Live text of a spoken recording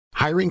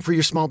Hiring for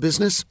your small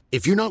business?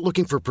 If you're not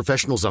looking for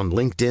professionals on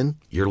LinkedIn,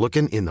 you're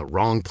looking in the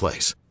wrong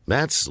place.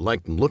 That's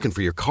like looking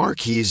for your car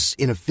keys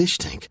in a fish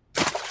tank.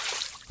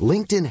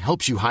 LinkedIn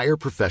helps you hire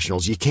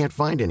professionals you can't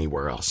find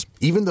anywhere else,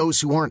 even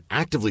those who aren't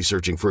actively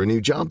searching for a new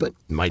job but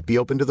might be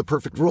open to the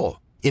perfect role.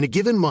 In a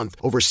given month,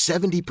 over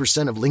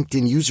 70% of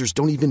LinkedIn users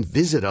don't even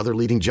visit other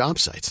leading job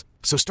sites.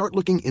 So start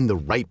looking in the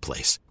right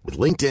place. With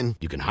LinkedIn,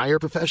 you can hire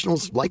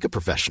professionals like a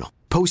professional.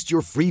 Post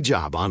your free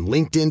job on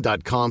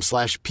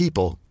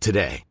linkedin.com/people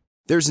today.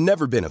 There's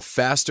never been a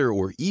faster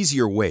or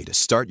easier way to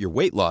start your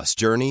weight loss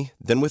journey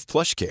than with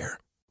PlushCare.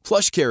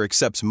 PlushCare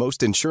accepts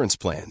most insurance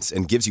plans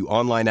and gives you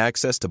online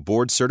access to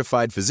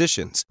board-certified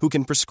physicians who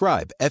can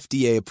prescribe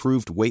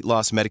FDA-approved weight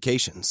loss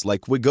medications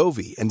like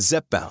Wegovy and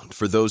Zepbound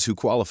for those who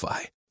qualify.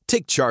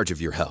 Take charge of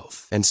your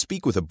health and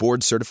speak with a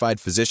board-certified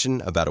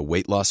physician about a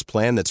weight loss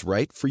plan that's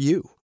right for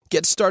you.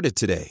 Get started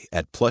today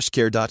at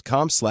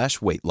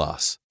plushcare.com/weight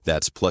loss.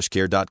 That's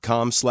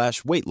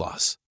plushcare.com/weight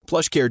loss.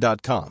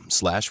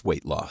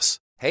 plushcare.com/weight loss.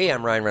 Hey,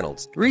 I'm Ryan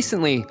Reynolds.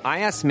 Recently,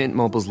 I asked Mint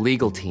Mobile's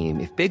legal team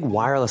if big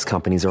wireless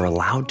companies are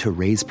allowed to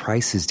raise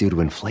prices due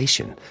to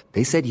inflation.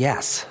 They said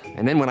yes.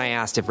 And then when I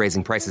asked if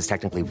raising prices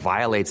technically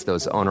violates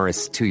those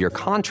onerous two-year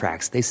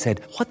contracts, they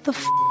said, "What the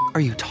f*** are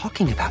you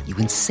talking about, you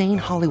insane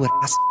Hollywood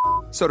ass?"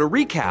 So to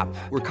recap,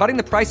 we're cutting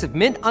the price of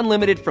Mint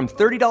Unlimited from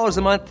 $30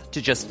 a month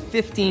to just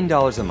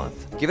 $15 a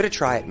month. Give it a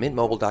try at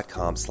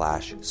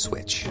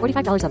mintmobile.com/switch.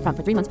 $45 up front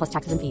for 3 months plus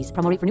taxes and fees.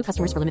 Promo rate for new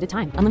customers for limited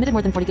time. Unlimited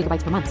more than 40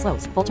 gigabytes per month.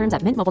 Slows full terms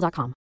at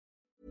mintmobile.com.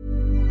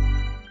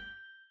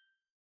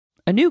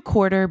 A new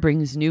quarter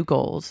brings new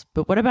goals,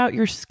 but what about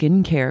your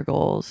skincare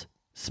goals?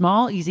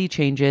 Small, easy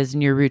changes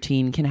in your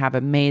routine can have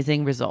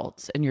amazing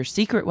results, and your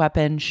secret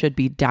weapon should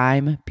be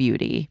Dime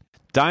Beauty.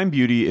 Dime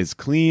Beauty is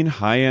clean,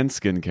 high-end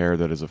skincare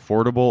that is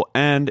affordable,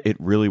 and it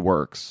really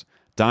works.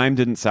 Dime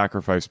didn't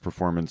sacrifice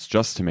performance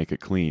just to make it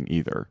clean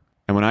either.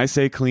 And when I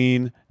say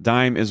clean,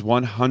 Dime is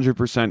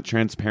 100%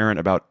 transparent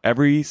about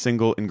every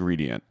single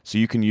ingredient, so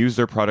you can use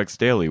their products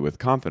daily with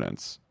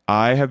confidence.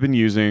 I have been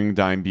using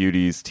Dime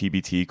Beauty's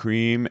TBT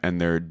cream and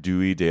their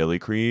Dewy Daily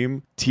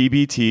Cream.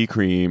 TBT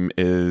cream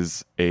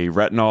is a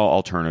retinol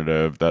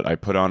alternative that I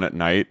put on at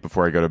night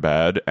before I go to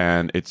bed,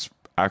 and it's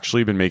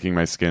actually been making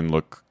my skin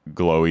look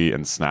glowy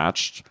and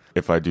snatched,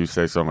 if I do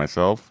say so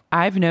myself.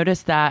 I've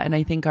noticed that, and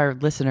I think our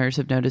listeners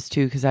have noticed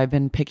too, because I've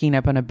been picking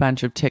up on a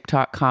bunch of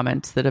TikTok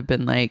comments that have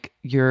been like,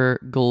 "You're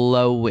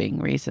glowing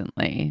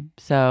recently."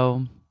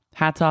 So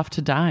hats off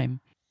to Dime.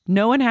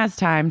 No one has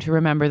time to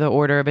remember the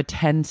order of a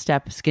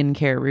 10-step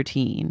skincare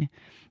routine.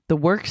 The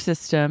work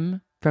system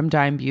from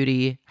Dime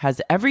Beauty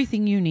has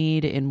everything you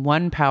need in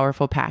one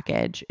powerful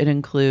package. It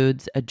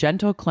includes a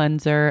gentle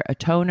cleanser, a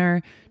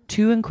toner,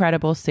 2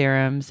 incredible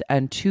serums,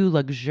 and 2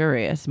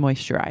 luxurious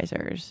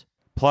moisturizers.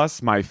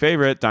 Plus, my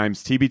favorite,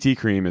 Dime's TBT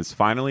cream, is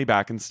finally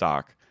back in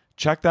stock.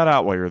 Check that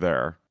out while you're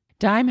there.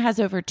 Dime has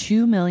over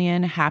 2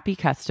 million happy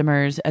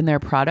customers, and their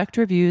product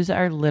reviews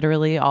are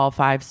literally all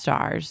 5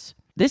 stars.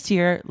 This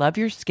year, love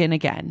your skin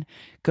again.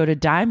 Go to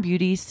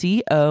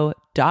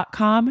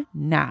dimebeautyco.com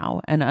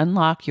now and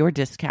unlock your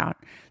discount.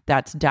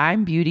 That's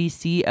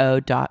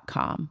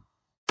dimebeautyco.com.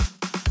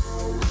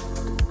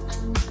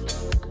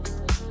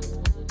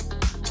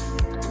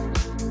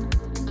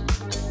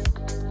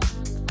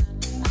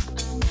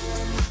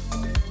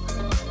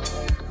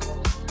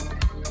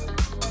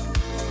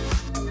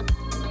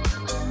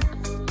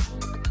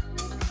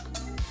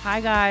 Hi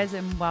guys,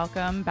 and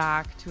welcome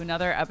back to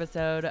another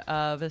episode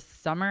of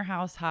Summer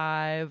House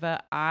Hive.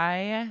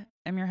 I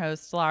am your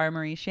host, Lara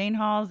Marie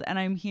Shanehalls, and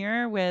I'm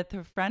here with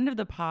a friend of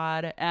the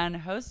pod and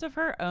host of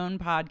her own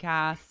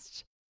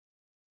podcast,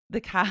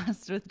 The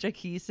Cast with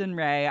Jaquise and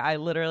Ray. I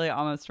literally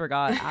almost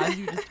forgot as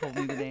you just told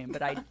me the name,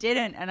 but I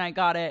didn't, and I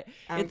got it.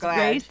 I'm it's glad.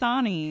 Ray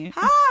Sani.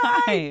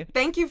 Hi.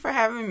 Thank you for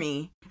having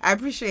me. I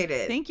appreciate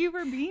it. Thank you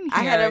for being here.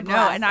 I had a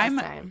blast last I'm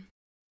time.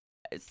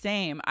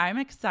 Same. I'm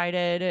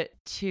excited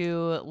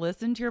to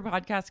listen to your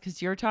podcast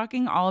because you're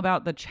talking all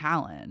about the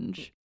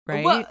challenge,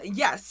 right? Well,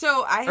 yeah.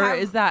 So I have. Or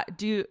is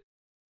that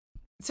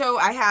So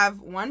I have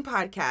one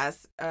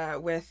podcast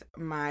with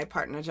my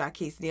partner,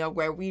 Jaquise Neal,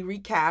 where we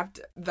recapped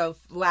the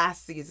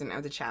last season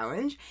of the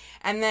challenge.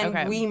 And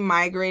then we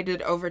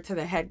migrated over to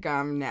the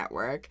HeadGum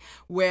Network,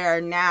 where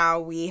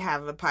now we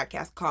have a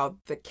podcast called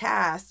The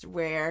Cast,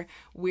 where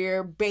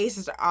we're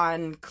based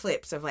on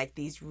clips of like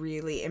these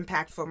really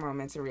impactful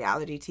moments in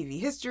reality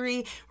TV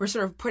history. We're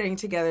sort of putting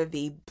together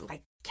the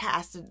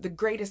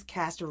greatest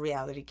cast of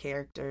reality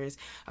characters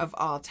of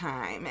all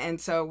time.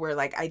 And so we're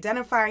like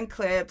identifying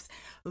clips,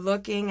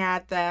 looking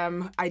at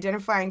them,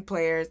 identifying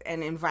players,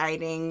 and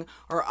inviting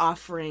or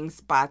offering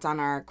spots on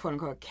our quote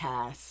unquote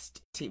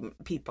cast team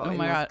people in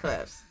those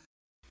clips.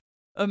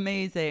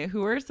 Amazing.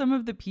 Who are some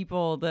of the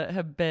people that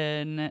have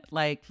been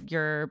like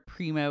your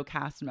primo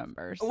cast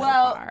members so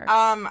far?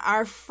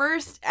 Our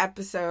first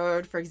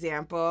episode, for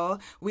example,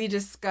 we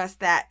discussed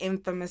that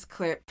infamous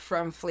clip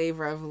from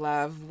Flavor of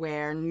Love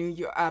where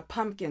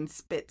Pumpkin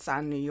spits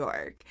on New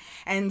York.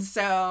 And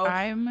so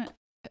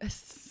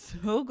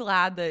so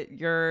glad that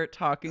you're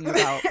talking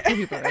about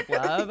Flavor of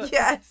Love.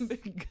 Yes.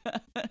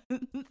 Because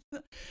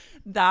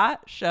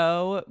that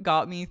show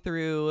got me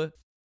through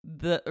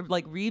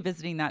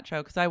revisiting that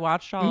show, because I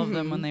watched all of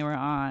them when they were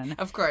on.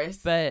 Of course.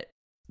 But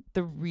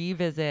the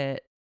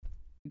revisit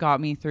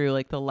got me through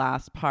like the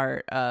last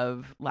part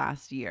of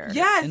last year.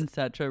 Yes. In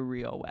such a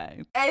real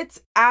way. It's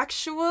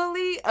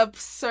actually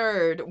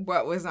absurd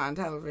what was on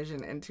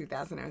television in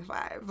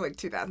 2005, like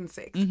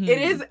 2006. It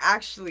is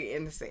actually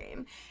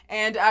insane.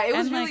 And it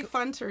was really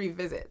fun to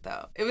revisit,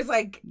 though. It was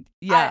like,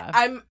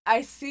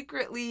 I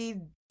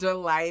secretly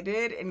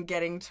delighted in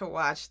getting to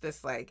watch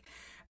this like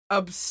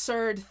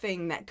absurd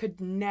thing that could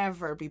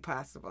never be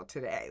possible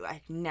today.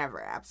 Like never,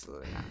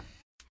 absolutely not.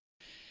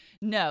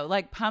 No,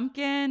 like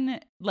Pumpkin,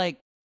 like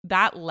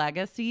that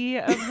legacy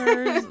of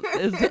hers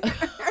is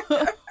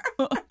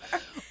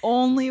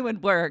only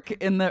would work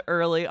in the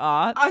early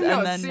aughts. Oh, no,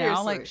 and then seriously.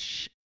 now like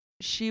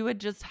she would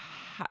just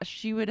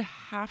she would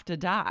have to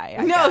die.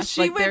 I no, guess.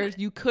 she like, would.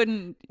 You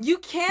couldn't do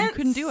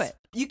it.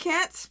 You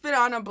can't spit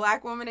on a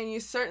black woman, and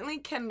you certainly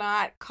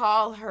cannot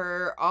call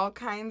her all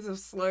kinds of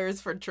slurs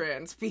for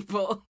trans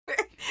people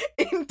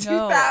in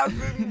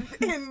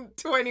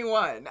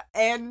 2021.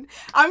 And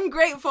I'm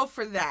grateful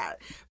for that.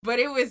 But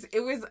it was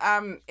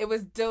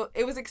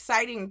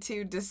exciting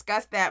to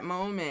discuss that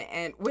moment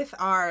and with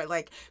our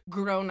like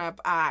grown up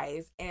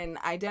eyes and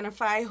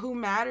identify who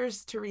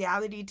matters to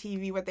reality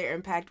TV, what their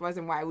impact was,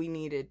 and why we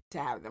needed to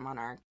have them on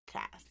our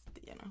cast.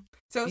 You know.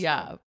 So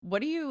yeah. Fun.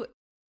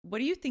 What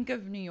do you think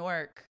of New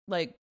York,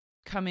 like,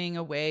 coming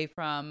away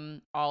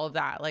from all of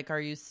that? Like,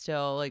 are you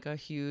still, like, a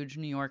huge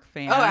New York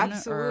fan? Oh,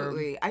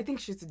 absolutely. I think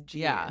she's a genius.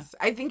 Yeah.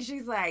 I think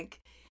she's, like,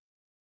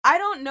 I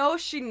don't know if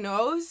she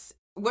knows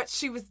what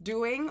she was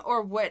doing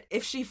or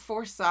if she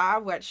foresaw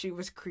what she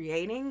was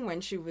creating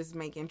when she was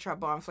making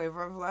Trouble on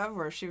Flavor of Love,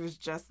 or if she was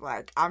just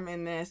like, I'm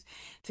in this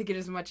to get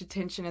as much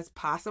attention as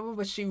possible.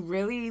 But she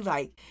really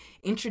like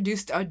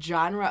introduced a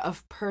genre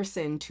of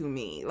person to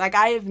me. Like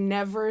I have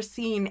never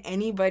seen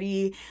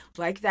anybody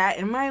like that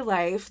in my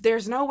life.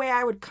 There's no way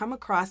I would come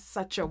across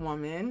such a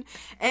woman.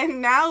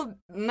 And now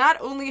not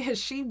only has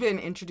she been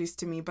introduced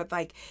to me, but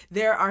like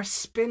there are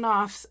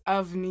spin-offs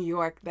of New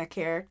York, the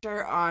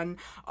character, on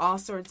all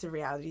sorts of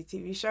reality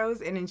TV shows,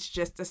 and it's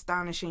just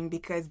astonishing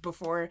because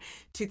before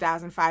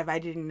 2005 I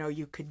didn't know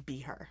you could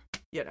be her,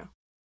 you know.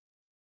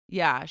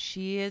 Yeah,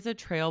 she is a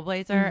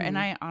trailblazer, and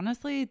I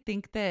honestly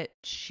think that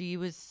she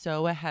was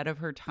so ahead of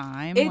her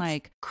time. It's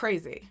like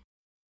crazy.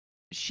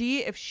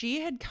 If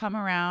she had come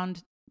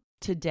around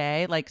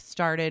today, like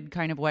started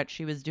kind of what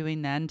she was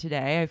doing then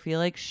today, I feel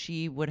like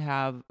she would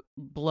have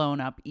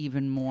blown up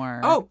even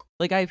more. Oh,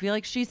 like I feel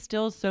like she's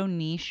still so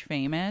niche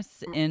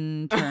famous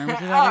in terms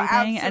of everything,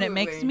 absolutely. and it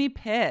makes me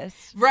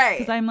pissed, right?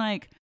 Because I'm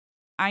like,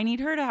 I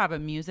need her to have a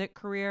music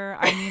career.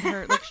 I need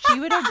her like she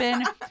would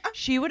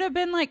have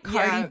been like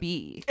Cardi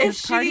B.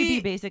 If Cardi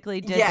B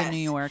basically did the New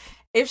York.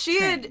 If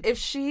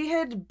she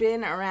had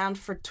been around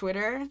for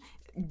Twitter,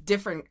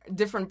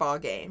 different ball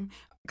game.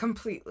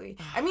 Completely.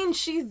 I mean,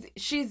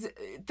 she's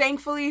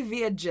thankfully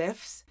via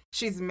GIFs,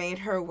 she's made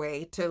her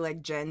way to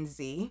like Gen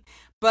Z,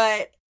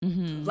 but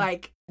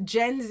like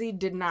Gen Z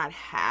did not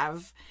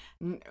have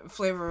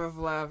Flavor of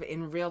Love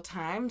in real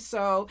time.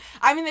 So,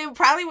 I mean, they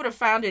probably would have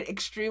found it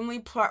extremely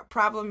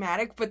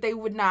problematic, but they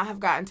would not have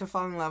gotten to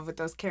fall in love with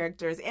those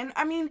characters. And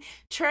I mean,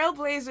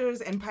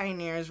 trailblazers and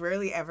pioneers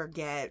rarely ever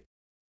get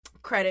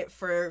credit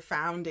for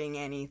founding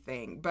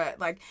anything, but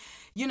like,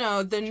 you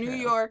know, the New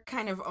York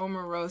kind of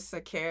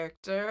Omarosa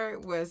character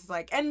was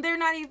like, and they're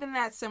not even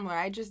that similar.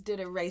 I just did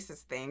a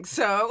racist thing,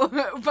 so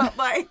but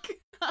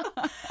like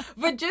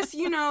but just,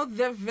 you know,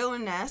 the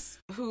villainess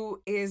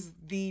who is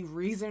the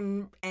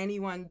reason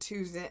anyone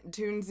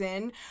tunes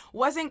in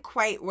wasn't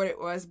quite what it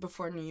was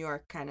before New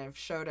York kind of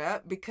showed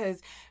up,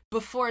 because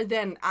before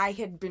then I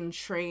had been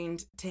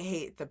trained to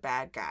hate the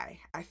bad guy,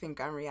 I think,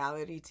 on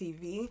reality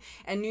TV,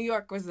 and New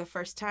York was the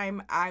first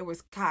time I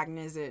was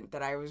cognizant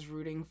that I was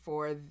rooting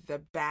for the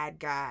bad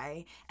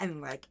guy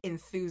and like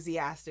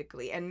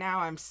enthusiastically, and now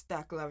I'm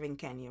stuck loving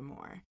Kenya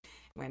more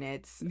when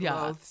it's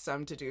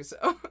loathsome to do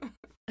so.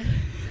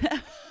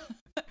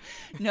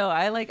 No,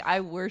 I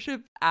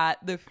worship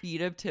at the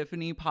feet of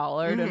Tiffany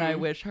Pollard, and I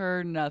wish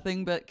her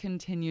nothing but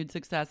continued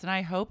success. And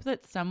I hope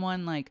that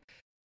someone like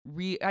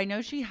I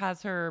know she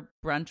has her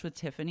Brunch with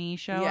Tiffany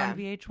show on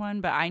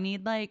VH1, but I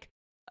need like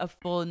a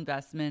full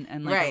investment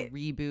and like a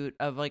reboot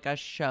of like a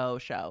show.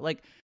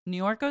 Like New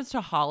York Goes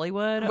to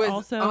Hollywood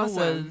was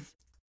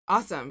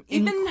awesome.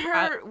 Even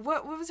her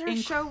what was her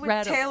show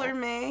with Taylor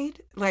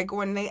Made? Like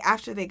when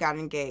after they got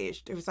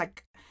engaged, it was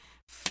like,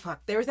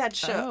 fuck, there was that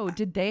show. Oh,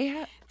 did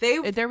they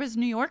there was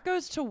New York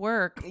Goes to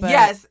Work, but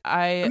yes,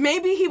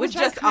 maybe he was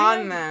just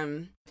on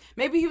them.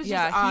 Maybe he was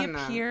just on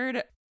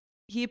them.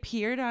 He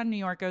appeared on New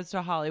York Goes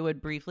to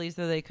Hollywood briefly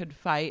so they could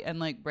fight and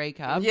like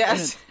break up.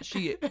 Yes.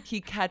 And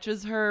he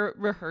catches her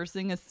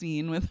rehearsing a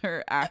scene with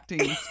her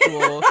acting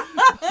school.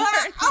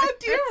 Oh,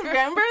 do you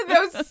remember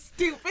those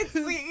stupid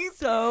scenes?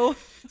 So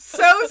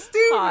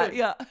stupid. Hot,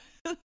 yeah.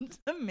 It's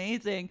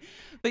amazing.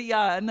 But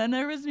yeah, and then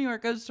there was New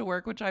York Goes to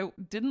Work, which I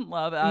didn't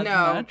love as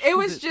much. It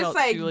was just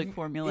like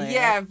formulaic.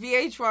 Yeah,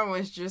 VH1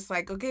 was just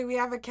like, okay, we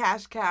have a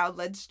cash cow.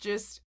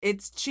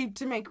 It's cheap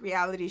to make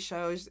reality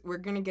shows. We're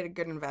going to get a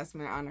good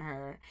investment on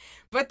her.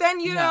 But then,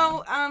 you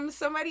know,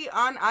 somebody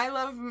on I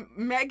Love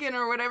Megan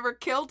or whatever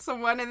killed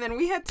someone, and then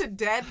we had to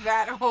dead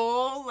that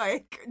whole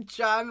like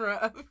genre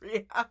of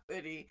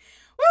reality.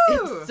 Woo!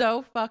 It's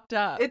so fucked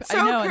up. It's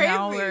so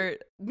crazy.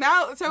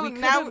 Now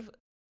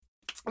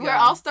we're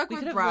all stuck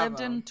with Bravo. We could have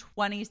lived in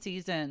 20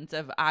 seasons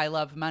of I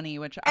Love Money,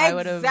 which I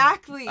would have.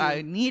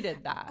 I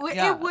needed that.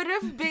 It would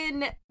have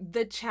been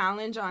the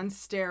challenge on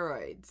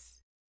steroids.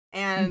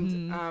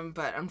 And,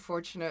 but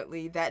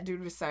unfortunately, that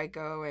dude was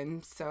psycho.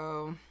 And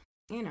so,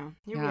 you know,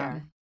 here we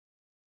are.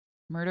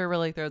 Murder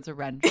really throws a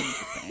wrench into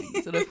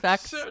things. It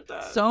affects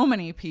so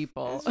many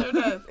people. It sure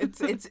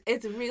does.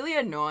 It's really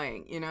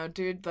annoying, you know,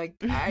 dude. Like,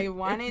 I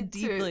wanted it's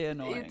deeply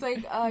annoying. It's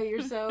like, oh,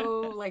 you're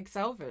so like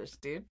selfish,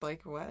 dude.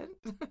 Like, what?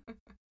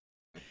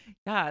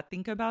 Yeah,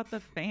 think about the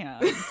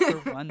fans for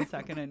 1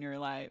 second in your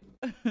life.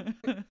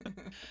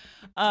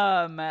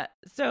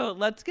 So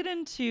let's get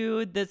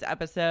into this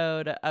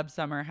episode of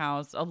Summer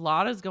House. A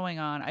lot is going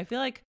on. I feel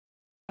like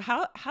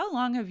how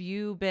long have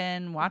you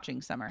been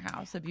watching Summer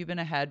House? Have you been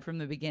ahead from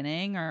the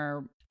beginning,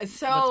 or what's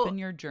been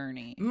your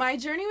journey? My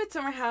journey with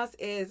Summer House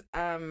is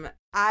I'm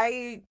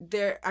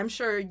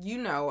sure you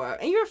know,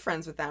 and you're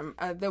friends with them,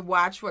 the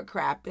Watch What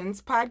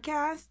Crappens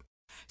podcast.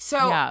 So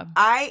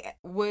I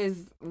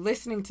was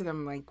listening to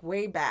them like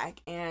way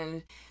back,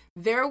 and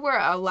there were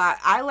a lot.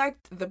 I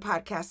liked the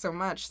podcast so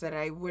much that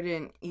I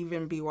wouldn't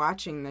even be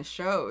watching the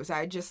shows.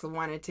 I just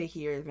wanted to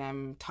hear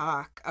them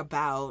talk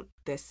about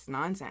this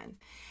nonsense.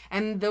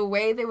 And the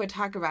way they would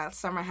talk about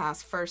Summer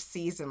House first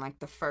season, like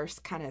the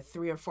first kind of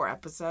 3 or 4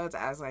 episodes,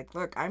 I was like,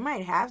 look, I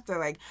might have to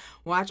like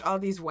watch all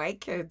these white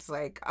kids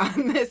like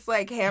on this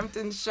like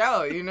Hampton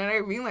show. You know what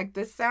I mean? Like,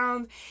 this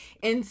sounds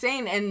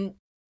insane. And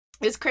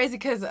it's crazy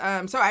because,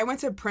 so I went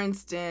to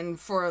Princeton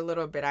for a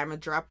little bit. I'm a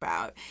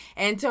dropout.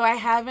 And so I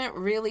haven't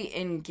really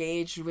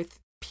engaged with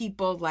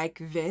people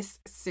like this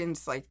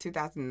since like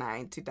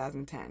 2009,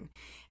 2010.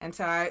 And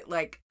so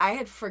I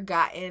had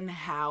forgotten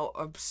how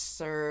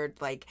absurd,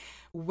 like,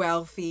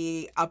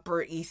 wealthy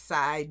Upper East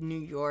Side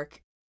New York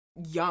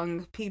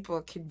young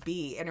people could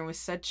be, and it was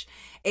such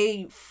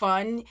a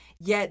fun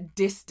yet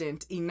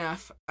distant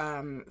enough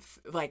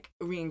like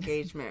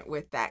re-engagement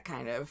with that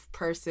kind of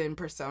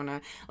persona.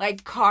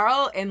 Like,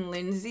 Carl and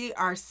Lindsay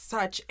are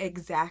such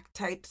exact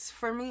types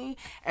for me,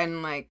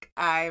 and like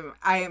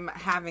I'm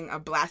having a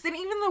blast. And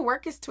even the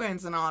Workus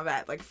twins and all of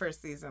that, like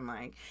first season,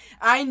 like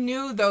I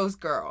knew those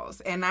girls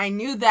and I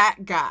knew that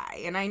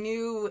guy and I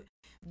knew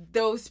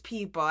those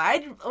people. I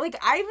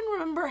even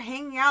remember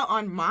hanging out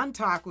on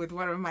Montauk with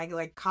one of my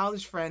like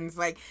college friends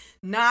like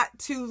not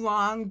too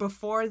long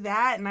before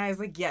that, and I was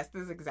like, yes,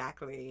 this is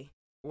exactly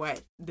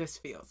what this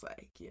feels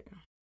like, you know.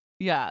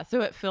 Yeah, so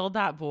it filled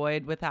that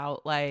void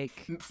without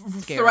like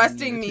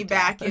thrusting me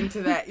back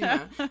into that, you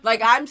know.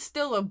 Like, I'm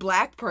still a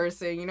black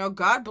person, you know.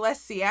 God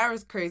bless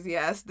Ciara's crazy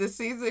ass this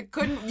season.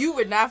 You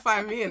would not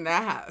find me in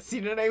that house,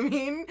 you know what I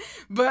mean?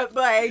 But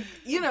like,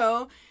 you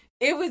know,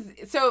 it was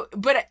so,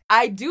 but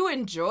I do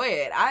enjoy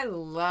it. I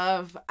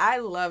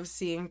love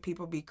seeing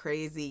people be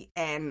crazy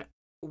and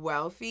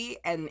wealthy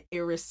and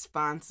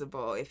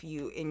irresponsible if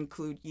you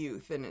include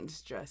youth, and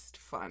it's just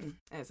fun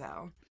as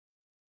hell.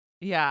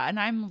 Yeah, and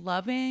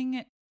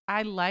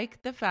I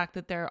like the fact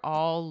that they're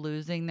all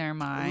losing their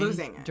minds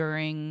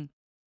during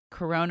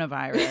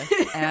coronavirus,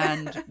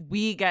 and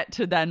we get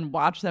to then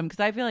watch them, because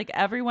I feel like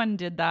everyone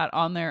did that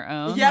on their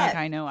own. Yes.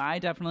 Like, I know I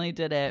definitely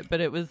did it,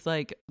 but it was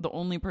like the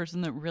only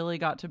person that really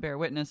got to bear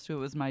witness to it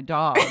was my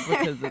dog,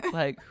 because it's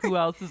like, who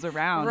else is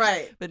around?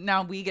 Right. But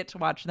now we get to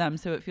watch them,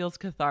 so it feels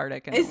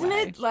cathartic in Isn't a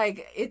way. it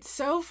like, it's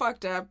so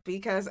fucked up,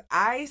 because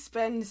I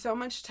spend so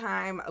much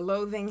time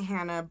loathing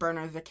Hannah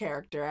Berner, the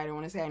character. I don't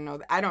want to say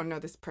I don't know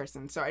this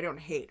person, so I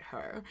don't hate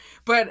her,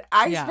 but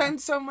I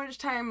spend so much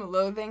time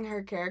loathing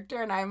her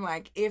character, and I'm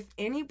like, if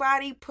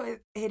anybody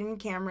put hidden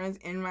cameras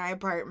in my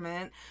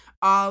apartment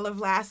all of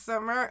last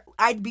summer,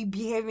 I'd be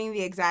behaving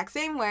the exact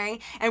same way,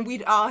 and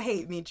we'd all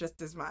hate me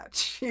just as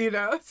much, you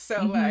know?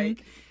 So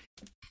like,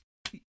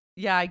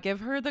 yeah, I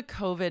give her the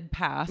COVID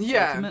pass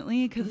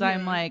ultimately, because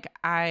I'm like,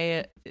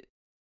 I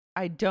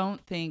don't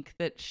think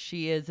that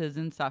she is as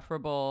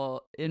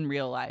insufferable in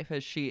real life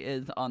as she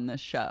is on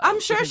this show.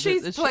 I'm sure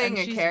she's playing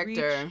a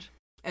character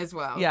as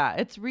well. Yeah,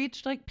 it's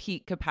reached like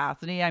peak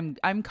capacity.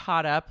 I'm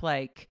caught up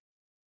like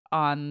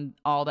on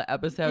all the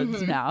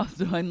episodes now,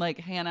 so I'm like,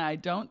 Hannah, I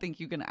don't think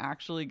you can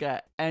actually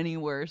get any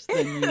worse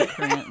than you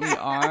currently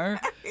are.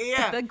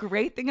 Yeah. But the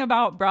great thing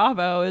about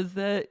Bravo is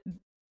that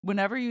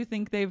whenever you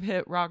think they've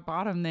hit rock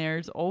bottom,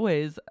 there's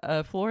always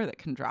a floor that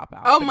can drop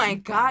out. Oh my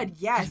God,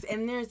 yes.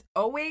 And there's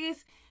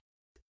always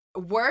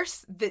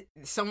worse that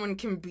someone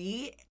can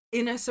be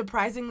in a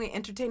surprisingly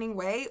entertaining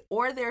way,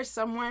 or there's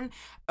someone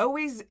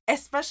always,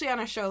 especially on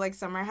a show like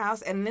Summer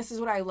House, and this is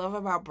what I love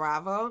about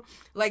Bravo.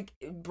 Like,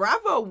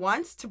 Bravo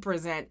wants to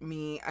present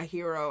me a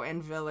hero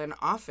and villain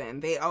often.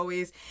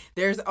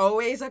 There's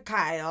always a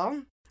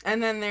Kyle,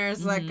 and then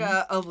there's like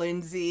a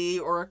Lindsay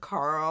or a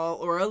Carl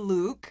or a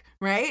Luke,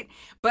 right?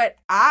 But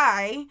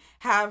I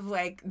have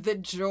like the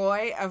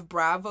joy of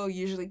Bravo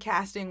usually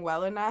casting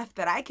well enough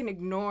that I can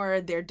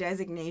ignore their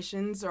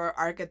designations or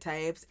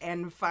archetypes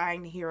and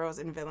find heroes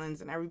and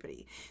villains in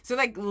everybody. So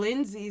like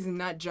Lindsay's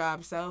nut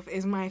job self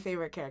is my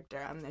favorite character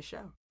on this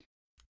show.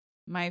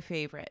 My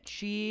favorite.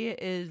 She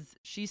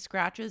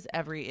scratches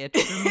every itch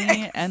for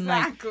me. And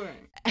like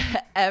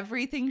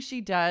everything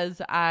she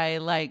does, I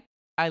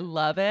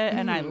love it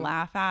and I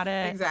laugh at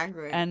it.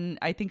 Exactly. And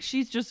I think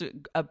she's just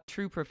a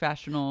true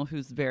professional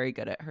who's very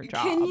good at her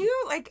job. Can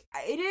you, like,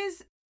 it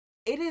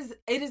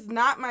is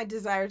not my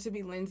desire to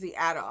be Lindsay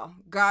at all.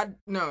 God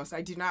knows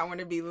I do not want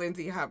to be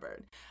Lindsay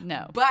Hubbard.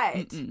 No.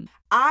 But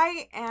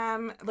I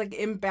am, like,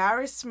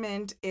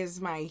 embarrassment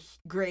is my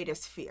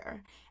greatest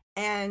fear.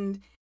 And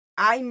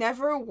I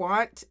never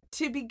want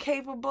to be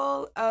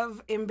capable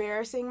of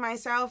embarrassing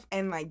myself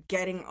and, like,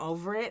 getting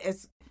over it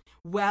as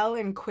well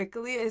and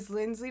quickly as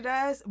Lindsay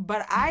does,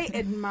 but I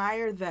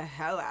admire the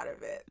hell out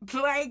of it.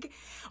 Like,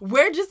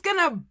 we're just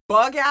gonna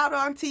bug out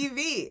on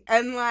TV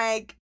and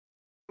like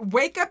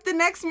wake up the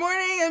next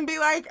morning and be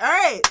like, all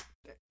right,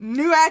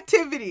 new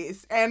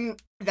activities,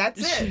 and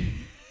that's it.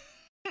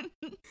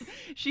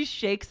 She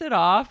shakes it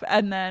off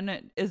and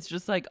then is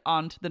just like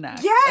on to the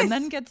next. Yes! And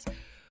then gets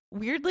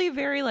weirdly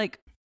very like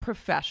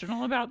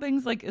professional about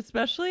things, like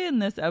especially in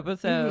this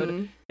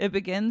episode. It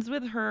begins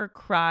with her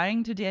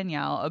crying to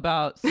Danielle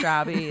about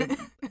Strabby.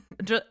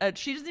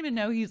 She doesn't even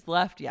know he's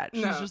left yet.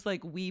 She's just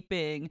like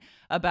weeping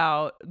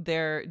about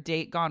their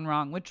date gone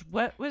wrong.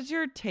 What was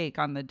your take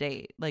on the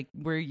date? Like,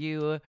 were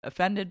you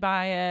offended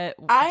by it?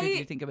 Did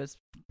you think it was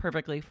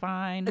perfectly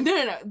fine?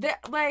 No.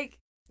 Like,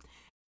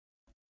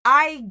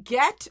 I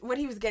get what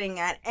he was getting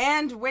at,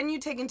 and when you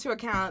take into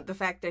account the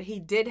fact that he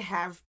did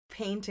have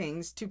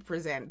paintings to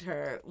present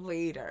her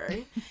later,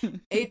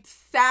 it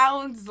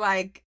sounds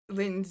like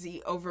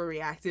Lindsay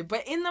overreacted.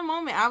 But in the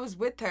moment I was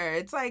with her,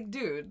 it's like,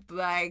 dude,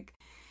 like,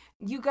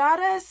 you got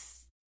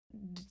us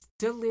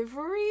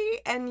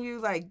delivery and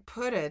you like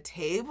put a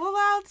table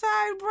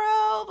outside,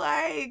 bro.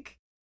 Like,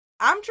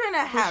 I'm trying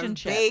to have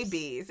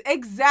babies.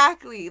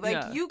 Exactly.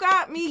 Like, you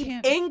got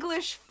me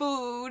English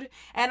food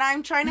and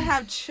I'm trying to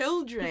have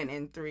children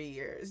in 3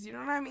 years. You know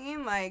what I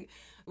mean? Like,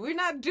 we're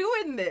not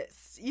doing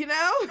this, you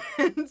know?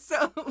 And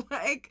so,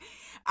 like,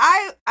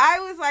 I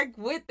was, like,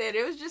 with it.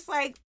 It was just,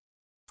 like,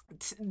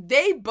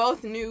 they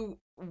both knew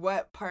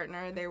what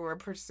partner they were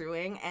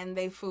pursuing, and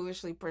they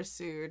foolishly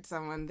pursued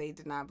someone they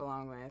did not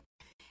belong with.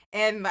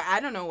 And I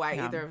don't know why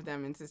either of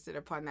them insisted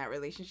upon that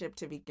relationship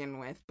to begin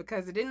with,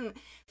 because it didn't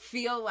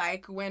feel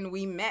like when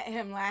we met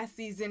him last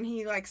season,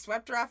 he, like,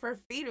 swept her off her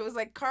feet. It was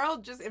like Carl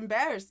just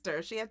embarrassed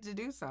her. She had to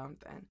do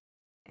something.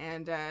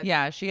 And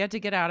she had to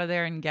get out of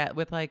there and get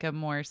with like a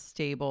more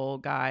stable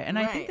guy. And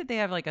I think that they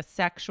have like a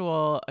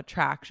sexual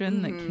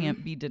attraction that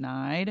can't be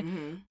denied,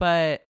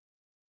 but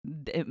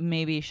it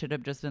maybe should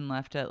have just been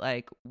left at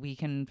like, we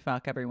can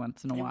fuck every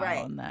once in a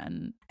while and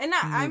then. And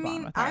I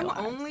mean, I'm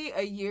only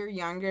a year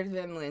younger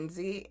than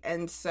Lindsay,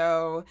 and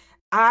so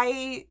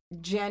I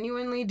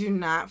genuinely do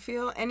not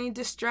feel any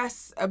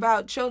distress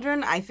about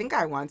children. I think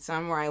I want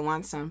some, or I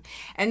want some,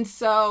 and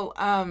so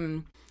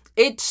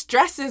it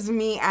stresses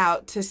me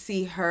out to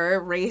see her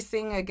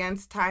racing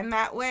against time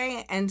that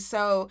way. And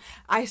so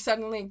I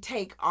suddenly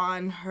take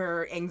on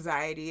her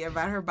anxiety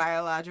about her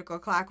biological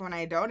clock when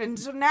I don't. And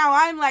so now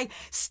I'm like,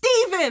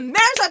 Steven,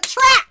 there's a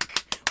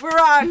track. We're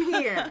on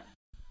here.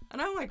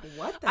 And I'm like,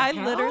 what the hell?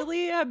 I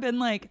literally have been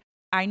like,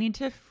 I need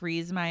to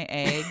freeze my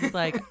eggs.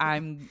 Like,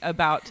 I'm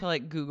about to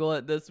like Google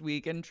it this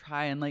week and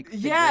try and like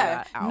figure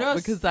that out,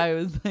 because I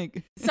was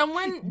like,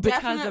 someone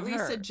definitely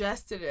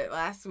suggested it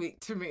last week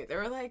to me. They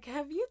were like,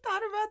 have you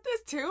thought about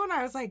this too? And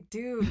I was like,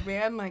 dude,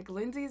 man, like,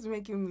 Lindsay's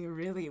making me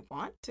really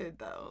want to,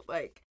 though.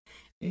 Like,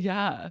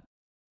 yeah,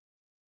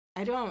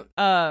 I don't,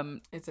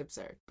 it's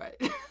absurd, but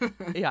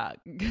yeah,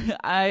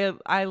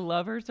 I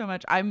love her so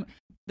much.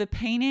 The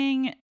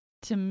painting,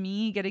 to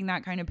me, getting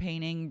that kind of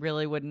painting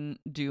really wouldn't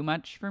do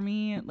much for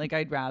me. Like,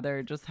 I'd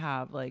rather just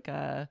have like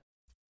a,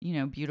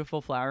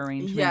 beautiful flower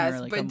arrangement, or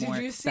like a more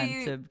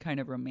expensive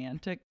kind of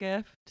romantic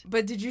gift.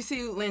 But did you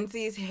see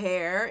Lindsay's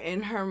hair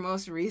in her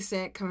most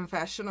recent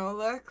confessional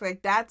look?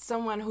 Like, that's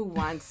someone who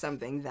wants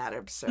something that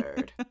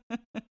absurd.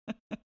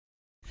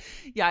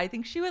 Yeah, I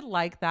think she would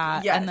like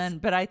that. Yes. And then,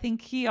 but I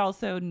think he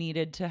also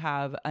needed to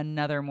have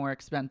another more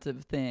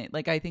expensive thing.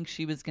 Like, I think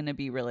she was going to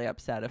be really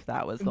upset if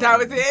that was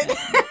it.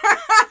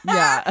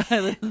 Yeah,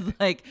 I was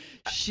like,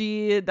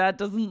 that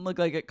doesn't look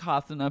like it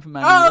costs enough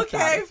money.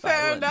 Okay,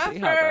 fair enough.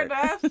 Although,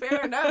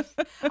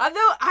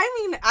 I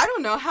mean, I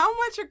don't know, how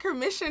much are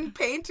commissioned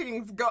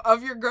paintings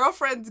of your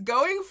girlfriends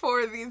going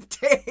for these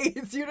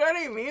days? You know what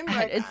I mean?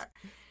 Like,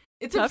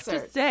 it's tough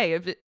absurd to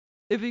say.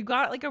 if you've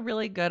got like a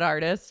really good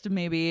artist,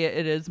 maybe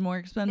it is more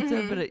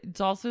expensive, but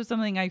it's also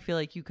something I feel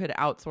like you could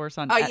outsource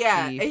on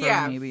Etsy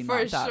for maybe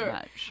not that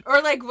much.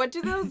 Or like, what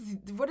do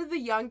the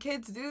young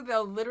kids do?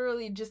 They'll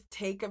literally just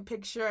take a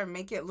picture and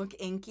make it look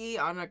inky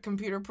on a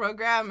computer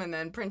program and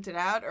then print it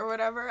out or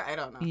whatever. I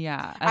don't know.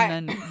 Yeah.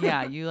 And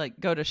then, you like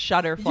go to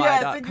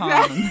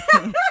shutterfly.com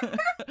and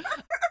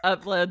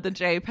upload the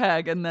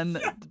JPEG, and then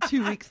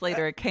 2 weeks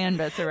later a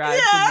canvas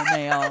arrives in the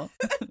mail.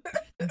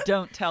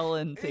 Don't tell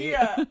Lindsay.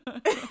 Yeah.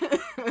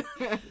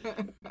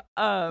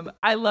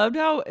 I loved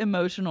how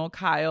emotional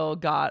Kyle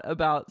got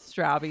about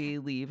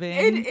Strabby leaving.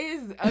 It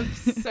is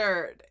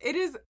absurd. It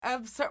is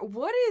absurd.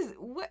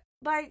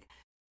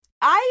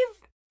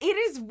 It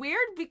is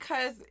weird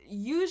because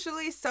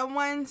usually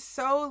someone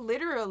so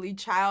literally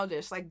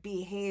childish like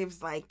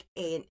behaves like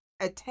a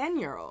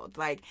 10-year-old,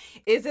 like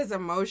is as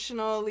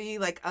emotionally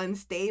like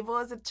unstable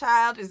as a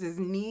child, is as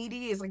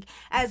needy, is like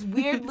as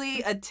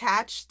weirdly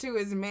attached to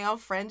his male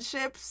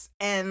friendships,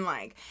 and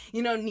like,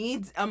 you know,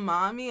 needs a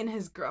mommy and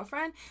his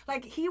girlfriend.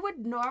 Like, he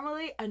would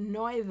normally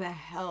annoy the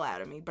hell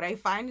out of me, but I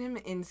find him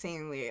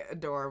insanely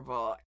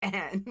adorable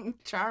and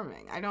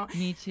charming. I don't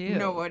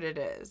know what it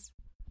is.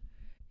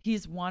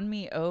 He's won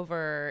me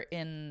over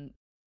in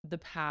the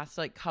past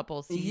like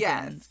couple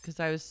seasons because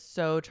I was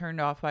so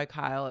turned off by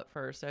Kyle at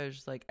first. I was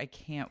just like, I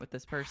can't with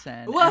this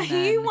person. Well,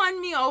 he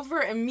won me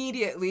over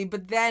immediately,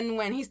 but then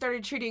when he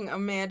started treating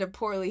Amanda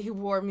poorly, he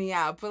wore me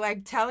out. But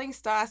like telling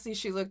Stassi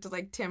she looked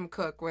like Tim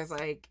Cook was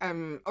like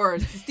or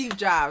Steve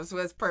Jobs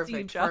was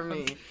perfect for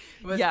me.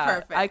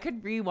 Perfect. I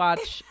could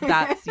rewatch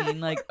that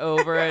scene like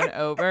over and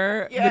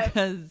over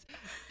because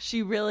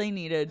she really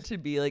needed to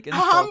be like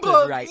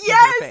insulted right to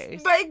her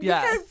face.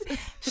 Because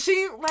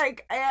she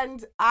like,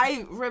 and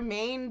I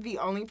remain the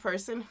only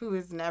person who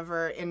is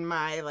never in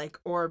my like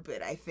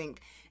orbit, I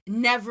think,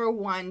 never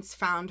once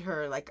found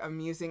her like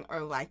amusing or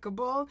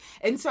likable.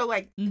 And so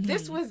like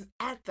this was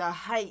at the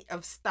height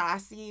of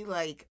Stassi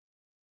like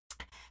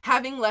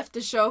having left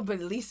the show, but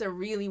Lisa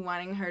really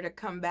wanting her to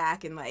come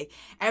back, and like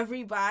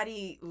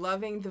everybody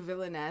loving the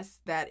villainess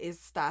that is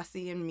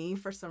Stassi and me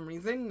for some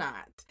reason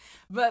not.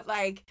 But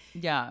like,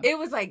 it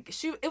was like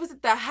it was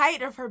at the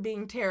height of her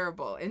being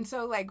terrible. And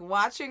so like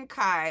watching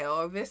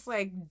Kyle, this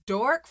like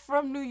dork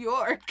from New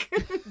York,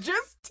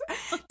 just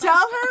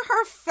tell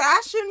her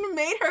fashion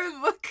made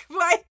her look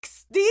like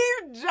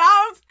Steve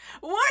Jobs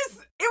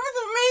was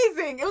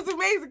amazing. It was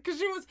amazing because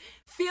she was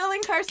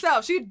feeling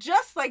herself. She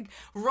just like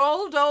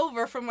rolled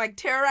over from like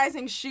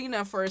terrorizing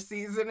Sheena for a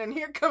season, and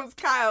here comes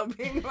Kyle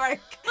being like,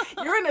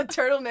 you're in a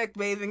turtleneck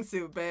bathing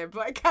suit, babe.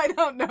 Like, I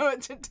don't know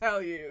what to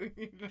tell you.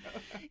 You know?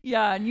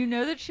 Yeah, and you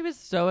know that she was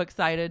so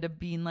excited of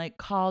being like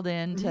called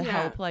in to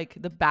help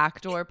like the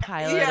backdoor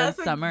pilot of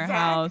Summer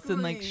House,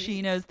 and like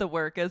she knows the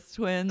Workus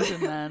twins,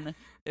 and then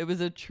it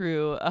was a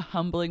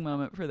humbling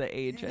moment for the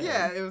ages.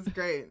 Yeah, it was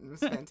great. It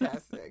was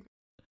fantastic.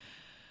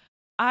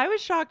 I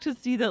was shocked to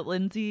see that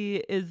Lindsay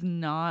is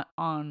not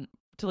on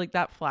to like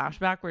that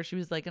flashback where she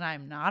was like, and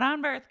I'm not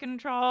on birth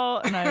control.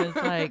 And I was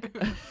like,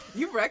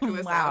 you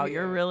reckless. Wow,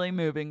 you're really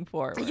moving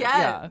forward.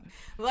 Yeah.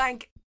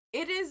 Like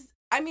it is,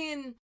 I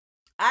mean,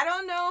 I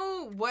don't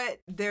know what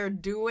they're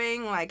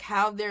doing, like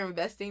how they're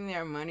investing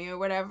their money or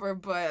whatever,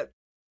 but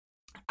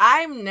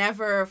I'm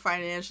never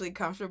financially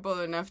comfortable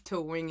enough to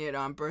wing it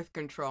on birth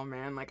control,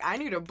 man. Like, I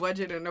need a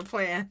budget and a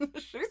plan.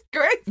 She's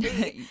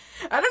crazy.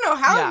 I don't know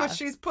how much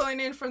she's pulling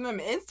in from them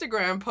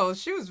Instagram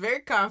posts. She was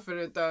very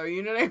confident, though.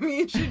 You know what I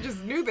mean? She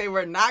just knew they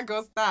were not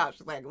going to stop.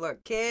 She's like,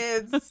 look,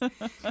 kids,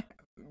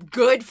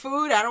 good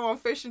food. I don't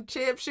want fish and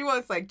chips. She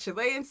wants, like,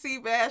 Chilean sea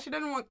bass. She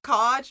doesn't want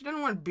cod. She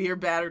doesn't want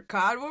beer-battered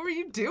cod. What were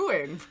you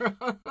doing, bro?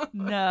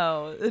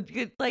 No.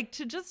 Like,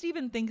 to just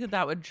even think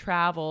that would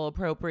travel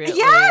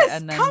appropriately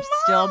and then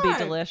still be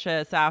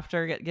delicious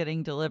after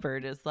getting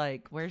delivered is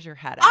like, where's your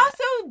head at?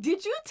 Also,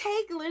 did you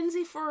take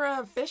Lindsay for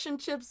a fish and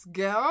chips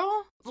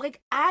girl?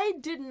 Like, I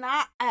did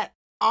not at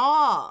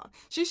all.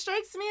 She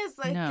strikes me as,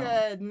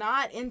 like,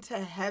 not into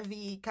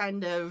heavy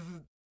kind of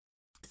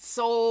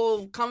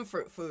soul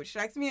comfort food. She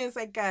strikes me as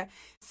like a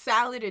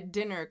salad at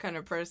dinner kind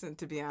of person,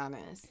 to be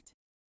honest.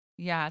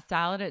 Yeah,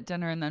 salad at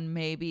dinner and then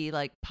maybe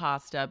like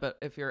pasta, but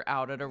if you're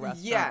out at a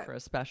restaurant for a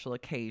special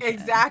occasion.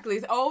 Exactly.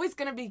 It's always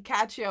going to be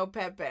cacio e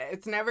pepe.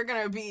 It's never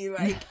going to be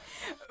like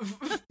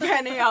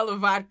penne alla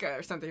vodka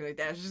or something like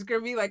that. It's just going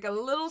to be like a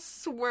little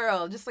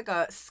swirl, just like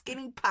a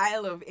skinny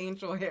pile of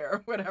angel hair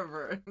or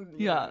whatever.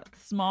 Yeah,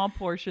 small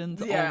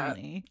portions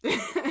only.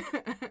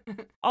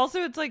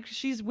 Also, it's like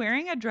she's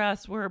wearing a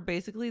dress where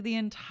basically the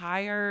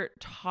entire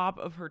top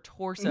of her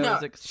torso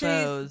is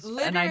exposed.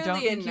 And I don't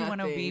think you want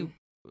to be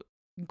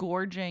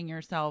gorging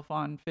yourself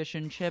on fish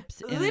and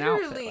chips in an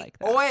outfit like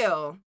that.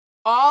 Oil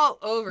all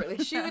over.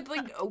 Like, she would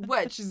like,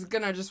 what? She's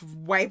gonna just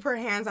wipe her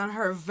hands on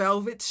her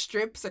velvet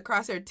strips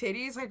across her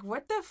titties? Like,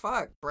 what the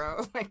fuck,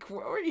 bro? Like,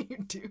 what were you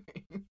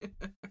doing?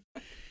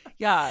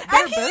 Yeah.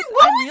 What was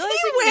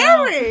he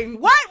wearing?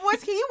 What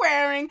was he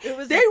wearing? It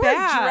was They were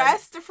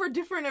dressed for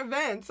different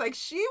events. Like,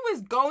 she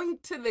was going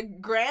to the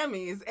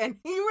Grammys and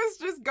he was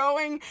just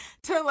going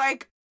to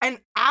like an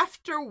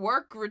after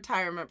work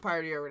retirement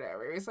party or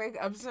whatever. It was like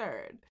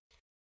absurd.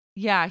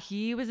 Yeah,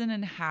 he was in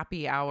a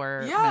happy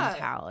hour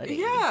mentality.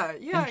 Yeah.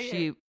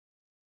 And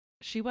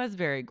she was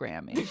very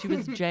Grammy. She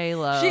was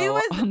J-Lo she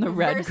was on the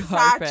red Versace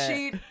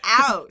carpet.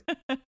 out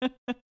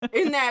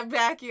in that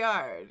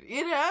backyard,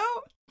 you know?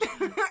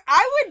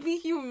 I would be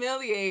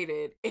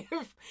humiliated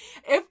if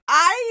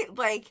I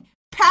like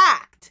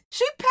packed.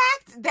 She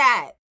packed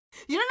that.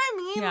 You know what I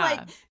mean? Yeah.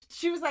 Like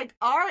she was like,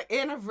 our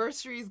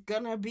anniversary is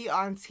gonna be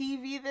on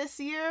TV this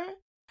year.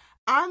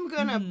 I'm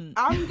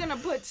gonna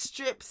put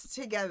strips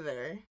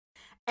together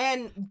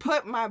and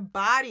put my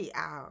body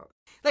out.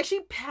 Like,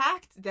 she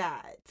packed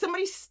that.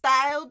 Somebody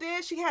styled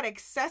it. She had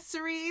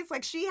accessories.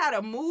 Like, she had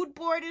a mood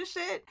board and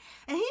shit.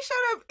 And he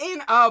showed up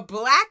in a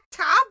black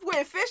top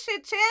with fish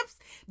and chips,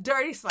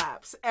 dirty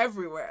slaps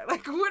everywhere.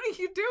 Like, what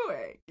are you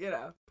doing? You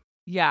know?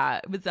 Yeah,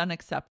 it was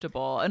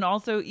unacceptable. And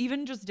also,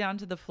 even just down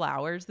to the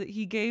flowers that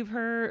he gave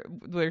her,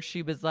 where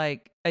she was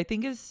like, I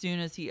think as soon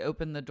as he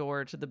opened the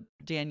door to the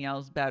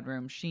Danielle's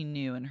bedroom, she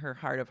knew in her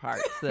heart of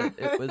hearts that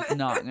it was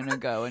not going to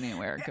go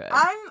anywhere good.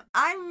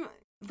 I'm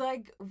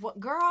like, what,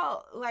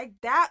 girl, like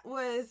that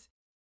was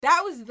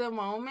the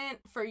moment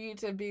for you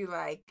to be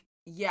like,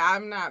 yeah,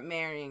 I'm not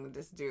marrying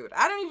this dude.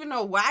 I don't even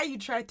know why you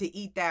tried to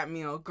eat that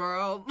meal,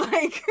 girl.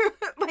 Like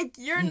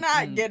you're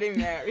not getting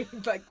married.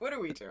 Like, what are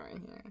we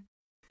doing here?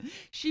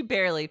 She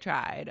barely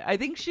tried. I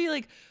think she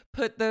like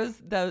put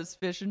those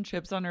fish and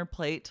chips on her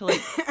plate to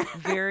like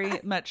very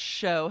much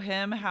show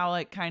him how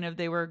like kind of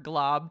they were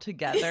globbed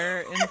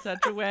together in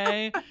such a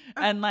way.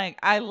 And like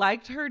I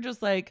liked her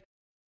just like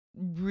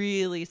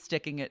really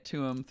sticking it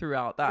to him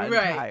throughout that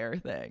entire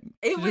thing.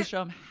 To just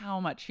show him how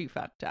much he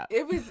fucked up.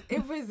 It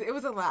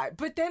was a lot.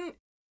 But then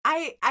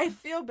I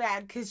feel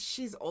bad because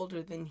she's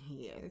older than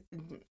he is.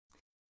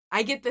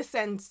 I get the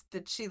sense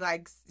that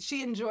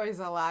she enjoys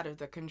a lot of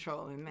the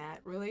control in that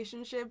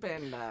relationship,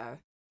 and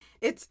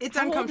it's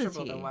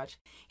uncomfortable to watch.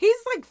 He's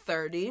like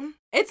 30.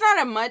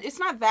 It's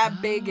not that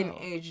big an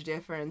age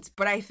difference,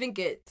 but I think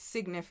it's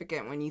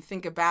significant when you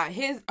think about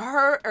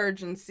her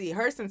urgency,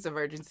 her sense of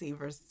urgency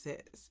versus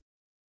his.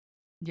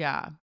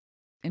 Yeah,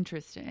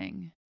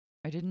 interesting.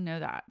 I didn't know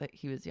that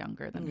he was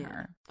younger than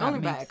her. That only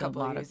by makes a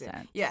couple lot of years. Of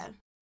sense. Yeah.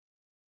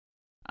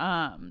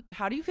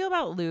 How do you feel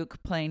about Luke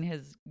playing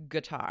his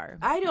guitar?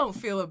 I don't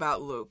feel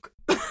about Luke.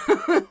 He's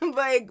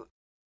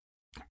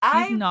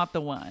not the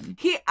one.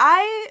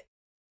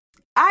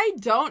 I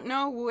don't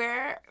know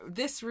where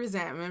this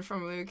resentment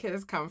from Luke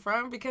has come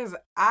from because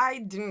I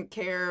don't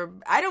care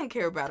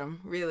about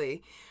him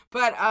really.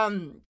 But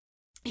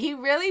he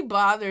really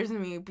bothers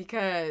me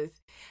because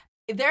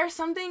there's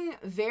something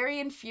very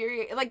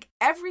infuriating. Like,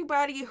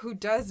 everybody who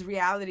does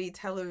reality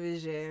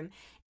television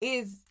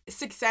is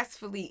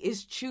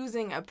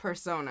choosing a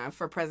persona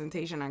for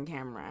presentation on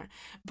camera.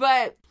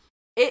 But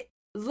it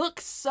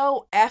looks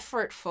so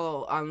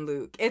effortful on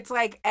Luke. It's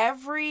like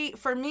every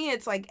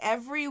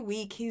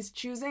week he's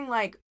choosing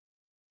like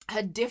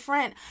a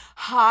different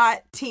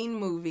hot teen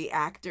movie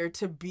actor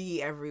to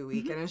be every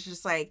week. And it's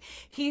just like,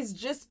 he's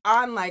just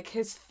on like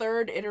his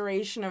third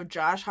iteration of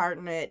Josh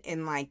Hartnett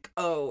in like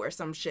O or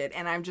some shit.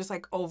 And I'm just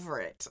like over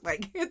it.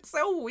 Like, it's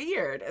so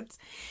weird.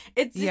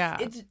 It's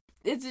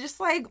just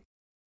like,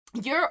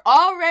 you're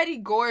already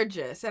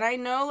gorgeous. And I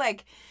know,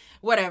 like,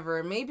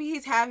 whatever, maybe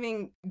he's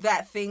having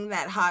that thing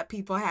that hot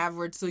people have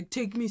where it's like,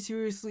 take me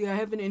seriously, I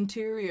have an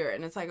interior.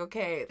 And it's like,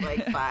 okay,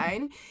 like,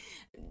 fine.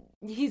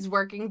 He's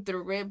working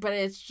through it, but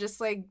it's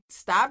just like,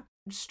 stop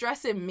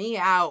stressing me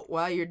out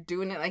while you're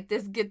doing it. Like,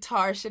 this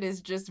guitar shit is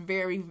just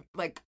very,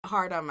 like,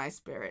 hard on my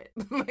spirit.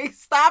 Like,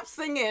 stop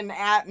singing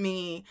at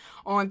me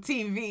on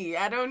TV.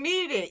 I don't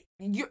need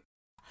it.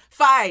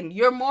 Fine,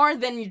 you're more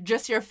than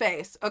just your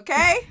face,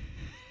 okay?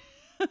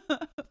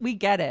 We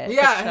get it.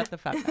 Yeah. Shut the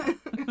fuck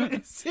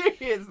up.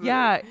 Seriously.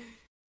 Yeah.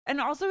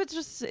 And also,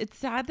 it's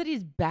sad that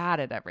he's bad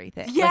at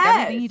everything. Yes. Like,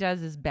 everything he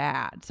does is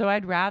bad. So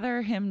I'd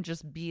rather him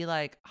just be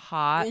like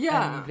hot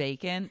and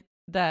vacant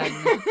than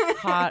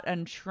hot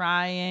and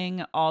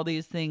trying all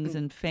these things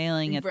and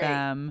failing at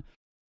them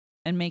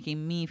and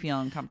making me feel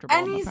uncomfortable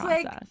in the process.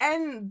 Like,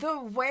 and the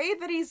way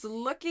that he's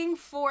looking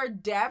for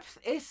depth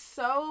is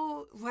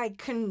so like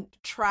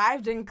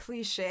contrived and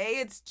cliche.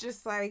 It's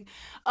just like,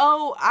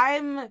 oh,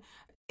 I'm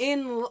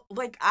in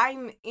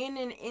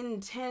an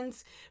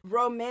intense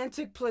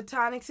romantic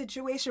platonic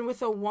situation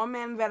with a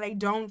woman that I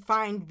don't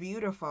find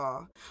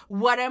beautiful.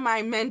 What am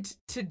I meant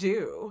to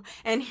do?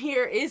 And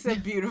here is a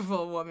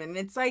beautiful woman.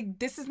 It's like,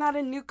 this is not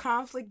a new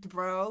conflict,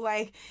 bro.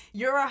 Like,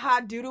 you're a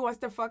hot dude who wants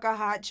to fuck a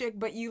hot chick,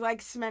 but you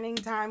like spending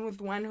time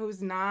with one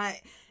who's not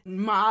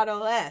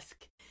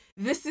model-esque.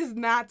 This is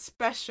not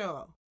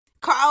special.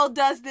 Carl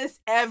does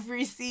this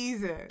every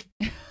season.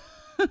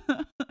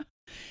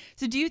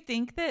 So do you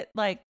think that,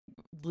 like,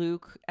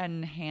 Luke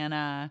and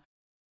Hannah,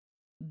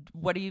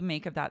 what do you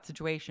make of that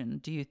situation?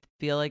 Do you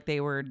feel like they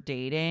were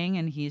dating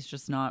and he's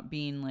just not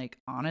being, like,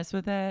 honest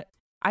with it?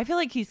 I feel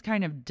like he's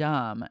kind of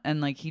dumb and,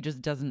 like, he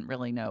just doesn't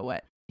really know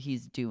what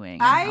he's doing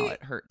and how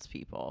it hurts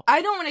people.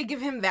 I don't want to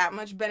give him that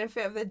much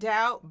benefit of the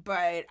doubt,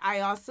 but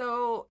I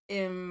also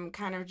am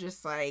kind of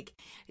just like,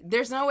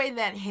 there's no way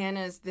that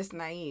Hannah's this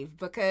naive,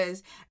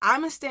 because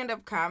I'm a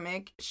stand-up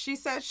comic. She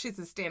says she's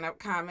a stand-up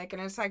comic,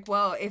 and it's like,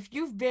 well, if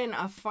you've been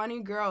a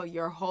funny girl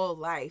your whole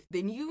life,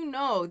 then you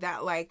know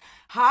that like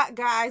hot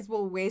guys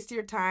will waste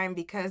your time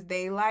because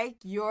they like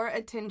your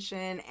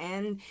attention,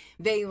 and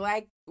they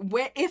like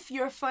if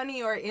you're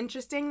funny or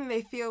interesting,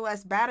 they feel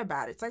less bad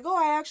about it. It's like, oh,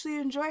 I actually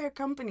enjoy her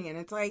company. And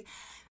it's like,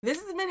 this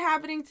has been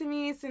happening to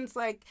me since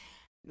like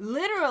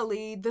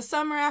literally the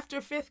summer after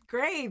 5th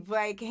grade.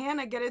 Like,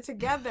 Hannah, get it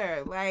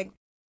together. Like,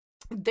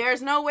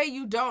 there's no way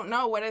you don't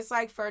know what it's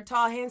like for a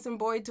tall, handsome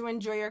boy to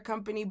enjoy your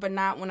company but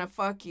not want to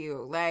fuck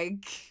you.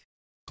 Like,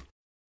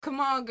 come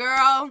on,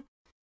 girl.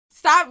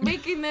 Stop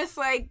making this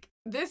like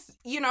this,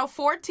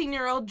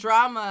 14-year-old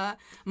drama,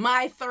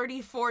 my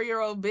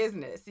 34-year-old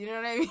business. You know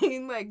what I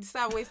mean? Like,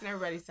 stop wasting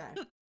everybody's time.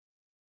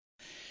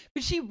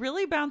 But she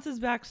really bounces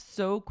back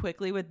so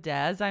quickly with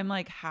Des. I'm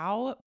like,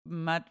 how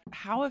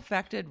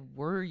affected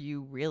were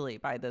you really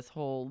by this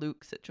whole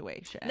Luke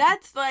situation?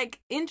 That's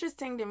like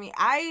interesting to me.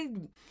 I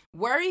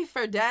worry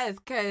for Des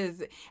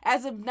because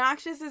as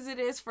obnoxious as it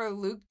is for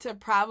Luke to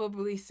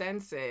probably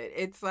sense it,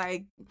 it's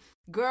like,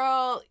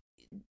 girl,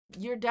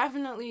 you're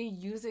definitely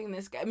using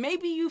this guy.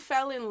 Maybe you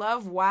fell in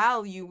love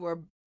while you were,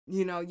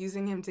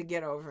 using him to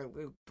get over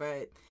Luke,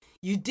 but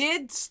you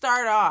did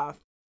start off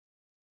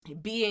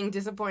being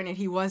disappointed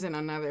he wasn't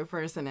another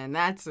person, and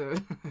that's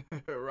a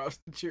rough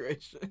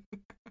situation.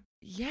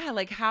 Yeah,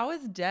 like how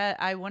is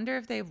I wonder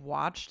if they've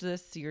watched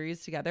this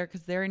series together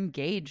because they're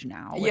engaged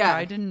now, which yeah.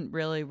 I didn't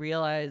really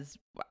realize.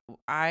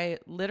 I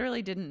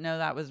literally didn't know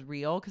that was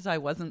real because I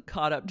wasn't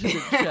caught up to the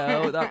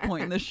show at that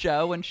point in the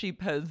show when she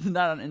posted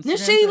that on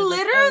Instagram. She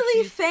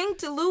literally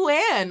thanked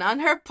Luann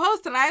on her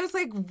post, and I was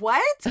like,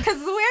 what? Because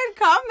Luann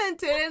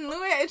commented,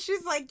 and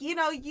she's like, you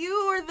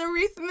are the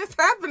reason this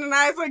happened. And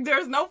I was like,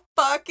 there's no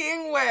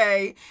fucking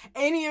way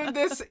any of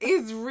this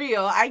is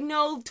real. I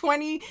know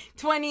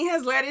 2020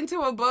 has led into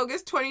a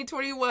bogus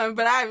 2021,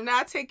 but I'm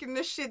not taking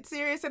this shit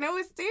serious, and it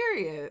was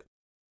serious.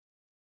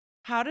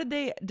 How did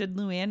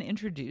Luann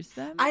introduce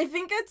them? I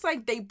think it's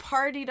like they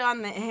partied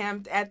on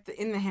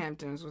in the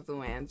Hamptons with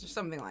Luann or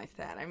something like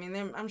that. I mean,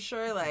 I'm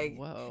sure like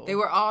they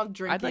were all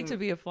drinking. I'd like to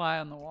be a fly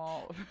on the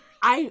wall.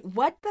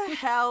 What the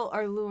hell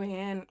are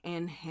Luann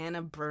and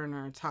Hannah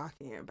Berner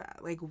talking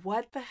about? Like,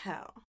 what the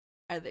hell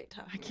are they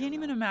talking about? I can't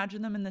even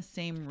imagine them in the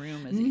same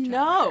room as each other.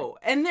 No.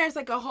 And there's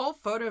like a whole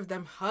photo of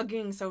them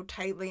hugging so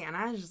tightly. And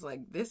I was just like,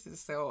 this is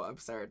so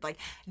absurd. Like,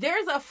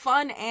 there's a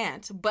fun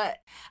aunt, but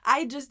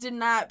I just did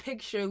not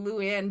picture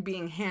Luann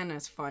being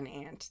Hannah's fun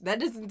aunt. That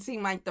doesn't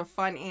seem like the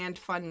fun aunt,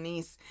 fun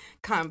niece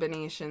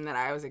combination that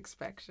I was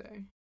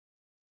expecting.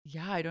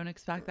 Yeah, I don't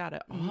expect that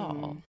at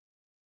all.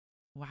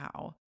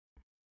 Wow.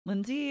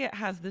 Lindsay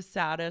has the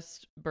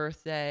saddest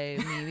birthday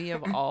maybe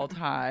of all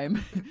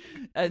time.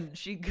 And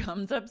she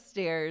comes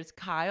upstairs.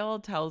 Kyle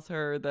tells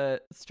her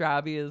that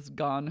Strabby has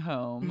gone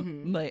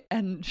home.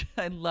 And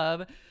I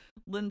love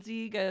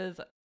Lindsay goes,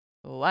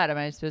 what, am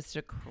I supposed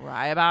to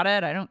cry about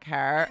it? I don't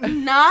care.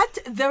 Not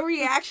the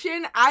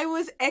reaction I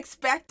was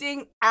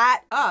expecting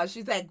at all.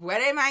 She's like,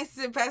 what am I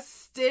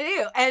supposed to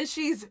do? And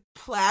she's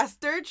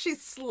plastered.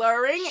 She's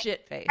slurring.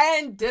 Shit face.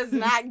 And does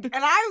not. And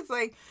I was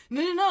like,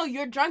 no.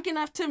 You're drunk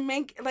enough to give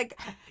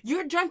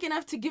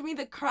me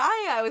the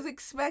cry I was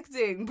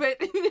expecting.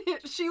 But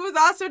she was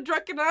also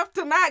drunk enough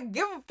to not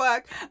give a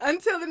fuck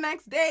until the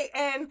next day.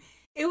 And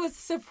it was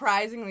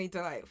surprisingly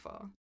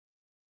delightful.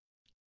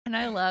 And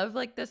I love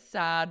like the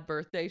sad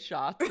birthday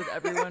shots that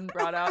everyone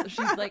brought out.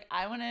 She's like,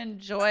 I want to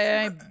enjoy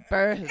my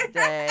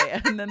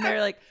birthday. And then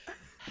they're like,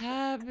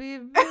 happy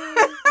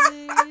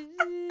birthday.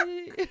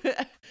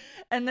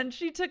 And then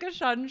she took a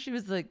shot and she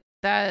was like,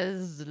 that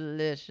is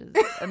delicious.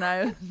 And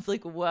I was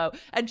like, whoa.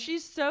 And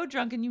she's so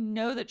drunk, and you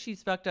know that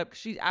she's fucked up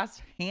because she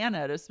asked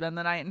Hannah to spend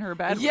the night in her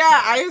bed.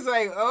 Yeah, I was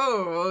like,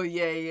 oh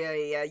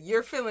yeah.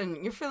 You're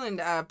feeling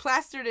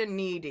plastered and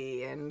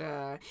needy, and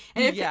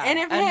if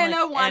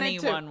Hannah like wanted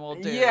anyone to, will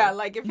do. Yeah,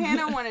 like if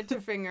Hannah wanted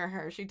to finger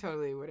her, she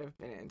totally would have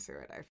been into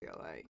it. I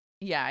feel like.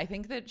 Yeah, I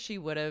think that she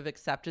would have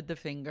accepted the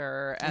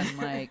finger and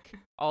like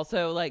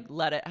also like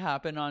let it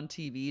happen on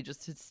TV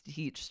just to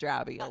teach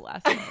Strabby a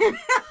lesson.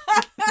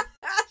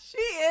 She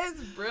is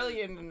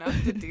brilliant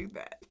enough to do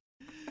that.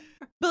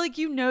 But like,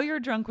 you're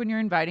drunk when you're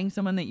inviting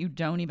someone that you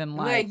don't even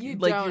like. You're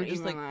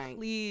just like,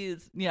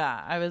 please.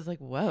 Yeah, I was like,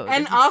 whoa.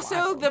 And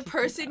also the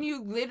person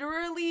you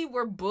literally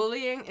were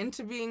bullying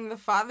into being the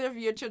father of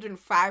your children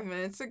 5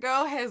 minutes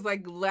ago has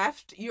like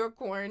left your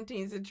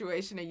quarantine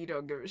situation and you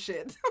don't give a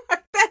shit.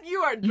 That you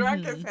are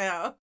drunk as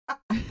hell.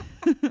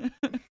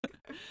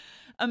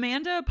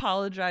 Amanda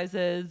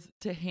apologizes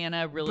to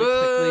Hannah really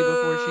quickly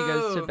before she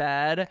goes to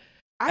bed.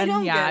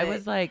 I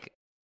was like,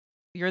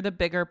 you're the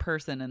bigger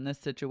person in this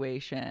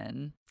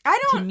situation.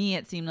 To me,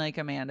 it seemed like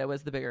Amanda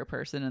was the bigger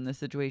person in the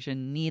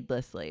situation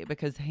needlessly,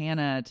 because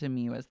Hannah, to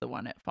me, was the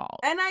one at fault.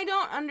 And I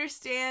don't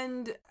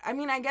understand. I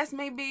mean, I guess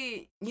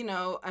maybe,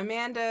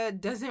 Amanda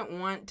doesn't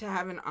want to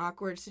have an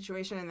awkward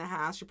situation in the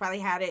house. She probably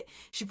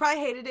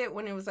hated it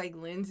when it was like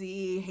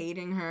Lindsay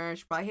hating her.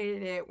 She probably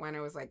hated it when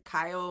it was like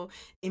Kyle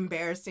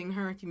embarrassing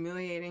her,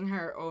 humiliating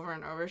her over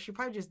and over. She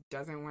probably just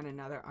doesn't want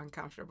another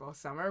uncomfortable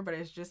summer. But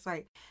it's just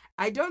like,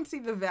 I don't see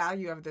the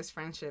value of this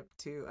friendship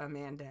to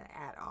Amanda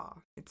at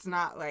all. It's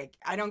not like,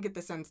 I don't get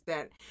the sense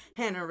that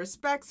Hannah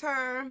respects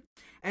her.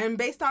 And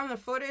based on the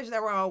footage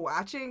that we're all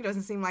watching, it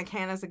doesn't seem like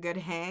Hannah's a good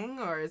hang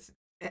or is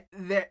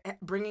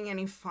bringing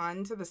any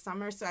fun to the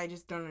summer. So I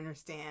just don't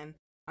understand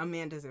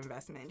Amanda's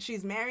investment.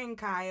 She's marrying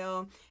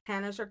Kyle.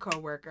 Hannah's her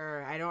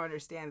coworker. I don't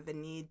understand the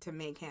need to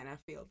make Hannah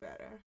feel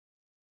better.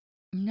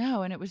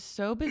 No, and it was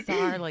so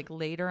bizarre, like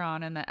later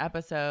on in the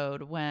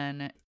episode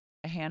when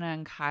Hannah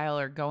and Kyle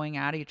are going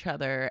at each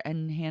other,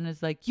 and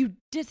Hannah's like, "You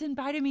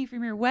disinvited me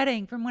from your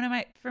wedding from one of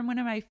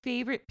my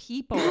favorite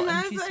people,"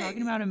 and she's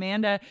talking about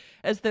Amanda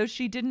as though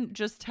she didn't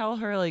just tell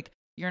her like,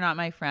 "You're not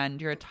my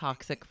friend. You're a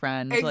toxic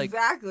friend."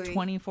 Exactly. Like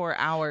 24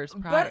 hours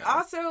prior. But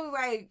also,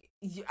 like,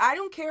 I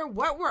don't care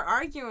what we're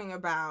arguing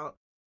about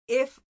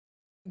if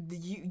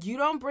you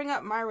don't bring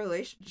up my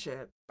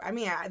relationship. I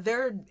mean,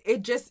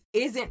 it just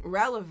isn't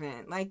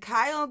relevant. Like,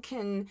 Kyle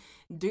can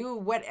do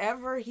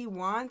whatever he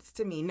wants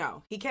to me.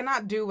 No, he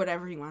cannot do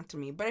whatever he wants to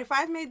me. But if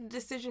I've made the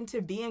decision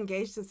to be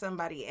engaged to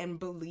somebody and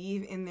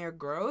believe in their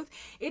growth,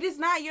 it is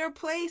not your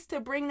place to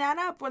bring that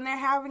up when they're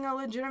having a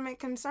legitimate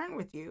concern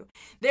with you.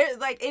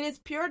 It is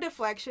pure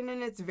deflection,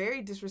 and it's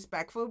very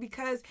disrespectful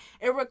because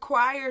it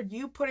required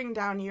you putting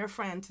down your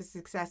friend to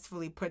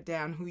successfully put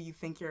down who you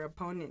think your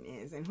opponent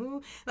is,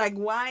 and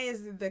why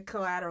is the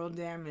collateral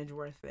damage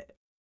worth it?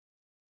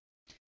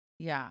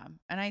 Yeah.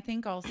 And I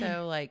think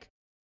also like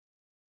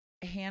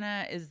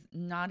Hannah is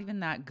not even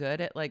that good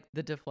at like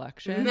the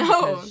deflection.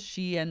 No. Because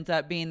she ends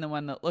up being the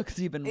one that looks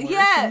even worse.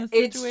 Yeah, in the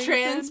situation. It's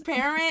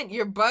transparent.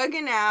 You're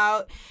bugging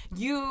out.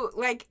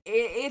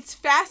 It's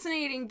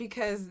fascinating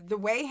because the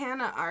way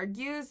Hannah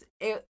argues,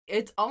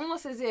 it's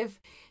almost as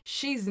if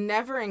she's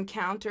never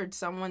encountered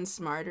someone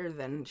smarter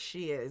than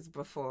she is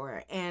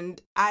before.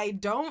 And I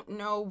don't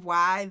know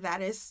why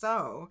that is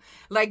so.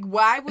 Like,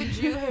 why would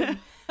you have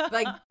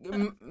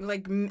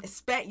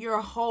spent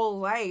your whole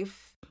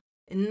life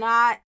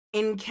not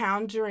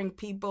encountering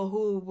people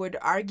who would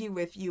argue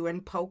with you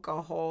and poke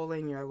a hole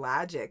in your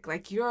logic?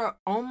 Like, you're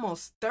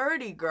almost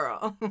 30,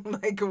 girl.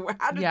 Like,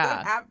 how did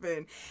that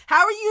happen?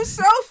 How are you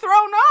so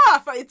thrown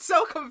off? It's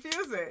so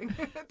confusing.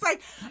 It's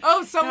like,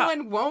 oh,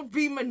 someone won't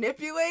be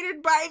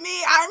manipulated by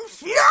me? I'm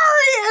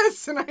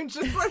furious! And I'm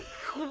just like,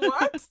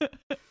 what?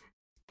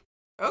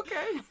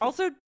 Okay.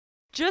 Also,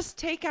 just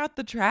take out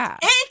the trash.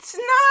 It's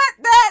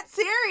not that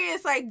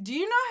serious. Like, do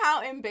you know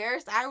how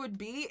embarrassed I would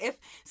be if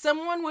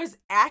someone was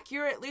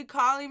accurately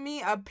calling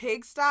me a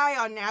pigsty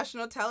on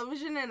national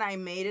television and I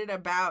made it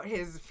about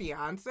his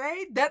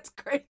fiance? That's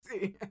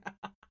crazy.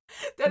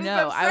 That is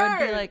absurd. I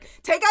would be like,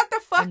 take out the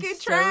fucking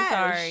trash. So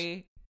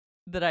sorry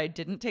that I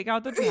didn't take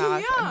out the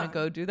trash. I'm gonna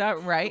go do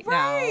that right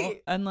now.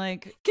 And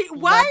like,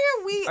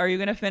 are you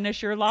gonna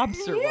finish your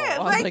lobster roll?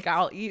 I'm like,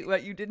 I'll eat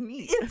what you didn't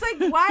eat. It's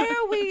like, why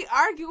are we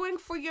arguing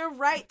for your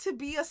right to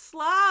be a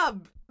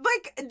slob?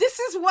 Like, this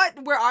is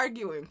what we're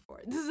arguing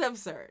for. This is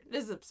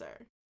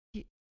absurd.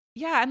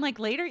 Yeah, and like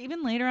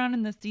even later on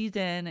in the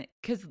season,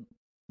 because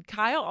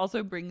Kyle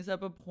also brings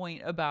up a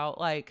point about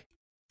like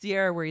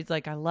Sierra where he's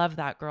like, I love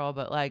that girl,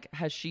 but like,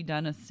 has she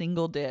done a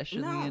single dish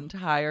in the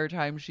entire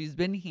time she's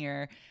been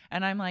here?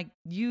 And I'm like,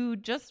 you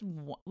just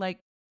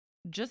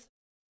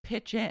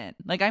pitch in.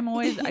 Like, I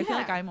feel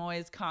like I'm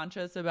always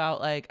conscious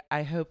about like,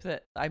 I hope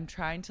that I'm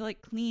trying to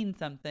like clean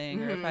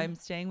something, or if I'm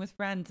staying with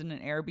friends in an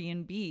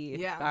Airbnb,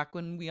 back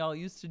when we all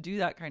used to do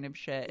that kind of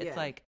shit. It's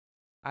like,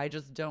 I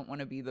just don't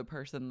want to be the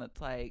person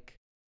that's like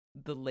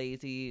the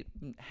lazy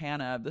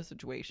Hannah of the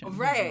situation, who's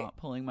not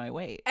pulling my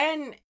weight.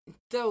 And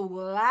the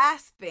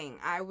last thing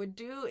I would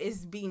do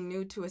is be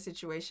new to a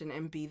situation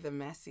and be the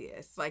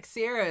messiest. Like,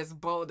 Sierra is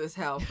bold as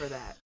hell for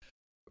that.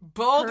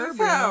 Bold as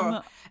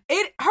hell.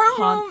 Her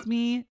haunts room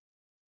me.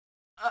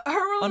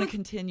 Her room on a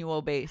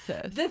continual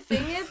basis. The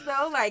thing is,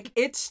 though, like,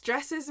 it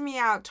stresses me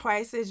out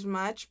twice as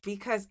much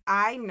because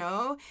I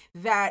know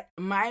that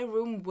my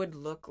room would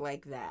look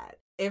like that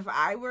if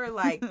I were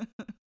like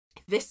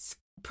this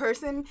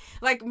person.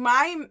 Like,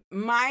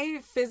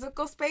 my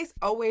physical space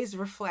always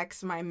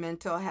reflects my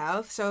mental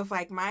health. So if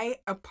like my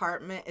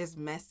apartment is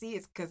messy,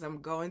 it's because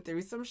I'm going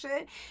through some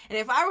shit. And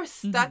if I was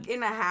stuck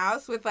in a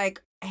house with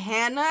like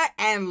Hannah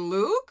and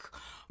Luke,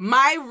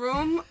 my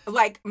room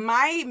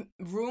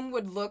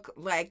would look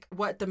like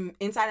what the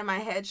inside of my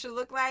head should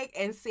look like,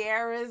 and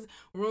Sierra's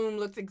room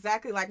looks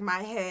exactly like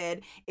my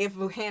head if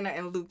Hannah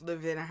and Luke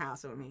lived in a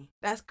house with me.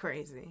 That's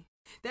crazy.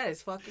 That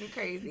is fucking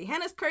crazy.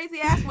 Hannah's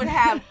crazy ass would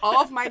have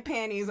all of my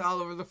panties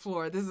all over the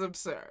floor. This is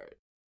absurd.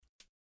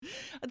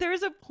 There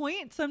is a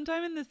point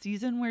sometime in the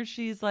season where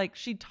she's like,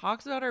 she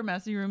talks about her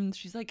messy room.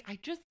 She's like,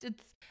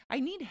 I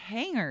need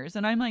hangers.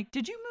 And I'm like,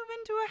 did you move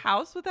into a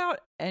house without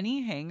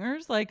any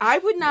hangers? Like, I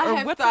would not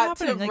have what's thought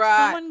happening? to like,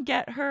 someone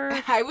get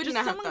her. I would just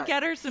not someone have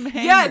get her some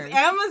hangers. Yes,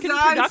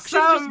 Amazon.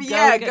 Some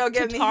go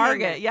get to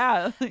Target.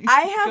 Yeah, like,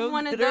 I have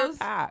one of those.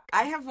 I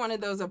have one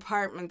of those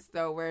apartments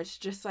though, where it's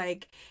just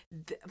like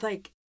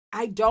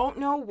I don't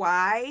know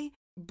why,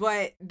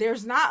 but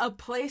there's not a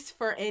place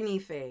for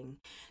anything.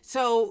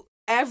 So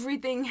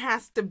everything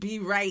has to be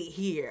right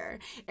here.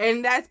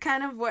 And that's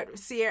kind of what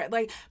Sierra,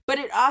 like, but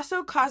it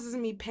also causes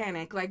me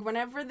panic. Like,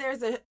 whenever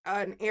there's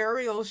an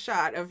aerial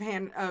shot of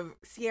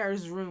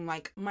Sierra's room,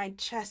 like, my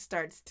chest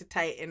starts to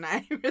tighten.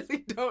 I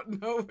really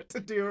don't know what to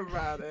do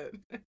about it.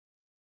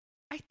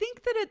 I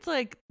think that it's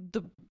like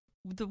the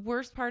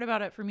worst part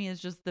about it for me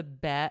is just the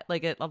bed.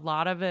 Like, a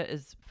lot of it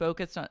is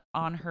focused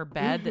on her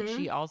bed that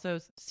she also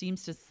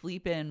seems to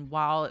sleep in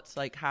while it's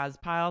like has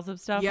piles of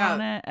stuff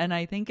on it. And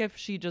I think if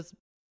she just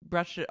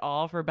brushed it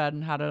all off her bed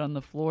and had it on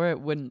the floor, it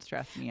wouldn't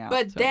stress me out.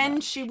 But so then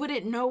much. she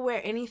wouldn't know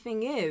where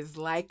anything is,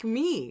 like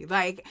me.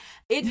 Like,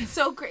 it's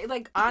so great.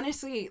 Like,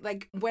 honestly,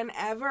 like,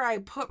 whenever I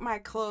put my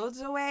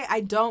clothes away, I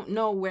don't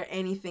know where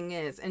anything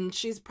is. And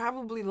she's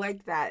probably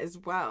like that as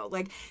well.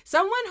 Like,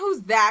 someone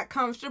who's that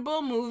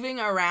comfortable moving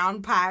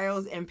around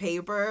piles and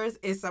papers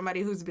is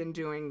somebody who's been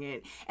doing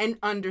it and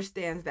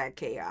understands that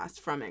chaos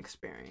from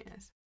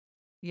experience.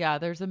 Yeah,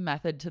 there's a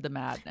method to the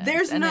madness.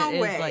 There's no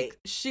way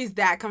she's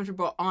that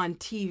comfortable on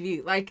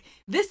TV. Like,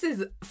 this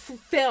is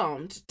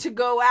filmed to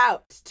go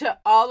out to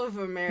all of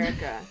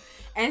America.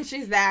 And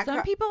she's that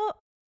some people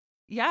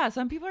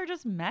are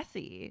just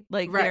messy.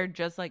 Like, they're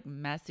just like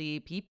messy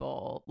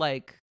people.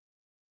 Like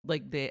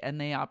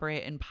they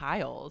operate in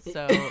piles.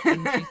 So,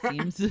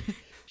 and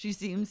she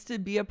seems to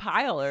be a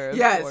piler.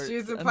 Yes,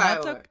 she's a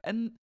piler.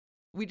 And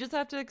we just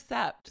have to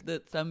accept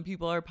that some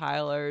people are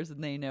pilers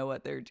and they know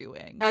what they're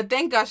doing.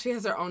 Thank God she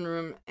has her own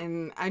room.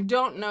 And I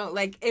don't know,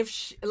 like, if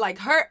she, like,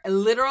 her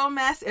literal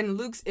mess and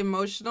Luke's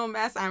emotional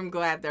mess, I'm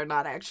glad they're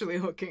not actually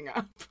hooking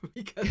up,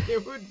 because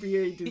it would be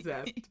a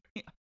disaster.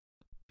 Yeah.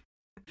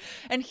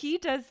 And he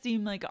does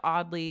seem like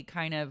oddly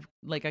kind of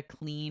like a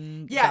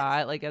clean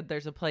guy. Like,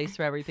 there's a place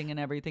for everything and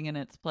everything in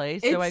its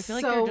place. So I feel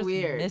like they're just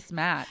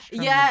mismatched from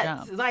the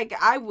jump. Like,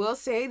 I will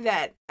say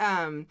that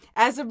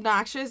as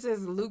obnoxious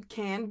as Luke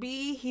can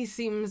be, he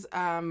seems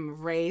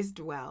raised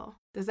well.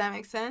 Does that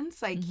make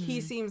sense? Like,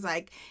 he seems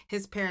like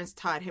his parents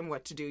taught him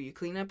what to do. You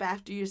clean up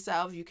after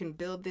yourself. You can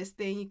build this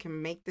thing. You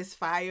can make this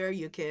fire.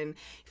 You can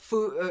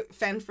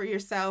fend for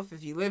yourself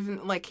if you live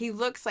in... Like, he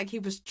looks like he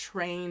was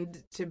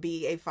trained to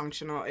be a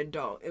functional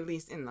adult, at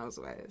least in those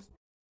ways.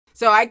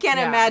 So I can't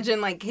imagine,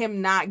 like,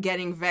 him not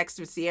getting vexed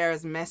with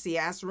Sierra's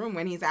messy-ass room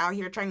when he's out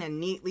here trying to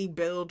neatly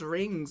build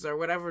rings or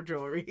whatever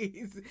jewelry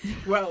he's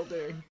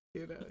welding.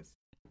 Who knows?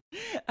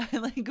 I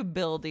like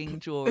building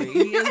jewelry.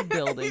 He is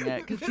building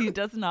it because he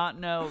does not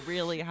know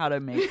really how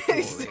to make jewelry.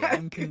 Exactly.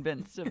 I'm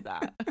convinced of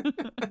that.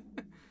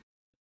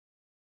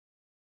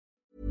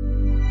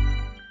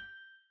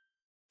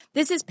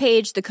 This is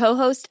Paige, the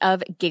co-host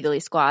of Giggly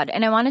Squad,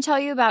 and I want to tell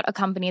you about a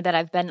company that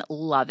I've been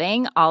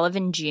loving, Olive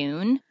 &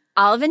 June.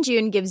 Olive &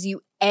 June gives you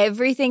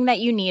everything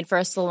that you need for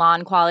a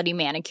salon-quality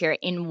manicure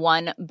in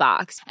one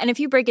box. And if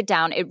you break it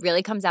down, it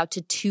really comes out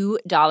to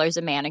 $2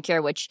 a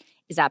manicure, which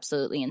is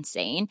absolutely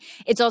insane.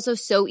 It's also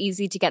so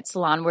easy to get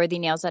salon-worthy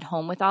nails at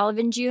home with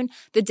Olive & June.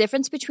 The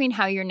difference between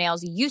how your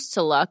nails used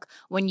to look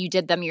when you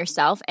did them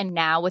yourself and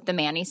now with the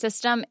Mani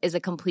system is a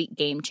complete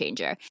game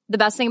changer. The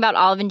best thing about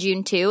Olive &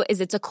 June, too, is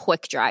it's a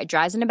quick dry.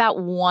 Dries in about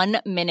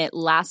 1 minute,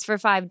 lasts for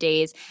 5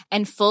 days,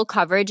 and full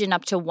coverage in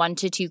up to 1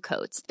 to 2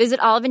 coats.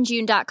 Visit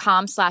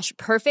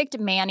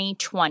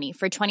oliveandjune.com/perfectmani20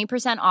 for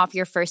 20% off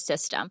your first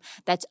system.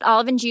 That's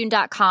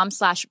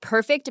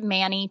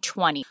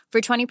oliveandjune.com/perfectmani20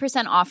 for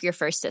 20% off your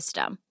first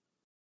system.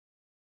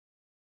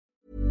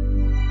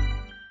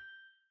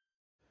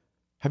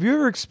 Have you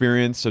ever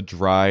experienced a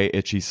dry,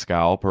 itchy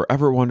scalp or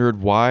ever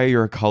wondered why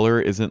your color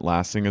isn't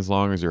lasting as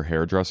long as your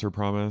hairdresser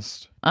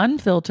promised?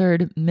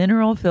 Unfiltered,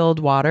 mineral-filled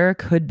water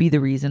could be the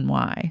reason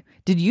why.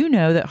 Did you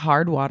know that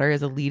hard water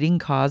is a leading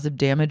cause of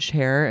damaged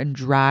hair and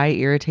dry,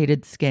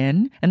 irritated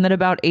skin? And that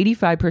about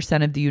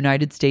 85% of the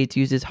United States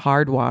uses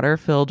hard water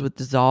filled with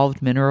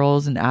dissolved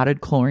minerals and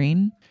added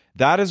chlorine?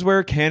 That is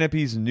where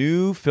Canopy's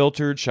new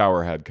filtered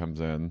showerhead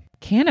comes in.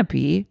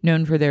 Canopy,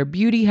 known for their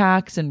beauty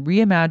hacks and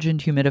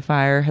reimagined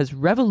humidifier, has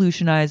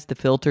revolutionized the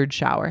filtered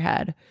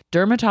showerhead.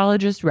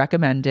 Dermatologists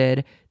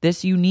recommended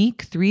this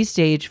unique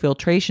 3-stage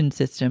filtration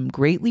system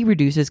greatly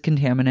reduces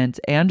contaminants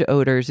and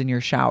odors in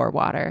your shower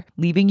water,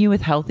 leaving you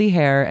with healthy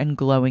hair and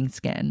glowing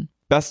skin.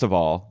 Best of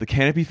all, the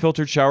Canopy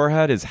filtered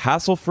showerhead is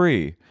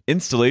hassle-free.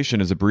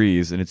 Installation is a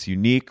breeze, and its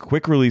unique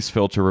quick-release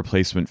filter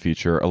replacement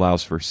feature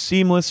allows for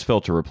seamless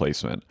filter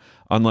replacement,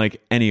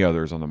 unlike any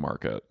others on the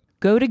market.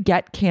 Go to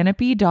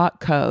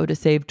getcanopy.co to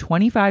save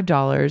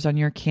 $25 on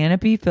your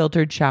Canopy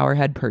filtered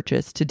showerhead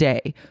purchase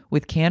today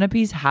with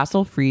Canopy's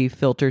hassle-free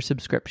filter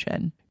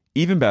subscription.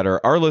 Even better,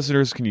 our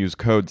listeners can use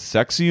code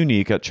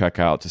SEXYUNIQUE at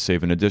checkout to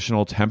save an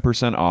additional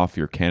 10% off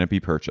your Canopy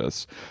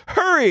purchase.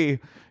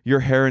 Hurry! Your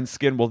hair and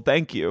skin will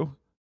thank you.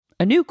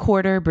 A new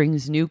quarter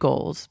brings new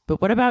goals,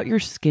 but what about your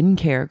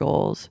skincare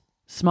goals?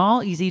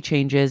 Small, easy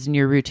changes in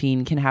your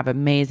routine can have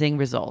amazing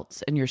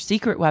results, and your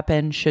secret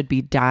weapon should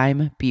be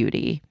Dime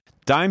Beauty.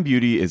 Dime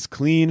Beauty is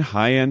clean,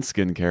 high-end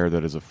skincare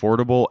that is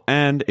affordable,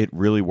 and it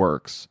really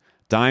works.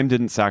 Dime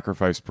didn't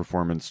sacrifice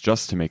performance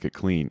just to make it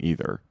clean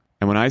either.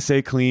 And when I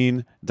say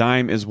clean,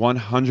 Dime is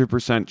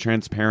 100%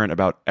 transparent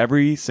about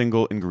every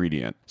single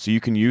ingredient, so you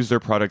can use their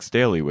products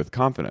daily with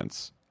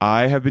confidence.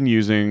 I have been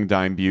using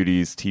Dime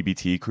Beauty's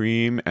TBT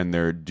cream and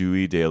their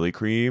Dewy Daily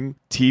Cream.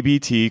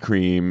 TBT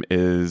cream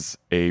is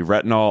a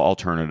retinol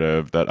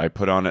alternative that I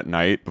put on at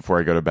night before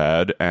I go to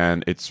bed,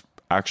 and it's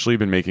actually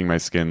been making my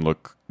skin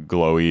look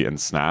glowy and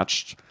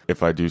snatched,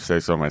 if I do say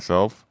so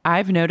myself.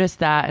 I've noticed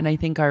that, and I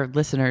think our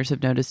listeners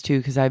have noticed too,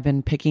 because I've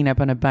been picking up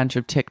on a bunch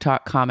of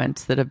TikTok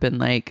comments that have been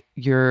like,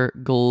 you're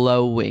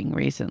glowing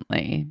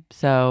recently.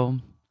 So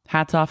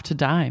hats off to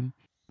Dime.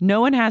 No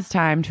one has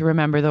time to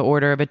remember the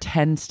order of a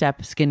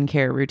 10-step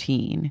skincare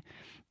routine.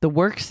 The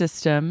Work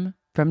System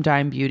from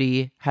Dime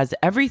Beauty has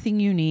everything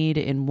you need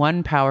in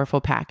one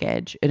powerful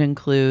package. It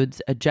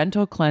includes a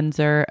gentle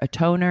cleanser, a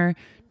toner,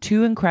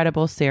 2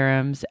 incredible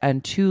serums,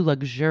 and 2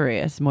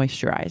 luxurious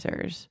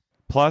moisturizers.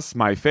 Plus,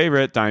 my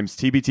favorite, Dime's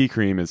TBT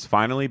cream, is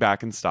finally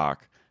back in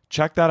stock.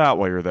 Check that out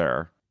while you're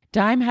there.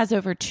 Dime has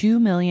over 2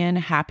 million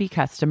happy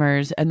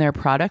customers, and their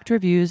product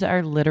reviews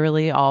are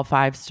literally all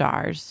 5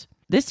 stars.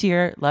 This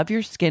year, love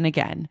your skin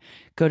again.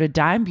 Go to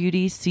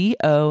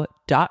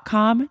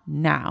dimebeautyco.com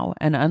now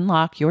and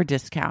unlock your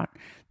discount.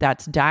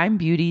 That's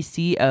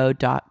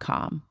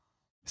dimebeautyco.com.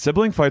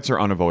 Sibling fights are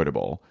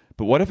unavoidable,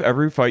 but what if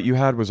every fight you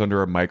had was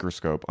under a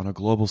microscope on a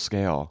global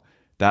scale?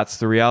 That's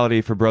the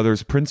reality for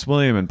brothers Prince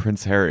William and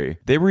Prince Harry.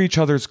 They were each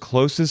other's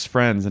closest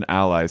friends and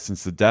allies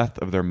since the death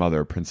of their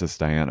mother, Princess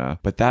Diana.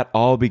 But that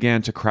all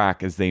began to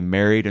crack as they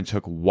married and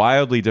took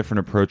wildly different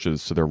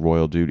approaches to their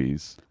royal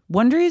duties.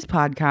 Wondery's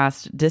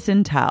podcast,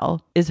 Disintel,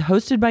 is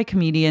hosted by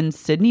comedians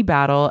Sydney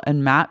Battle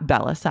and Matt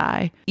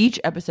Bellassai. Each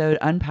episode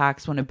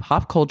unpacks one of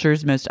pop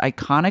culture's most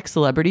iconic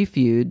celebrity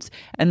feuds,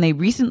 and they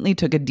recently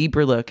took a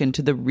deeper look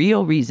into the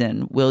real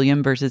reason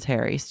William versus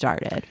Harry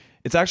started.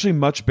 It's actually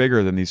much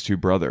bigger than these two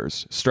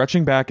brothers,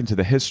 stretching back into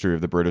the history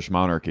of the British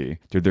monarchy.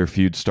 Did their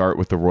feud start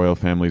with the royal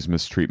family's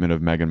mistreatment of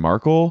Meghan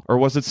Markle, or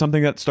was it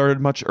something that started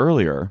much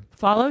earlier?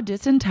 Follow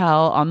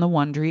Disintel on the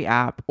Wondery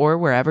app or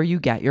wherever you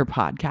get your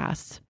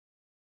podcasts.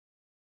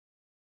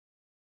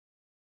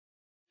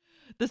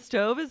 The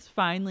stove is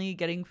finally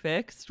getting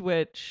fixed,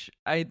 which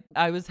I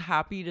was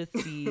happy to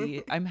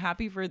see. I'm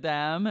happy for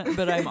them,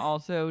 but I'm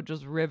also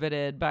just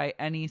riveted by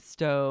any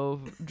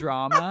stove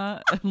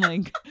drama.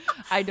 Like,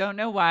 I don't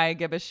know why I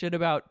give a shit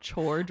about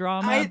chore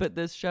drama, but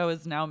this show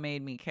has now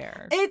made me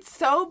care. It's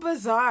so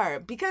bizarre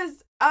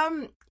because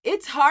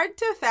it's hard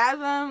to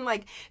fathom.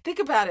 Like, think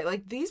about it.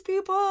 Like, these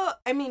people,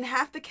 I mean,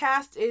 half the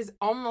cast is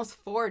almost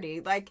 40.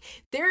 Like,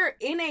 they're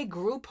in a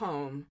group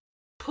home.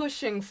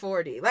 Pushing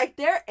 40. Like,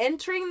 they're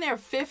entering their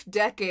 5th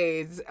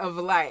decades of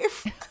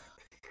life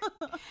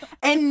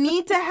and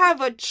need to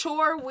have a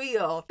chore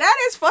wheel. That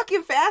is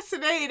fucking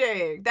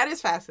fascinating. That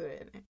is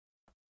fascinating.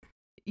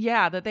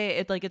 Yeah, that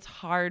it's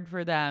hard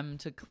for them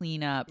to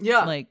clean up.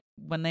 Yeah. Like,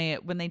 when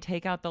they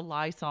take out the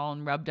Lysol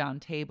and rub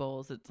down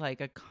tables, it's like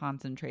a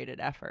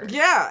concentrated effort.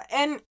 Yeah,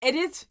 and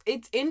it's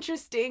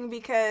interesting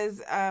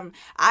because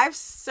I've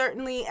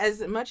certainly,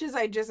 as much as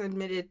I just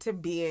admitted to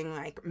being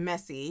like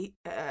messy,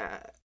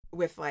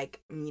 with,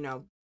 like, you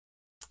know,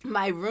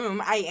 my room,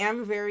 I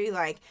am very,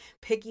 like,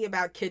 picky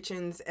about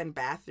kitchens and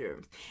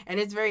bathrooms. And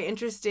it's very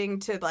interesting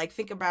to, like,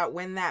 think about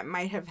when that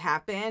might have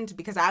happened,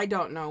 because I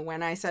don't know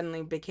when I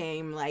suddenly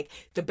became, like,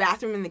 the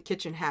bathroom and the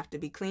kitchen have to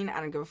be clean. I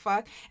don't give a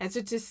fuck. And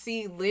so to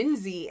see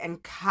Lindsay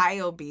and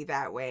Kyle be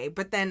that way,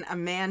 but then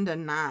Amanda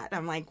not,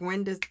 I'm like,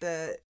 when does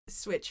the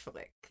switch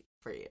flick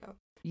for you?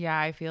 Yeah,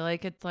 I feel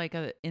like it's like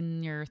a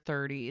in your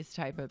 30s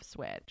type of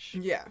switch.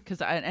 Yeah.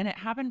 And it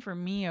happened for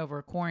me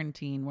over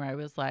quarantine where I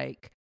was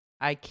like,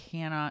 I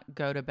cannot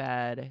go to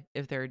bed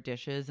if there are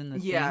dishes in the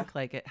sink.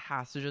 Like, it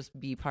has to just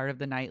be part of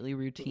the nightly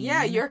routine.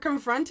 Yeah, you're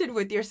confronted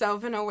with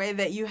yourself in a way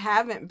that you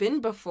haven't been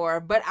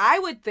before. But I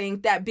would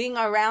think that being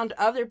around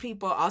other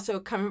people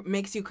also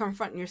makes you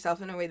confront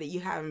yourself in a way that you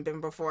haven't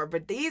been before.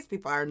 But these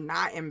people are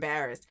not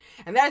embarrassed.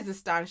 And that is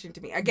astonishing to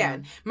me.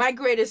 Again, my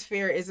greatest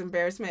fear is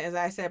embarrassment, as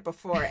I said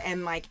before.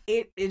 And, like,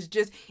 it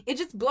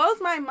just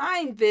blows my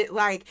mind that,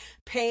 like,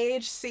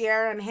 Paige,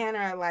 Sierra, and Hannah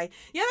are like,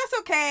 yeah, that's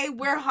okay.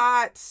 We're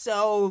hot,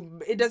 so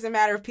it doesn't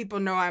matter if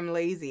people know I'm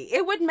lazy.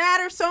 It would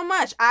matter so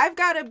much. I've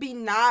got to be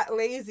not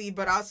lazy,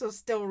 but also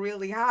still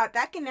really hot.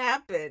 That can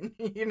happen,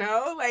 you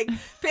know? Like,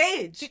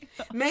 Paige,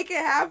 make it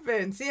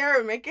happen.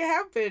 Sierra, make it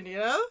happen, you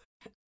know?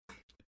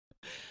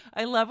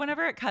 I love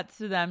whenever it cuts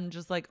to them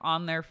just, like,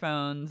 on their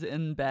phones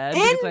in bed.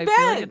 I feel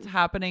like it's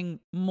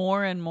happening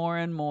more and more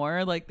and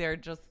more. Like, they're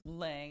just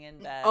laying in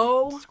bed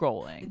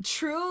scrolling.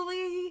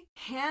 Truly,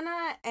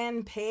 Hannah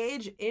and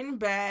Paige in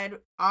bed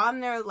on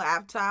their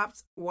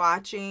laptops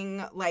watching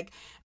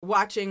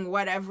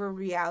whatever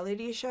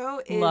reality show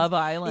is. Love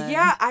Island.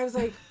 Yeah, I was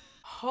like,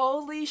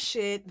 holy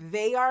shit,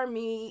 they are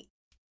me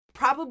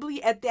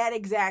probably at that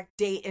exact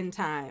date and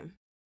time.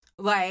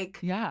 Like,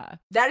 yeah,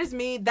 that is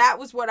me. That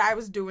was what I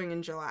was doing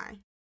in July.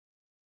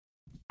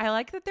 I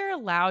like that they're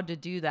allowed to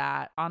do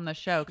that on the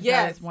show. Because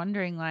I was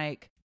wondering,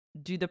 like,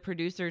 do the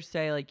producers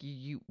say, like,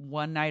 you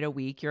one night a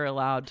week you're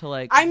allowed to,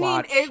 like,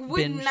 watch it would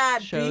binge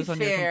not shows be on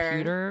fair. your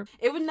computer?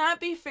 It would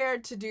not be fair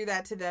to do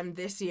that to them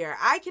this year.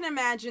 I can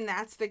imagine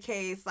that's the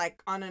case,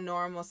 like, on a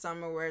normal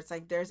summer where it's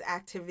like there's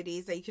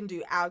activities that you can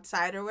do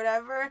outside or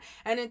whatever.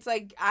 And it's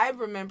like, I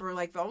remember,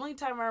 like, the only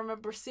time I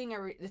remember seeing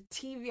the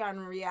TV on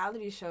a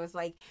reality show is,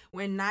 like,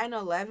 when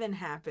 9/11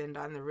 happened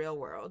on The Real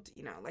World,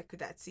 you know, like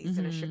that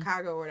season of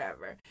Chicago or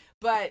whatever.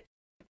 But,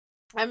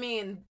 I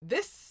mean,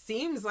 this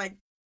seems like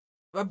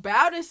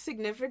about as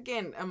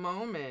significant a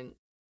moment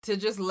to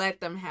just let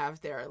them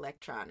have their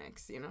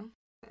electronics, you know?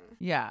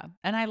 Yeah.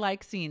 And I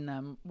like seeing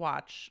them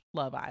watch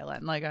Love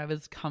Island. Like, I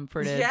was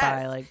comforted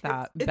by, like,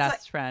 that it's best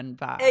like, friend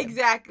vibe.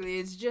 Exactly.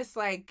 It's just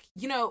like,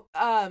 you know,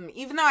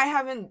 even though I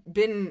haven't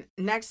been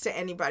next to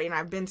anybody and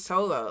I've been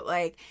solo,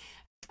 like,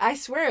 I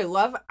swear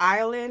Love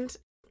Island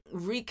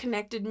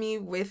reconnected me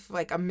with,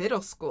 like, a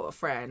middle school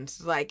friend.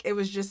 Like, it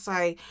was just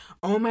like,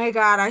 oh my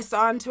God, I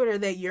saw on Twitter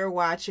that you're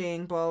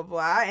watching, blah, blah,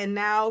 blah. And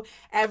now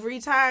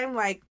every time,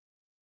 like,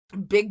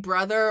 Big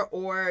Brother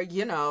or,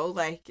 you know,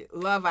 like,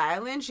 Love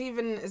Island, she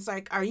even is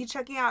like, are you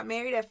checking out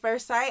Married at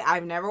First Sight?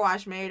 I've never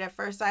watched Married at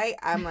First Sight.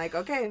 I'm like,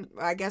 okay,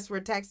 I guess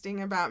we're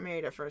texting about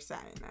Married at First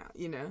Sight now,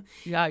 you know?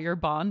 Yeah, you're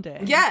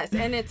bonding. Yes,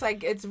 and it's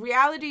like, it's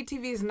reality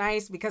TV is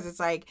nice because it's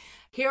like,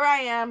 here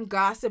I am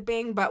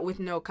gossiping, but with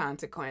no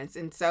consequence.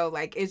 And so,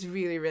 like, it's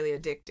really, really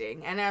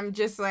addicting. And I'm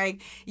just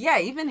like, yeah,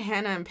 even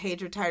Hannah and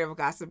Paige are tired of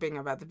gossiping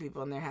about the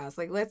people in their house.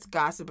 Like, let's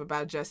gossip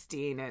about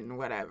Justine and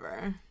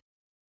whatever.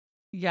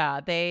 Yeah,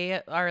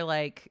 they are,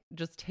 like,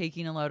 just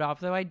taking a load off.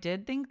 Though I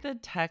did think the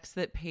text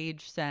that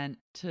Paige sent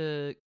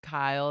to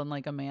Kyle and,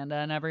 like, Amanda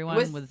and everyone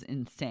was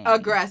insane.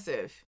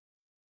 Aggressive.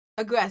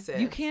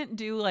 You can't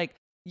do, like,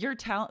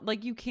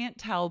 you can't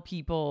tell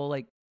people,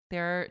 like,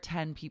 there are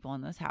 10 people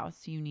in this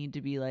house. You need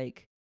to be,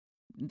 like,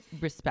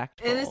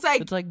 respectful. And it's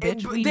like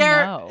bitch, we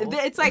know.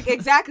 It's like,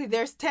 exactly,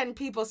 there's 10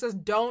 people, so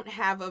don't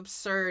have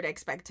absurd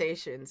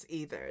expectations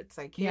either. It's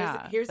like,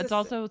 here's it's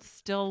also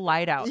still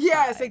light outside.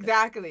 Yes,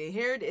 exactly.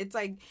 Here it's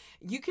like,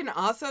 you can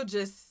also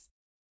just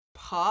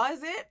pause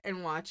it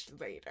and watch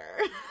later.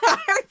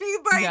 I mean,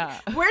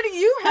 like, where do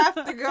you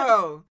have to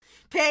go?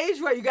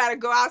 Paige, what, you gotta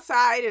go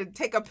outside and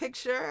take a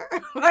picture?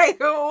 Like,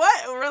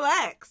 what?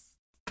 Relax.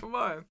 Come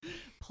on.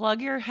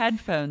 Plug your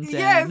headphones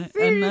in and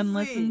then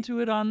listen to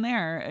it on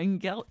there and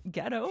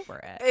get over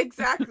it.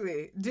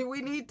 Exactly. Do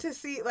we need to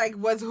see, like,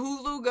 was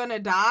Hulu gonna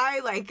die?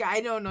 Like,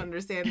 I don't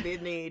understand the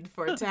need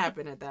for it to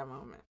happen at that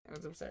moment. It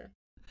was absurd.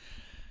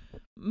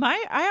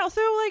 I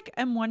also, like,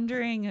 am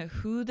wondering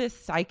who this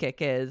psychic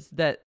is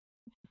that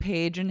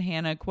Paige and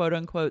Hannah, quote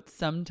unquote,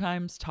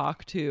 sometimes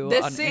talk to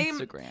on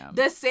Instagram.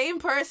 The same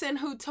person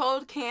who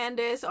told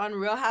Candace on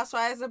Real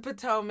Housewives of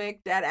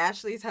Potomac that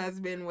Ashley's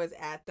husband was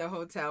at the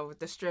hotel with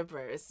the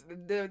strippers.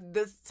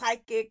 The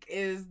psychic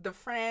is the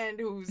friend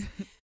who's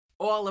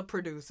all a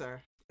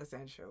producer,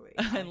 essentially.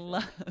 I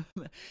love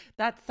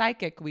that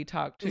psychic we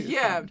talked to.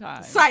 Yeah,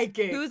 sometimes,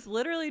 psychic. Who's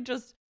literally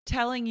just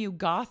telling you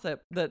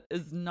gossip that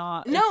is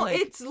not. No,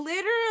 it's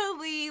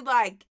literally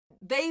like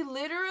they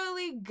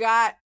literally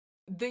got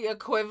the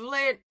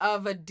equivalent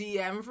of a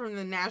DM from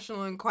the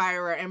National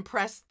Enquirer and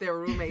pressed their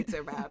roommates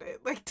about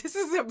it. Like, this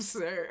is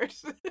absurd.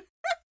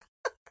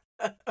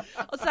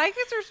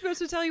 Psychics are supposed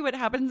to tell you what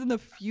happens in the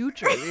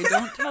future. They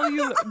don't tell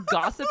you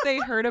gossip they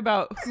heard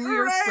about who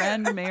your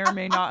friend may or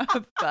may not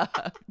have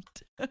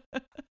fucked.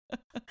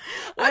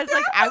 I was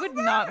like, I would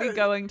not be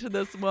going to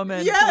this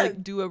woman to,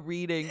 like, do a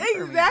reading.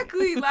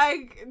 Exactly.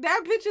 Like,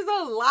 that bitch is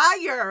a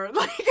liar.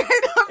 Like,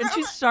 and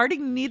she's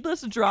starting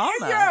needless drama.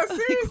 Yeah,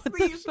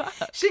 seriously.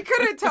 She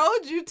could have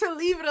told you to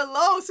leave it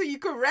alone so you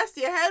could rest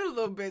your head a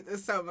little bit or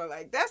something.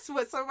 Like, that's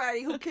what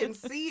somebody who can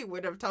see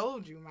would have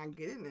told you. My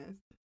goodness.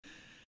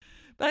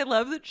 But I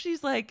love that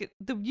she's like,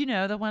 the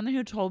one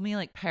who told me,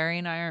 like, Perry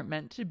and I aren't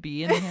meant to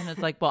be. And then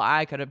it's like, well,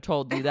 I could have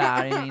told you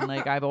that. I mean,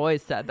 like, I've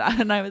always said that.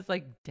 And I was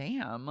like,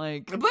 damn.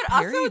 Like, but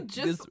Perry also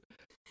just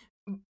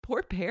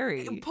poor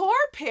Perry. Poor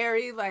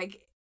Perry.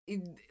 Like,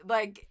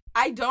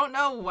 I don't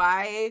know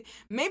why.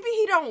 Maybe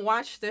he don't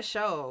watch the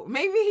show.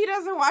 Maybe he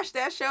doesn't watch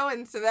that show.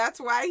 And so that's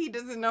why he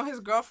doesn't know his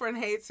girlfriend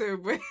hates her.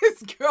 But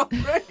his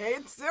girlfriend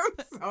hates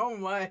him so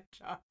much.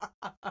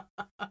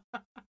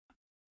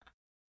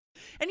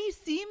 And he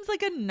seems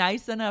like a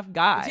nice enough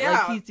guy. Yeah.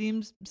 Like, he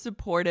seems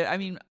supportive. I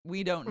mean,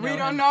 we don't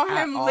know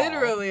him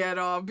literally at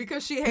all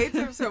because she hates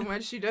him so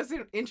much. She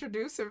doesn't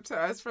introduce him to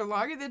us for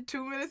longer than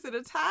 2 minutes at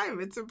a time.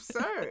 It's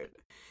absurd.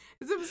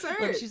 It's absurd.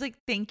 Look, she's like,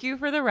 thank you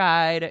for the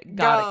ride.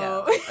 Gotta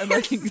go.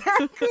 Like,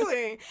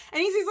 exactly. And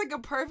he's like a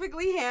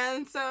perfectly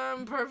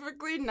handsome,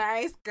 perfectly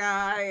nice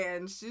guy.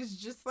 And she's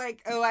just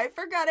like, oh, I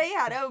forgot I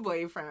had a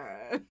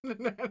boyfriend.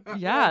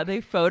 Yeah,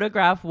 they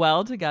photograph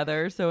well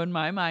together. So in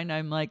my mind,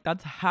 I'm like,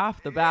 that's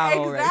half the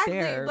battle right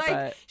there. Like,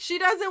 but she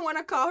doesn't want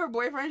to call her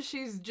boyfriend.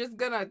 She's just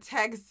going to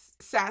text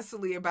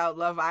sassily about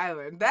Love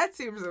Island. That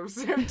seems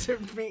absurd to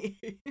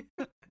me.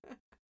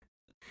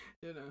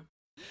 you know.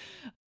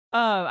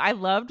 I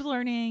loved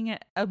learning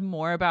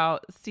more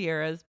about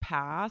Sierra's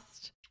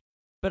past,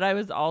 but I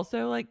was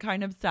also like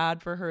kind of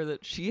sad for her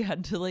that she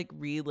had to like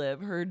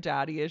relive her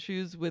daddy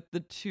issues with the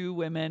two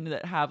women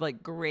that have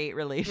like great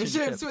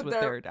relationships with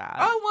their dads.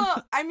 Oh,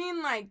 well, I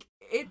mean, like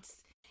it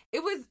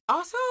was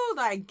also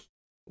like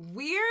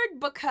weird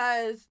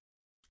because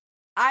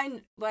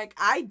I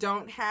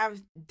don't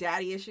have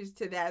daddy issues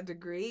to that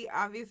degree.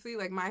 Obviously,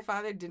 like my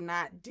father did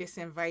not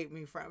disinvite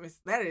me from it.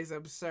 That is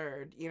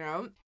absurd, you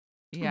know?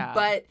 Yeah.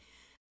 But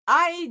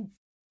I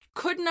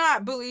could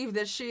not believe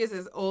that she is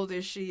as old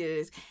as she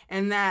is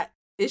and that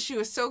issue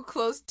is so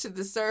close to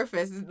the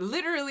surface.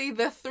 Literally,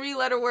 the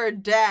 3-letter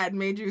word dad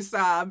made you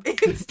sob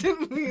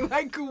instantly.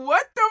 Like,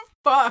 what the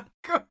fuck?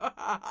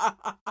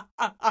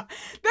 That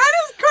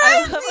is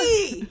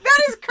crazy. That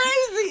is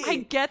crazy.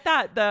 I get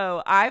that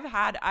though. I've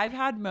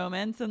had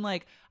moments and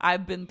like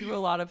I've been through a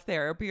lot of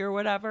therapy or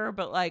whatever,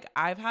 but like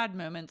I've had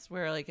moments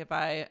where like if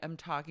I am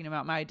talking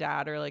about my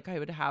dad or like I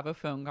would have a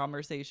phone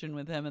conversation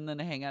with him and then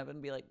hang up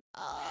and be like,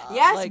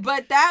 yes, like,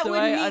 but that so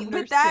would I mean,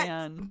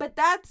 understand. but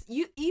that's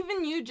you.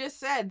 Even you just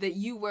said that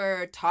you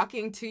were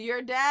talking to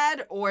your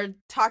dad or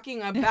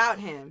talking about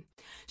him.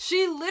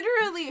 She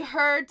literally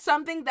heard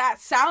something that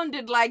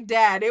sounded like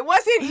dad. It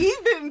wasn't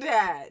even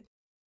dad.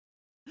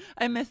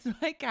 I miss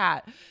my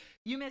cat.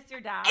 You miss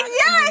your dad?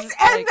 Yes,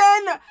 and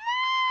then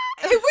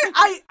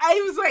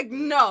I was like,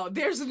 no,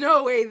 there's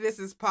no way this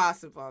is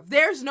possible.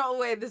 There's no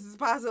way this is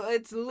possible.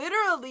 It's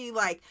literally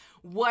like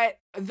what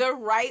the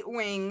right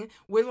wing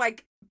would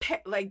like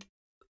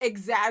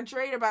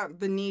exaggerate about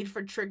the need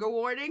for trigger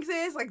warnings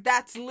is. Like,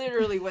 that's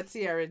literally what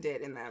Sierra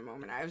did in that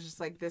moment. I was just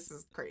like, this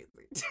is crazy.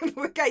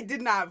 Like, I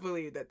did not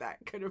believe that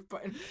could have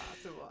been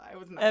possible. I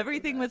was not.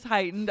 Everything was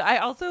heightened. I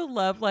also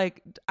love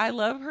I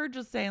love her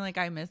just saying like,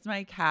 I miss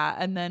my cat,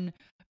 and then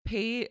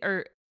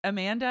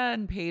Amanda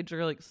and Paige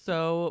are like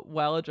so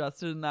well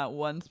adjusted in that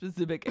one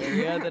specific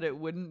area that it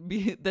would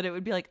be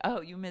like,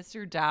 oh, you miss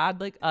your dad,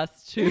 like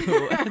us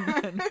too. And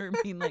then her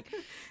being like,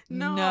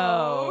 no,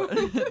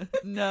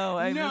 no,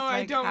 I miss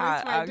my don't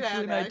cat. Miss my dad,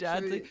 actually, my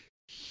dad's a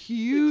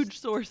huge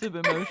source of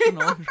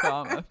emotional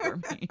trauma for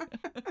me.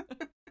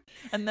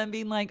 And then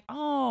being like,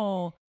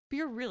 oh, but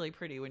you're really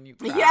pretty when you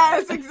cry.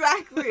 Yes,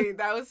 exactly.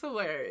 That was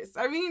hilarious.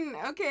 I mean,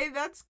 okay,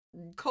 that's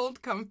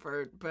cold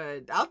comfort,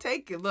 but I'll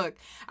take it. Look,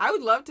 I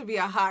would love to be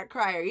a hot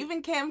crier.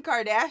 Even Kim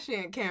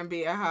Kardashian can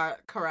be a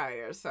hot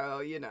crier,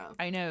 so, you know.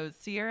 I know.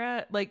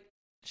 Sierra, like,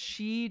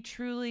 she's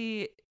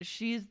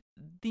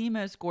the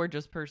most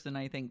gorgeous person,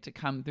 I think, to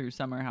come through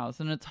Summer House.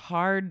 And it's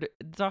hard.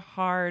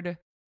 That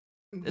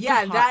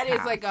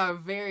is like a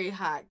very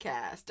hot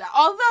cast.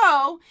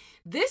 Although,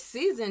 this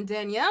season,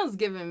 Danielle's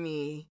giving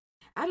me,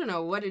 I don't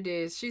know what it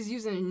is. She's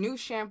using a new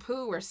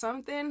shampoo or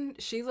something.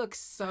 She looks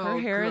so good. Her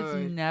hair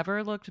has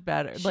never looked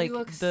better. She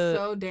looks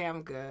so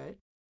damn good.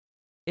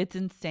 It's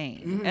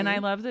insane. Mm-hmm. And I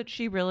love that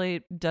she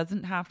really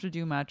doesn't have to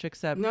do much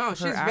except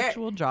her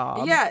actual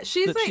job. Yeah,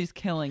 she's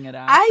killing it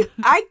at.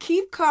 I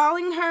keep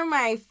calling her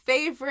my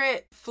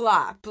favorite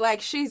flop. Like,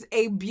 she's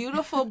a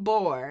beautiful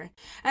bore.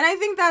 And I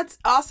think that's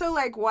also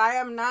like why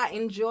I'm not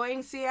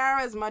enjoying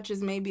Ciara as much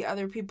as maybe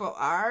other people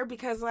are,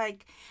 because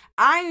like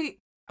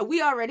we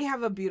already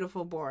have a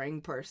beautiful, boring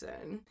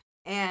person.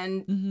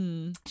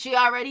 And she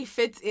already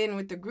fits in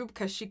with the group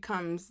because she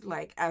comes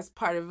like as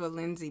part of a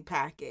Lindsay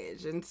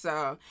package. And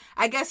so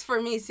I guess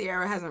for me,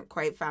 Ciara hasn't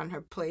quite found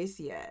her place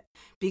yet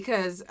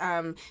because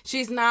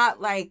she's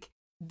not like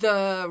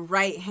the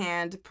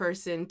right-hand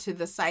person to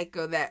the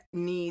psycho that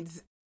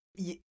needs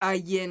a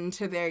yin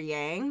to their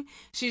yang.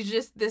 She's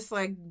just this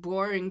like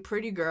boring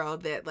pretty girl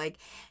that like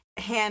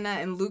Hannah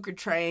and Luke are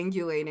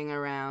triangulating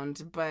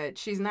around, but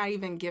she's not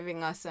even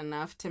giving us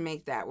enough to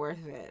make that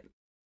worth it.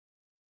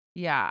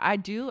 Yeah,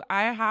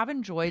 I have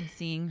enjoyed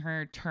seeing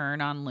her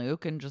turn on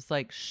Luke and just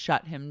like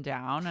shut him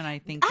down, and I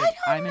think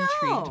I'm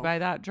intrigued by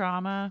that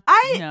drama.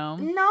 I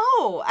don't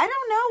know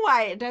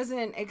why it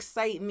doesn't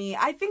excite me.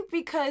 I think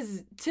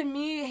because to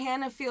me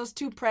Hannah feels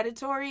too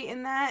predatory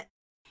in that.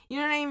 You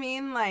know what I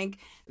mean? Like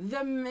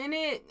the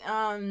minute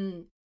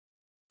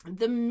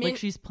like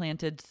she's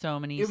planted so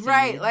many seeds.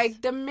 Right,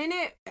 like the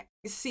minute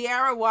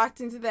Ciara walked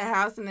into the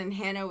house and then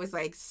Hannah was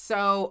like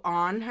so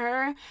on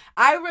her.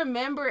 I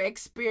remember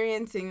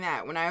experiencing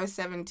that when I was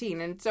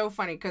 17, and it's so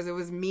funny because it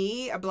was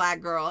me, a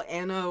black girl,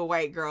 and a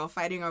white girl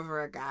fighting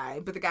over a guy,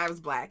 but the guy was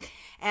black.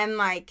 And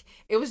like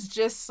it was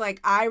just like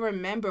I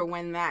remember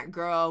when that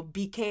girl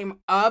became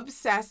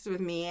obsessed with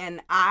me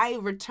and I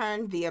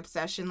returned the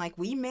obsession. Like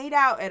we made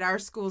out at our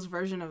school's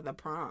version of the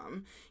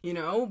prom, you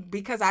know,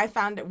 because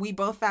we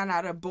both found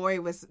out a boy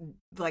was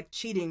like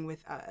cheating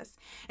with us.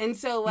 And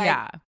so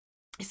like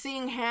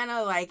seeing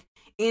Hannah like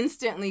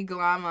instantly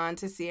glom on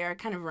to Ciara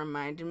kind of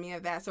reminded me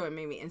of that, so it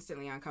made me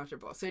instantly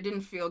uncomfortable. So it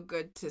didn't feel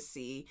good to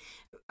see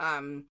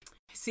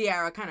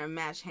Ciara kind of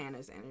match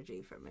Hannah's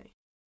energy for me.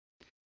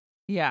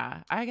 Yeah,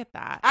 I get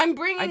that. I'm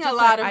bringing a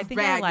lot of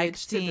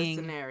baggage to the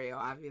scenario,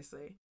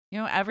 obviously. You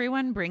know,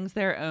 everyone brings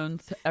their own,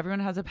 everyone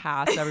has a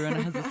past,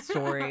 everyone has a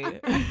story.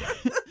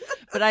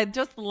 But I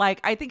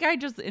think I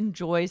just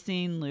enjoy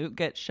seeing Luke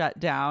get shut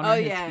down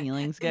and his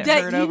feelings get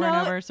hurt over and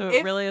over. So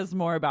it really is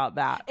more about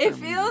that. It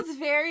feels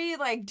very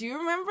like, do you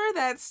remember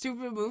that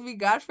stupid movie?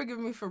 God forgive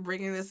me for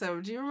bringing this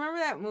up. Do you remember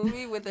that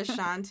movie with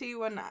Ashanti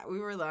when we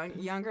were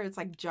younger? It's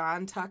like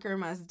John Tucker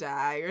Must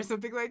Die or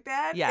something like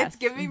that. Yes. It's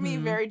giving me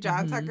very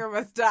John Tucker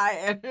Must Die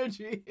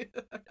energy.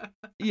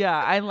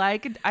 Yeah, I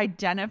like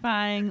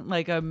identifying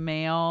like a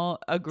male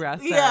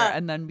aggressor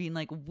and then being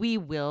like, we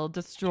will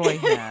destroy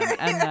him.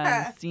 And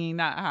then seeing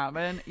that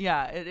happen.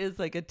 Yeah, it is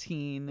like a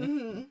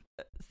teen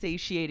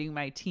satiating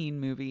my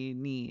teen movie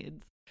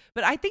needs.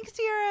 But I think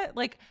Sierra,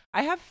 like,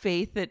 I have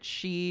faith that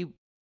she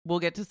will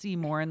get to see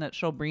more and that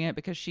she'll bring it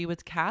because she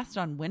was cast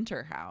on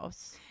Winter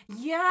House.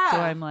 Yeah. So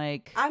I'm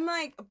like,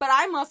 but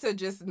I'm also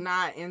just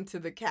not into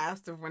the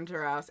cast of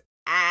Winter House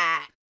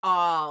at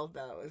all,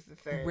 though, is the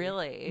thing.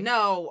 Really?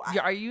 No.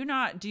 Do you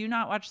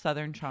not watch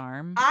Southern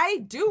Charm?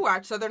 I do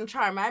watch Southern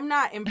Charm. I'm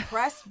not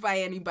impressed by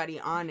anybody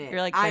on it.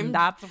 You're like,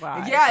 that's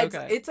why. Yeah,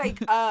 okay. It's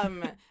like,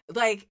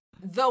 like,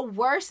 the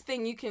worst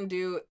thing you can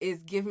do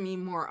is give me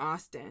more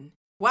Austin.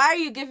 Why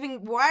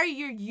are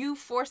you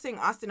forcing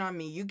Austin on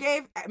me? You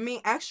gave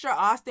me extra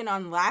Austin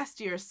on last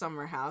year's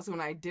Summer House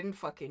when I didn't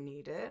fucking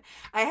need it.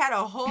 I had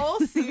a whole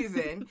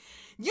season.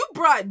 You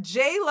brought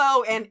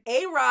J-Lo and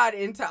A-Rod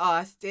into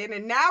Austin,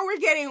 and now we're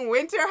getting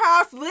Winter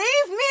House. Leave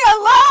me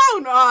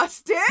alone,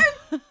 Austin!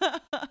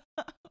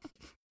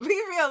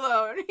 Leave me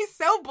alone. He's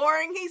so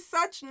boring. He's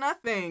such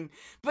nothing.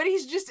 But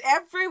he's just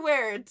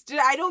everywhere.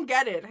 I don't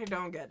get it.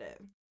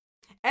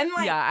 And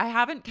like, yeah, I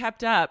haven't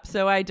kept up,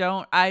 so I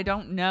don't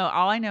know.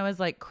 All I know is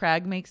like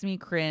Craig makes me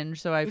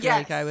cringe, so I feel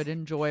like I would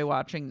enjoy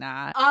watching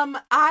that.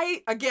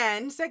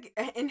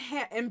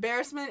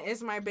 Embarrassment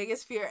is my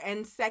biggest fear,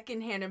 and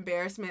secondhand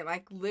embarrassment,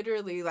 like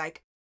literally,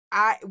 like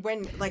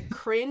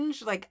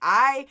cringe, like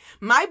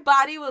my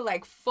body would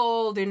like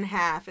fold in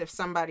half if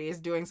somebody is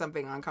doing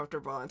something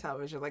uncomfortable on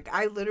television. Like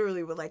I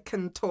literally would like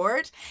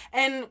contort,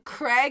 and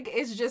Craig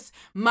is just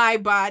my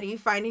body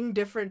finding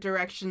different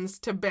directions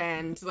to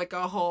bend, like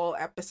a whole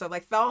episode,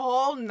 like the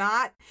whole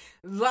not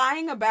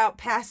lying about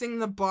passing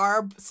the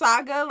bar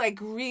saga, like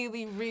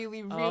really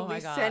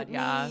sent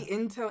me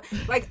into,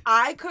 like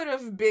I could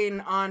have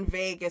been on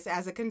Vegas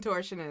as a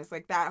contortionist,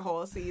 like that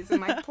whole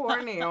season, like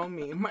poor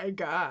Naomi, my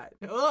God.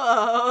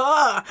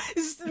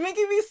 It's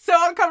making me so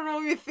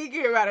uncomfortable me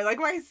thinking about it. Like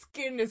my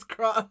skin is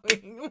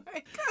crawling.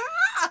 Like,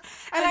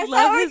 and I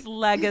love his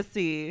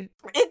legacy.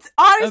 It's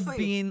honestly of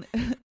being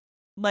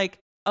like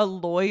a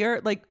lawyer,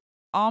 like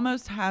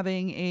almost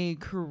having a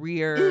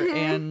career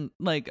and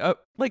like a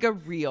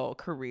real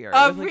career,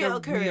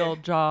 real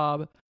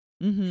job.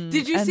 Mm-hmm.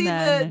 Did you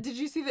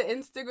see the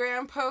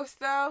Instagram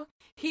post though?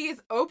 He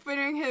is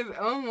opening his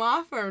own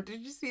law firm.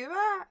 Did you see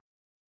that?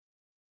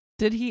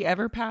 Did he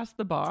ever pass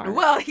the bar?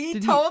 Well, he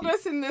told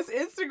us in this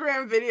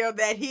Instagram video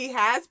that he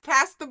has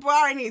passed the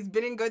bar and he's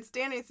been in good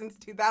standing since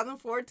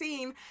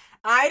 2014.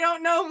 I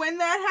don't know when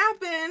that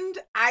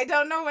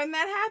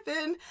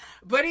happened.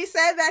 But he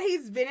said that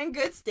he's been in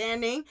good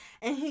standing,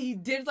 and he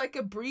did like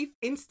a brief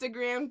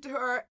Instagram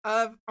tour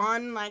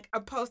on like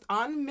a post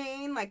on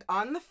Main, like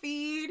on the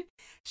feed,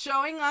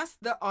 showing us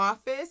the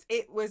office.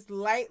 It was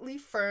lightly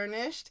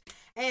furnished,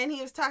 and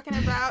he was talking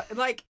about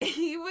like,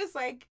 he was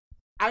like,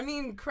 I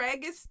mean,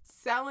 Craig is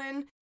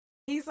selling.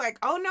 He's like,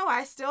 oh no,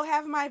 I still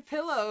have my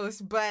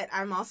pillows, but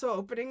I'm also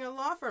opening a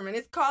law firm, and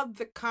it's called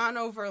the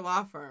Conover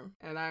Law Firm.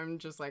 And I'm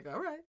just like, all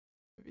right,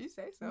 if you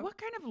say so. What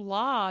kind of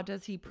law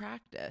does he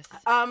practice?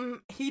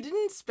 He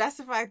didn't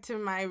specify to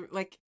my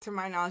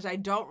knowledge. I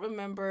don't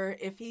remember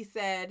if he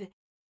said.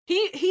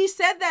 He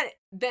said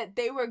that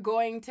they were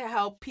going to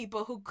help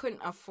people who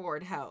couldn't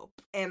afford help.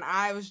 And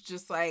I was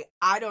just like,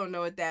 I don't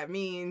know what that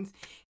means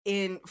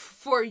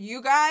for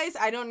you guys.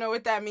 I don't know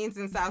what that means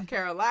in South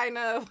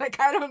Carolina. Like,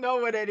 I don't know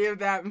what any of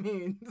that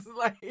means.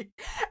 Like,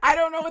 I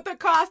don't know what the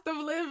cost of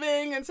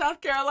living in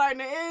South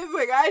Carolina is.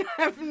 Like, I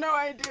have no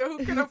idea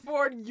who can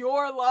afford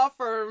your law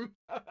firm.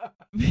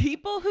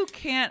 People who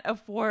can't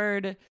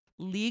afford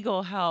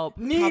legal help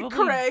need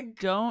Craig.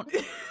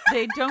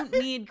 They don't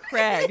need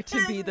Craig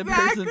to be the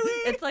person.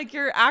 It's like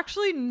you're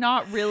actually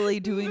not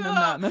really doing them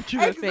that much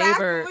of a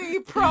favor.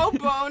 Pro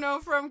bono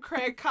from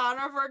Craig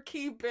Conover,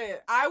 keep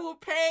it. I will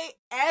pay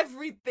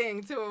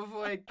everything to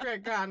avoid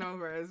Craig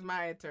Conover as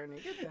my attorney.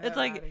 It's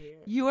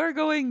like you are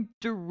going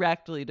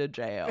directly to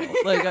jail.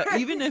 Like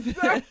even if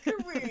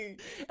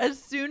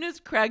as soon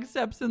as Craig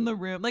steps in the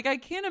room, like I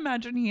can't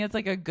imagine he has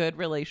like a good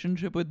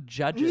relationship with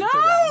judges.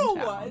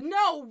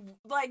 No,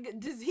 like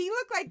does he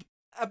look like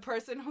a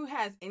person who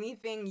has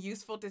anything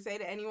useful to say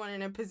to anyone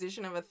in a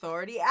position of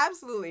authority?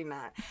 Absolutely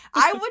not.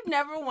 I would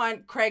never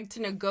want Craig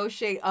to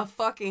negotiate a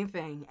fucking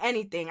thing,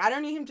 anything. I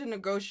don't need him to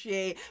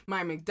negotiate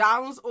my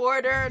McDonald's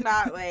order,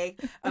 not like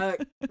a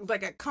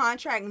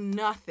contract,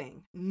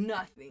 nothing.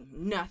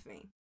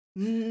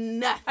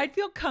 Nothing. I'd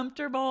feel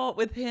comfortable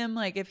with him,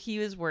 like, if he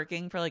was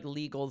working for, like,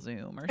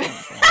 LegalZoom or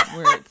something,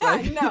 where it's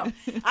like, no,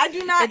 I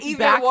do not even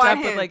backed want up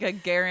him with, like, a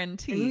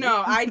guarantee.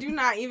 No, I do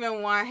not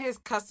even want his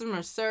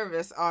customer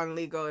service on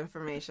legal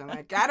information.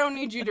 Like, I don't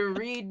need you to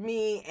read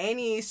me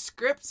any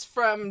scripts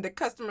from the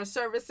customer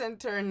service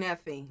center.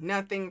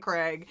 Nothing,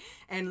 Craig,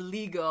 and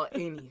legal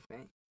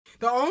anything.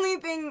 The only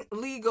thing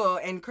legal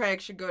and Craig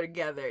should go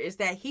together is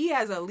that he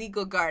has a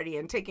legal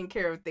guardian taking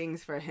care of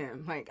things for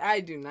him. Like,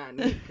 I do not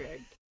need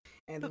Craig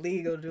and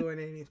legal doing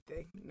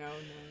anything. No.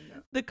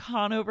 The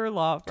Conover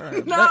Law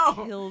Firm.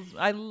 No.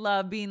 I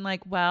love being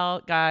like,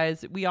 well,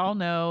 guys, we all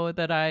know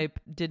that I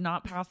did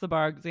not pass the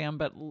bar exam,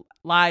 but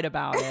lied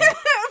about it.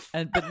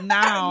 But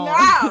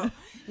now,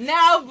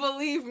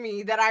 believe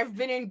me that I've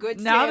been in good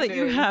now standing. that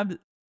you have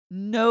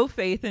no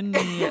faith in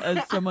me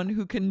as someone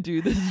who can do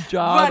this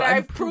job, but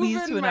I'm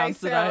pleased to announce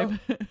that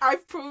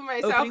I've proven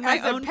myself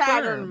as a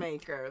pattern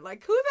maker.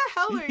 Like, who the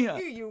hell are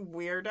you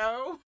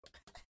weirdo?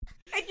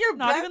 Like, you're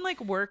not even like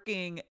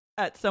working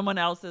at someone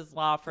else's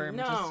law firm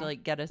just to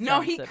like get a sense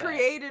No, he of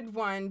created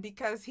one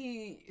because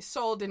he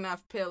sold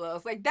enough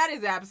pillows. Like, that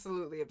is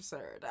absolutely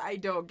absurd. I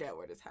don't get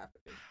what is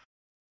happening.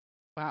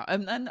 Wow.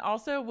 And then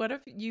also, what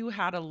if you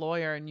had a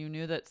lawyer and you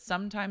knew that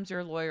sometimes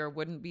your lawyer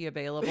wouldn't be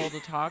available to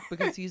talk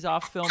because he's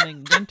off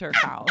filming Winter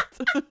House?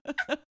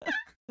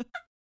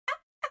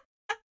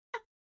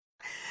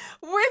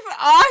 With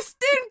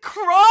Austin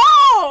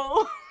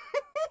Kroll!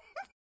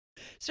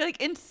 So,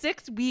 like, in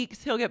 6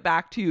 weeks, he'll get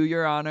back to you,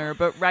 Your Honor.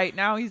 But right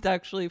now, he's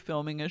actually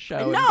filming a show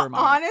in Vermont.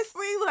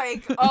 Honestly,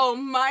 like,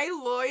 my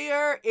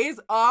lawyer is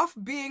off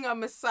being a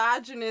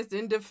misogynist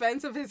in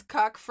defense of his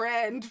cuck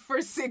friend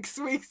for 6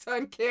 weeks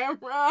on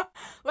camera.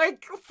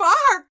 Like,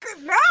 fuck,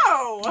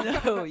 no.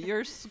 No,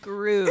 you're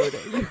screwed.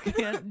 You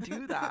can't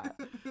do that.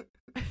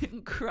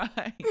 I'm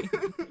crying.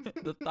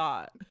 The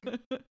thought.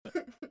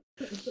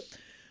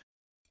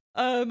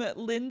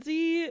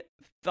 Lindsay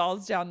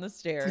falls down the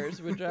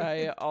stairs, which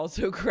I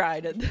also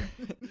cried at.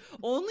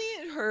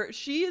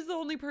 She is the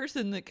only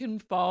person that can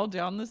fall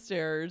down the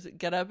stairs,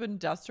 get up and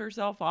dust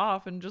herself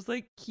off and just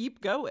like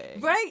keep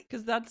going. Right.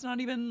 Because that's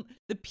not even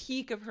the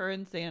peak of her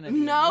insanity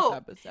in this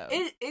episode.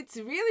 It's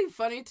really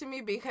funny to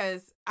me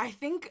because I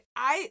think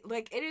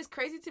it is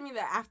crazy to me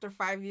that after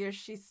 5 years,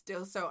 she's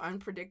still so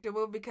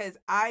unpredictable because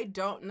I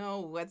don't know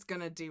what's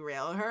going to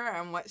derail her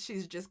and what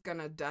she's just going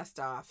to dust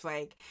off.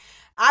 Like,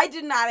 I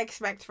did not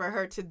expect for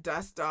her to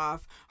dust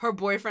off her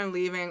boyfriend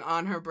leaving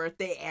on her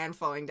birthday and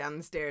falling down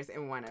the stairs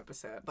in one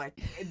episode.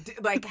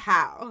 Like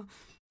how?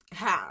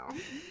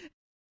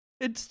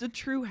 It's the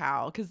true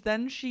how, because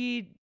then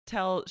she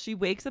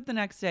wakes up the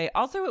next day.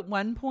 Also, at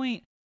one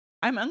point,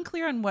 I'm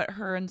unclear on what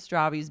her and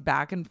Stravi's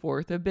back and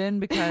forth have been,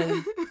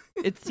 because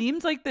it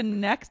seems like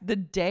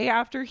the day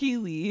after he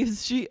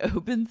leaves, she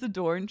opens the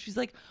door and she's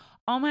like,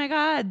 oh my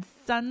God,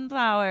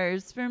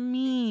 sunflowers for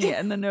me.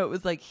 And the note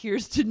was like,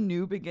 here's to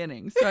new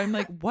beginnings. So I'm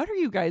like, what are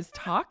you guys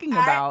talking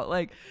about?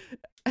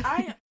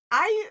 I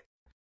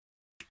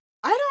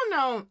don't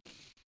know.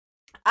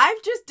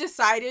 I've just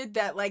decided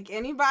that, like,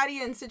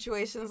 anybody in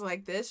situations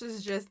like this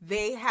is just,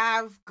 they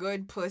have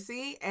good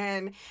pussy.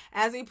 And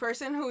as a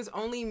person who's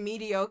only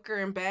mediocre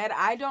in bed,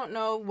 I don't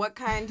know what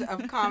kind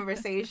of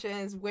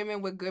conversations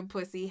women with good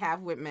pussy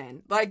have with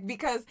men. Like,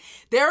 because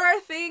there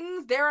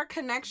are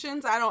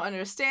connections I don't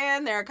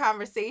understand. There are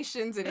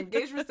conversations and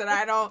engagements that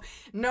I don't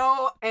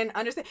know and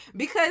understand.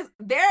 Because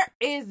there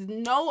is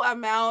no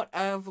amount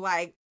of,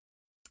 like,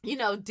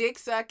 dick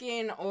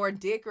sucking or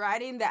dick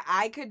riding that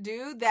I could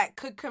do that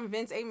could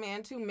convince a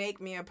man to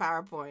make me a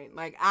PowerPoint.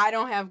 Like, I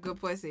don't have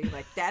good pussy.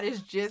 Like, that is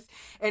just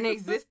an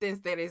existence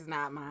that is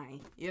not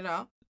mine,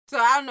 So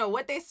I don't know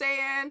what they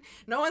saying.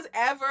 No one's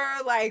ever,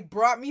 like,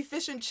 brought me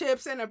fish and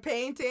chips and a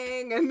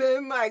painting and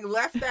then, like,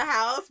 left the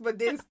house but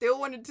then still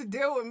wanted to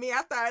deal with me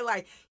after I,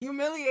 like,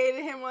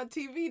 humiliated him on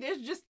TV.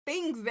 There's just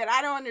things that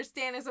I don't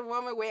understand as a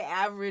woman with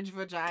average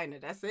vagina.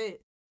 That's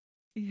it.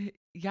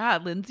 Yeah,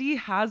 Lindsay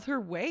has her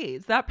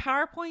ways. That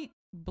PowerPoint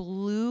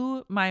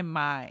blew my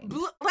mind.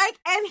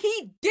 And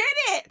he did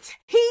it.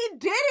 He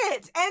did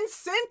it and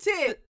sent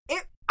it.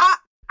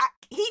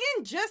 He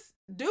didn't just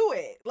do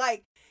it.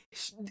 Like,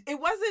 it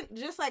wasn't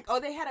just like, oh,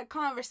 they had a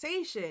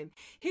conversation.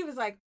 He was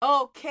like,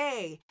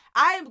 okay,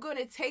 I am going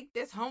to take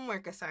this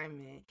homework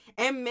assignment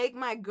and make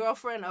my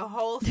girlfriend a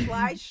whole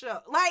slideshow.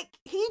 Like,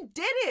 he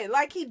did it.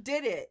 Like, he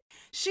did it.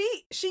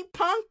 She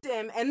punked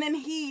him and then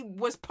he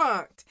was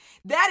punked.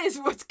 That is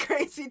what's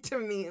crazy to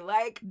me.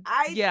 Like,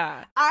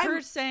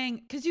 her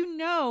saying, because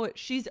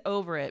she's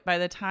over it by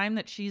the time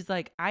that she's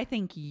like, I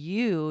think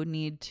you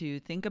need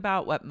to think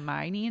about what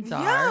my needs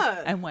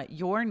are and what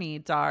your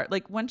needs are.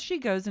 Like, once she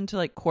goes into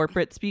like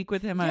corporate speak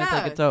with him, I was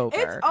like, it's over.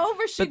 It's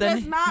over. She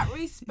does not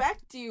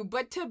respect you.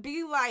 But to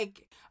be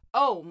like,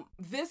 oh,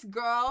 this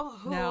girl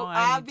who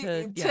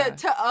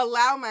to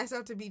allow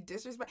myself to be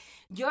disrespectful.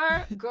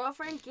 Your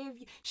girlfriend gave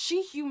you,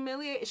 she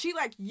humiliated,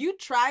 you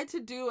tried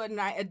to do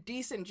a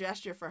decent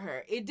gesture for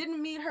her. It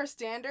didn't meet her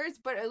standards,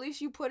 but at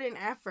least you put in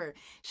effort.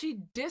 She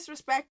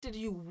disrespected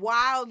you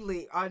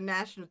wildly on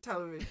national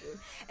television.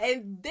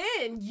 And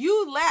then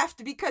you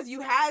left because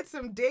you had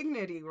some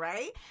dignity,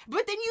 right?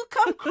 But then you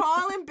come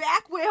crawling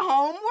back with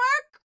homework?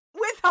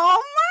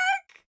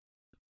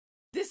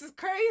 This is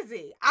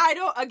crazy. I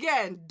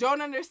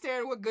don't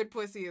understand what good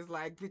pussy is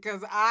like,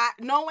 because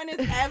no one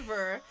has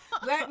ever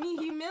let me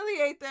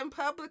humiliate them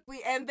publicly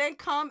and then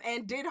come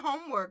and did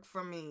homework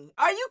for me.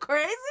 Are you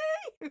crazy?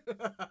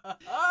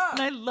 And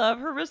I love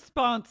her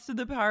response to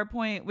the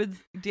PowerPoint with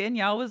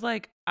Danielle was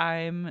like,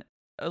 I'm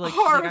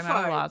horrified. I'm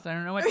at a loss. I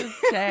don't know what to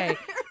say.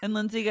 And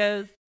Lindsay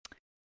goes,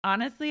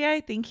 honestly,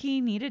 I think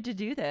he needed to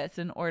do this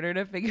in order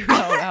to figure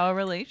out how a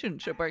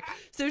relationship works.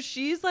 So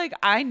she's like,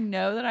 I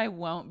know that I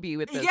won't be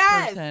with this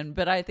person,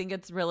 but I think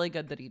it's really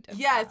good that he did.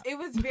 Yes, that. It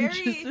was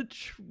very just a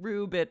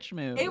true bitch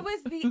move. It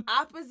was the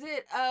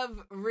opposite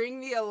of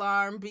ring the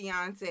alarm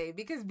Beyonce,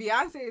 because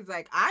Beyonce is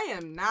like, I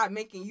am not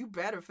making you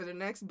better for the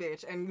next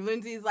bitch. And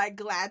Lindsay's like,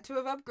 glad to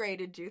have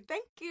upgraded you.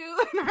 Thank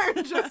you. And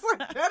I'm just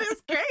like, that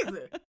is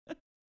crazy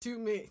to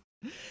me.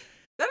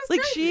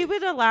 Like crazy. She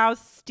would allow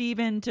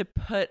Steven to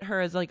put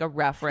her as like a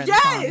reference.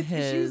 Yes, on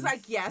his... she was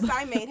like, yes,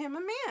 I made him a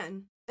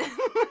man.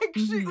 Like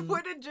she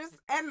would have just,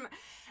 and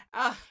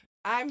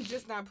I'm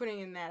just not putting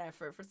in that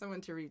effort for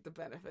someone to reap the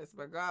benefits.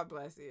 But God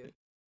bless you.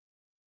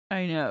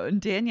 I know. And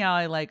Danielle,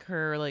 I like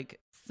her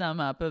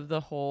sum up of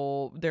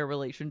their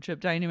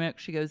relationship dynamic.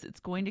 She goes, it's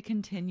going to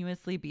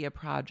continuously be a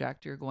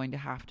project you're going to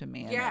have to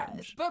manage.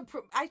 Yes, but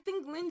I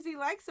think Lindsay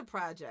likes a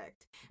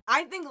project.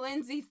 I think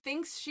Lindsay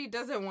thinks she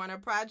doesn't want a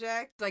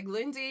project. Like,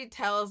 Lindsay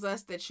tells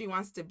us that she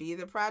wants to be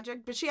the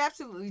project, but she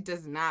absolutely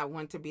does not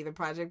want to be the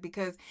project,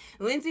 because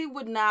Lindsay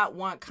would not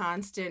want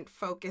constant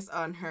focus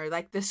on her.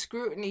 Like, the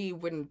scrutiny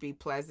wouldn't be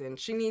pleasant.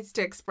 She needs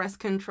to express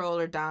control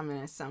or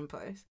dominance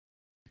someplace.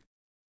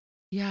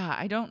 Yeah,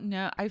 I don't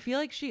know. I feel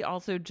like she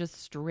also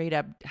just straight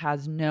up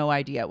has no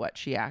idea what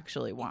she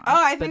actually wants. Oh,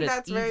 I think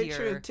that's very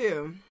true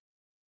too.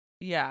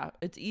 Yeah,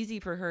 it's easy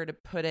for her to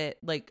put it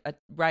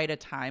write a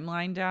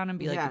timeline down and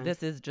be like,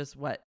 this is just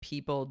what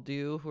people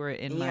do who are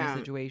in my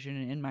situation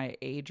and in my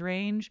age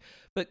range.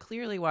 But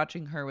clearly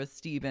watching her with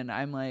Steven,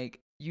 I'm like,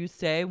 you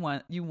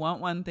want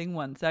one thing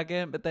 1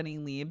 second, but then he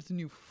leaves and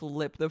you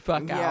flip the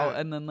fuck out,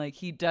 and then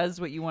he does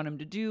what you want him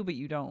to do, but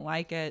you don't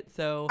like it.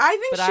 So I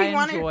think she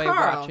wanted enjoy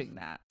Carl. watching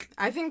that.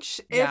 I think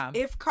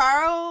if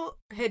Carl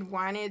had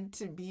wanted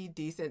to be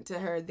decent to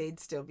her, they'd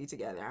still be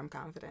together. I'm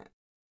confident.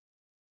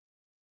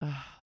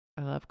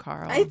 I love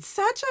Carl. It's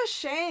such a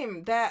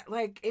shame that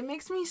it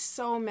makes me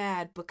so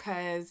mad,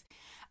 because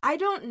I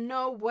don't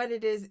know what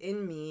it is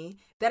in me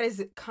that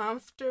is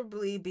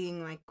comfortably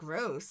being like,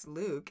 gross,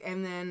 Luke.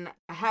 And then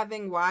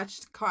having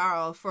watched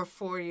Carl for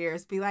 4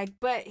 years be like,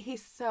 but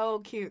he's so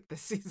cute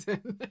this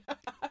season.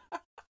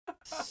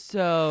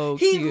 So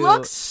cute. He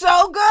looks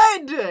so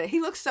good.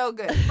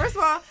 First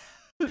of all,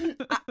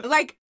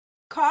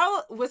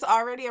 Carl was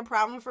already a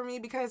problem for me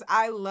because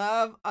I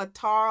love a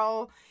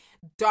tall,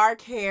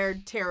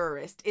 dark-haired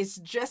terrorist. It's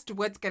just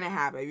what's gonna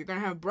happen. You're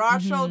gonna have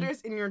broad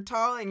shoulders, and you're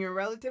tall, and you're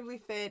relatively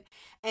fit,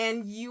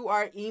 and you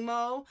are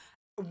emo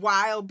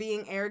while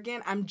being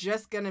arrogant. I'm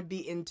just gonna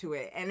be into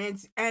it. And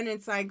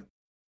it's like,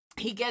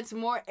 he gets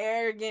more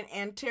arrogant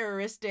and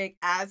terroristic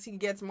as he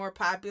gets more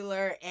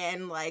popular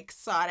and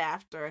sought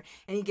after,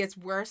 and he gets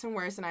worse and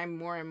worse, and I'm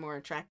more and more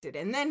attracted.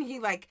 And then he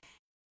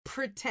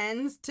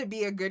pretends to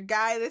be a good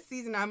guy this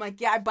season. I'm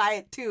like, yeah, I buy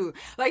it too.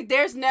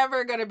 There's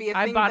never gonna be a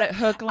thing. I bought it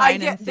hook,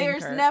 line, and sinker.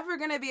 There's never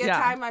gonna be a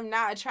time I'm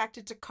not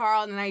attracted to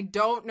Carl, and I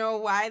don't know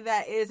why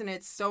that is, and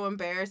it's so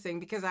embarrassing,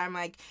 because I'm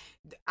like,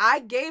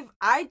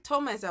 I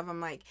told myself,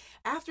 I'm like,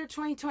 after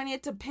 2020,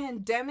 it's a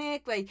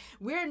pandemic,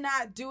 we're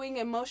not doing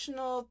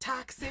emotional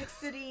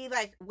toxicity,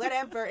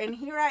 whatever, and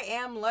here I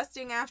am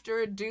lusting after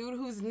a dude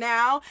who's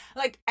now,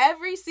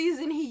 every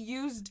season he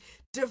used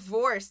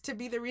divorce to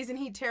be the reason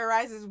he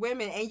terrorizes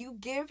women, and you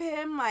give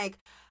him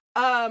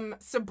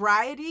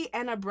sobriety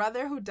and a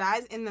brother who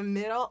dies in the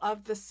middle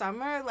of the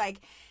summer.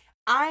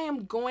 I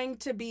am going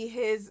to be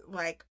his,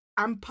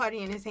 I'm putty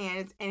in his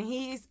hands, and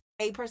he's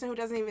a person who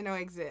doesn't even know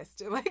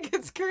exist.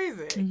 It's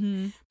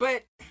crazy.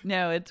 But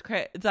no, it's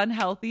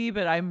unhealthy,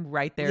 but I'm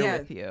right there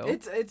with you.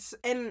 It's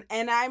and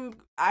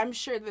I'm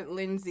sure that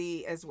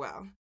Lindsay as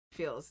well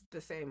feels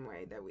the same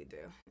way that we do.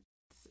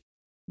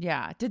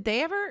 Yeah. Did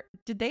they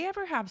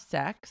ever have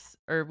sex,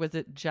 or was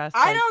it just?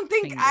 I don't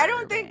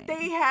think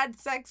they had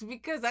sex,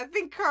 because I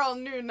think Carl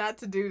knew not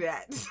to do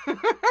that.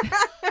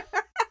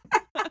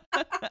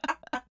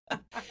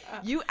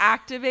 You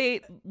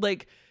activate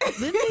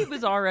Lindsay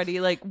was already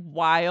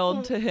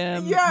wild to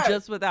him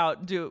just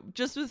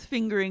with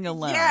fingering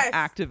alone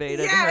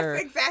activated her.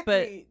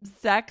 Exactly. But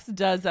sex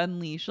does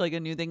unleash a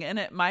new thing, and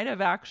it might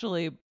have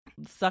actually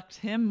sucked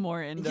him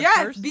more into her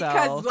Yes, spell,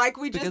 because like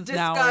we just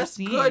discussed,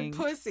 good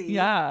pussy.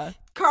 Yeah.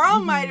 Carl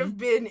might have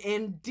been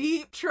in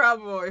deep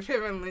trouble if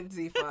him and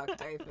Lindsay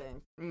fucked, I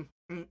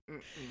think.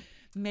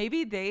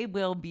 Maybe they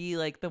will be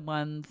like the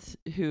ones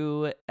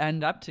who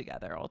end up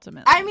together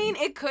ultimately. I mean,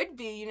 it could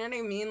be, you know what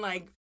I mean?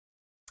 Like,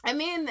 I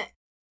mean...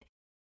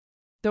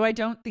 Though I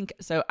don't think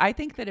so. I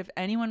think that if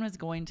anyone was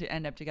going to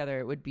end up together,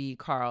 it would be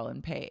Carl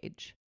and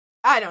Paige.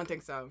 I don't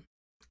think so.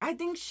 I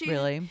think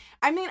Really?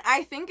 I mean,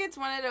 I think it's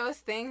one of those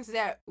things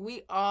that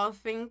we all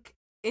think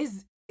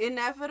is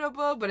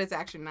inevitable, but it's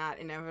actually not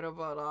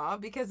inevitable at all.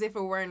 Because if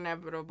it were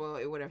inevitable,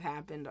 it would have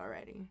happened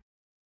already.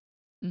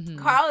 Mm-hmm.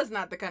 Carl is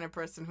not the kind of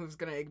person who's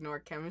going to ignore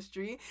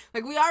chemistry.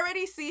 Like, we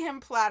already see him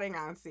plotting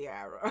on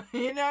Ciara.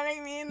 You know what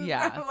I mean?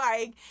 Yeah.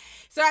 Like,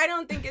 so I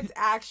don't think it's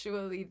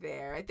actually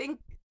there. I think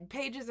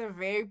Paige is a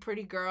very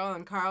pretty girl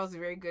and Carl's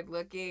very good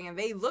looking, and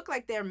they look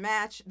like they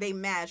match.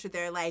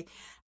 They're like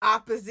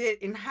opposite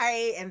in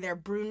height, and they're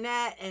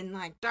brunette and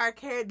like dark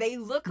hair. They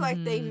look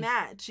like they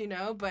match, you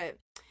know, but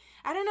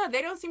I don't know.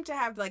 They don't seem to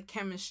have like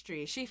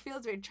chemistry. She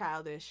feels very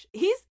childish.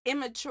 He's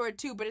immature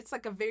too, but it's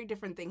like a very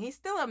different thing. He's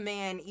still a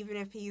man, even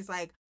if he's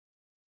like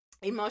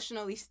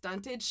emotionally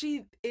stunted.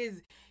 She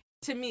is,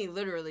 to me,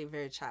 literally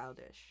very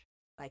childish.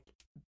 Like,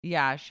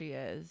 yeah, she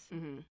is.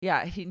 Mm-hmm.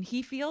 Yeah,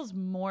 he feels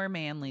more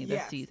manly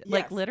this season.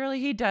 Like, yes. literally,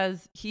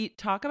 he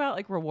talk about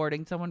like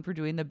rewarding someone for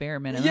doing the bare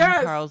minimum.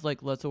 Yes. Carl's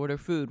like, let's order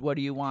food. What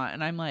do you want?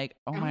 And I'm like,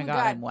 oh my God,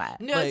 I'm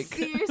wet. No, like,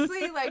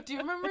 seriously, like, do you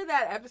remember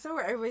that episode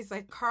where everybody's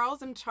like,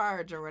 Carl's in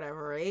charge or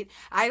whatever, right?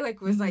 I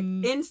like was like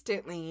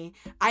instantly,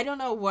 I don't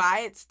know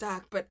why it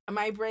stuck, but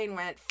my brain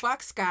went,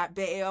 fuck Scott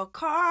Baio,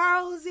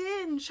 Carl's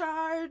in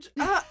charge.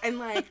 And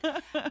like,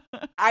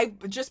 I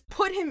just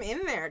put him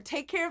in there.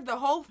 Take care of the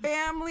whole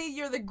family.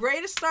 You're the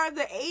greatest star of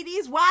the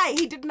 80s. Why?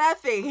 He did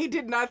nothing. He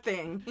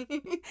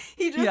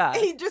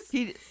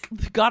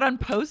got on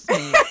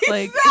Postmates.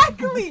 Like,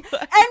 exactly.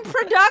 And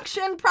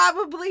production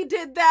probably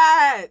did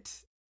that.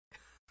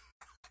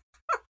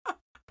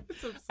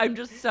 I'm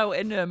just so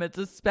into him. It's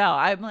a spell.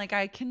 I'm like,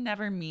 I can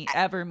never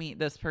ever meet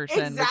this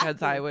person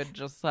because I would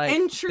just like,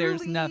 and truly,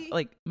 there's nothing,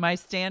 like my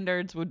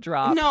standards would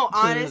drop. No,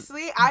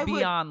 honestly, I would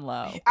beyond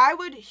low. I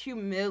would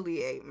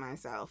humiliate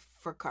myself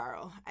for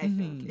Carl. I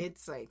think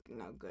it's like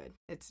no good.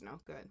 It's no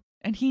good.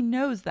 And he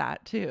knows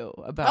that too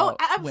about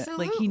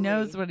absolutely. Like he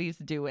knows what he's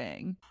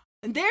doing.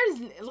 There's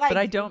like, but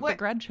I don't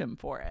begrudge him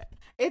for it.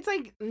 It's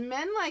like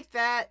men like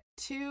that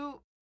too.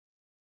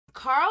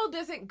 Carl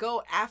doesn't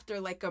go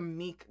after like a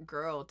meek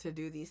girl to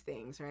do these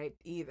things, right?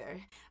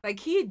 Either.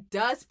 Like he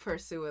does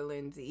pursue a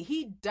Lindsay.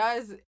 He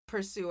does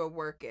pursue a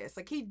Workus.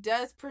 Like he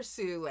does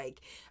pursue like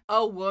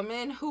a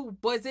woman who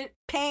wasn't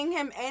paying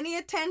him any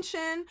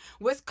attention,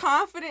 was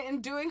confident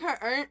in doing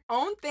her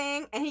own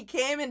thing, and he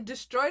came and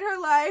destroyed her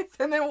life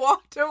and then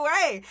walked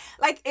away.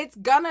 Like it's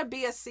gonna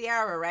be a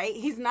Ciara, right?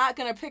 He's not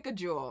gonna pick a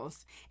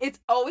Jules. It's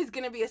always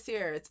gonna be a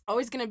Ciara. It's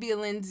always gonna be a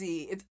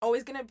Lindsay. It's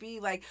always gonna be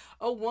like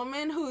a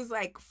woman who's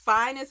like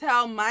fine as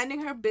hell,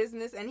 minding her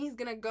business, and he's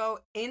gonna go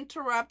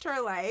interrupt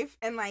her life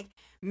and like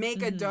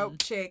make a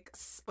dope chick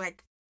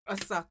like a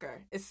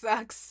sucker. It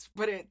sucks,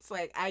 but it's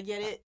like I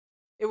get it.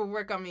 It would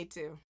work on me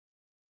too.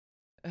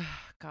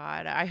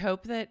 God, I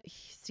hope that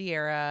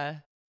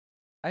Ciara.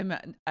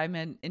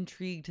 I'm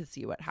intrigued to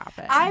see what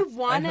happens. I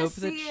want to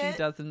see that it. She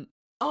doesn't.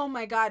 Oh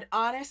my God!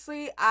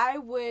 Honestly, I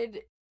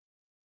would.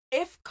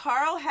 If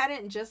Carl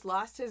hadn't just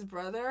lost his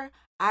brother,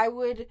 I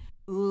would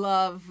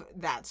love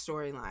that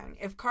storyline.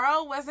 If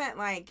Carl wasn't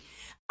like,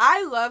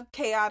 I love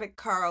chaotic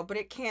Carl, but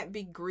it can't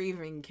be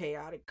grieving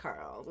chaotic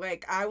Carl.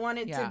 Like I want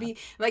it to be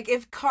like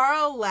if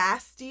Carl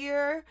last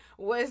year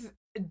was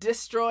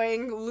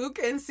destroying Luke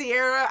and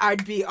Ciara,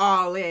 I'd be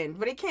all in.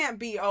 But it can't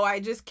be, oh, I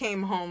just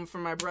came home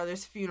from my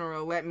brother's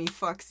funeral, let me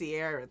fuck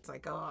Ciara. It's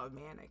like, oh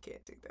man, I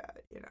can't do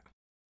that, you know.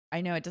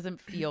 I know it doesn't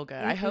feel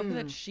good. I hope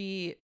that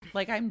she,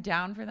 like, I'm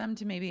down for them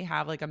to maybe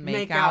have like a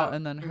make out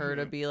and then her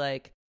to be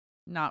like,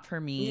 not for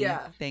me.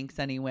 Yeah. Thanks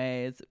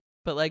anyways.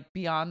 But like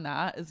beyond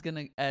that is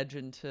gonna edge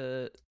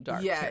into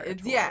dark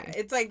territory.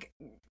 It's like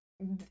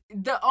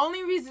the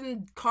only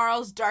reason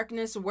Carl's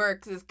darkness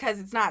works is because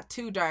it's not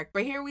too dark.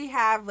 But here we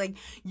have like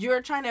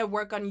you're trying to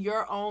work on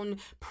your own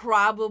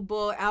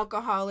probable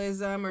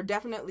alcoholism or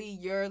definitely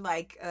your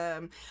like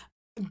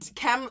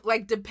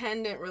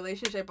dependent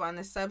relationship on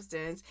the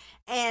substance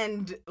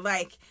and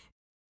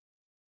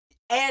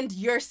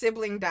your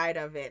sibling died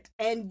of it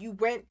and you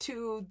went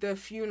to the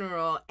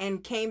funeral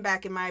and came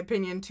back, in my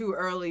opinion, too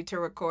early to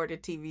record a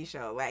TV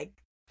show. Like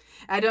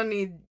I don't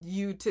need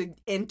you to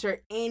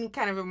enter any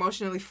kind of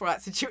emotionally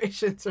fraught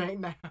situations right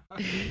now.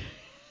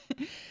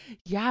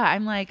 Yeah,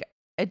 I'm like,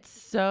 it's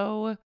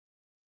so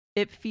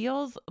it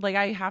feels like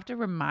I have to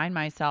remind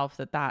myself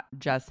that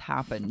just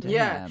happened to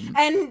him.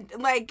 And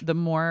like the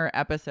more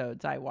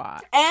episodes I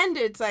watch. And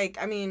it's like,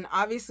 I mean,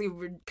 obviously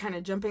we're kind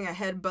of jumping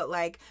ahead, but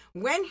like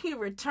when he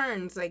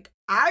returns, like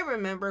I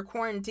remember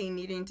quarantine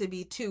needing to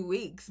be 2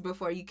 weeks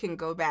before you can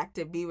go back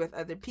to be with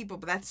other people.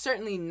 But that's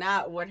certainly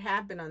not what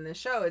happened on the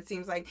show. It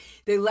seems like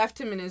they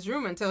left him in his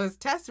room until his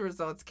test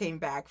results came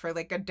back for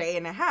like a day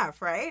and a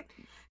half, right?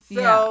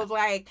 So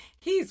like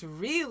he's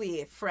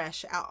really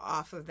fresh out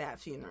off of that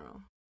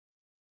funeral.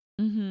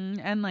 Mm-hmm.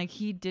 And like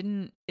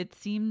it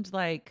seemed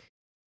like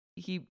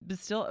he was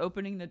still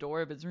opening the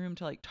door of his room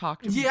to like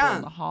talk to people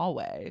in the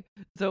hallway.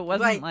 So it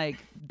wasn't like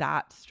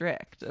that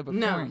strict of a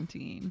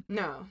quarantine.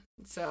 No.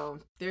 So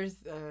there's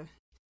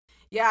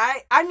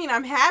I mean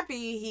I'm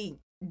happy he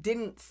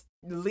didn't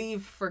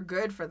leave for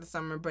good for the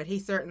summer, but he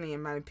certainly,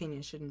 in my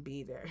opinion, shouldn't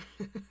be there.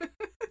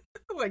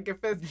 Like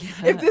if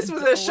this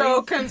was a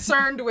show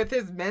concerned with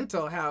his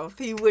mental health,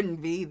 he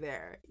wouldn't be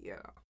there.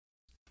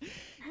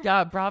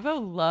 Yeah, Bravo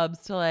loves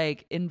to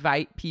like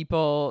invite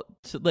people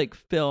to like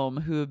film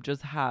who have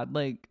just had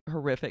like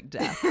horrific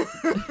deaths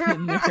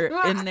in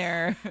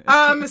their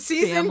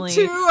season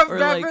 2 of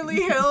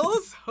Beverly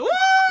Hills.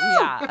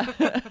 Yeah.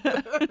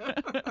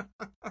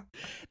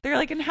 They're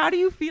like, and how do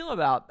you feel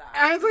about that?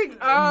 I was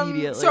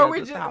like,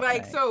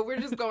 so we're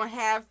just gonna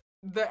have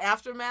the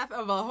aftermath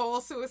of a whole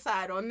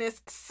suicide on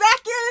this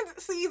second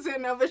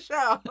season of a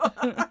show.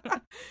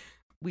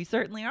 We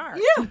certainly are.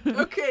 Yeah.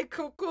 Okay.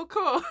 Cool.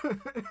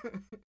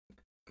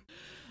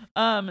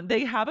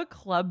 They have a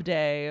club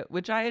day,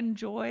 which I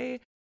enjoy.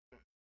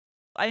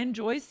 I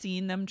enjoy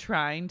seeing them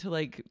trying to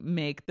like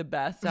make the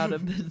best out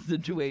of this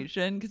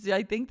situation, because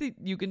I think that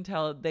you can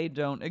tell they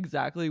don't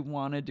exactly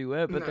want to do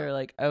it, but they're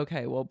like,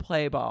 okay, we'll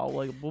play ball.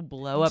 We'll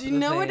blow up. Do you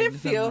know what it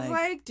feels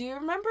like? Do you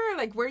remember?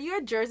 Like, were you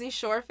a Jersey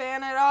Shore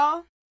fan at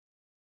all?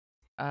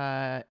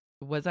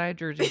 Was I a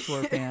Jersey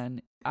Shore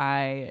fan?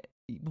 I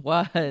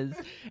was,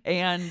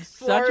 and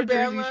such a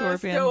Jersey Shore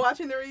fan. Still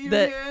watching the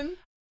reunion.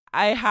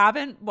 I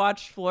haven't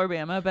watched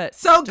Floribama, but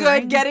so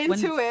good. Get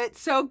into it.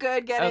 So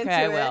good. Get into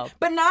I it. Will.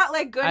 But not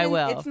like good. I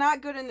will. It's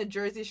not good in the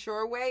Jersey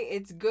Shore way.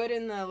 It's good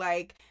in the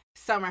like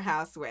Summer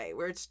House way,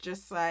 where it's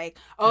just like,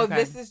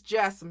 this is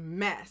just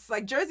mess.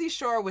 Like Jersey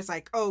Shore was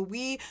like,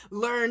 we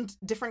learned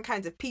different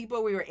kinds of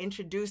people. We were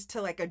introduced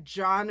to like a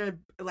genre,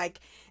 like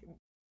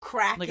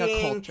cracking, like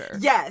a culture.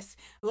 Yes,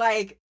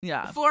 like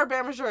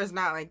Floribama Shore is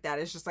not like that.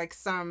 It's just like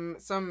some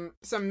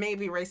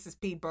maybe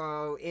racist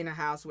people in a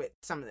house with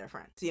some of their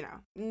friends. You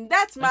know,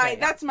 that's my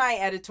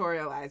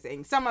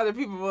editorializing. Some other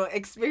people will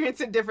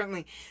experience it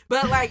differently,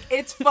 but like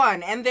it's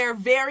fun and they're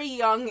very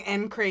young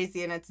and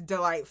crazy and it's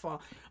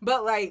delightful.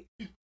 But like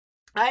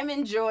I'm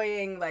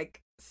enjoying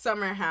like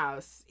Summer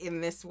House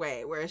in this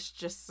way, where it's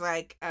just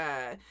like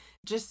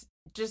just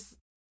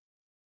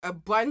a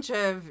bunch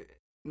of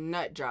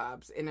nut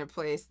jobs in a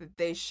place that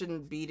they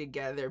shouldn't be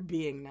together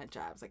being nut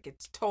jobs. Like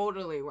it's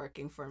totally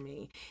working for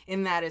me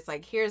in that it's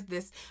like, here's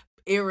this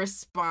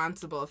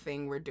irresponsible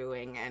thing we're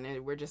doing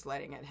and we're just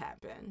letting it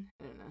happen.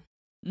 I don't know.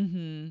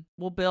 Mm-hmm.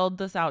 We'll build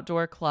this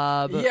outdoor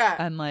club.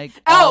 And like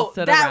sit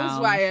that around. Was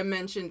why I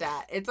mentioned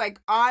that. It's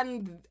like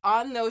on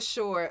those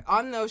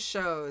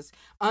shows,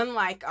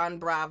 unlike on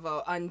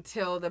Bravo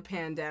until the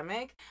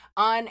pandemic,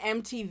 on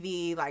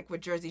MTV, like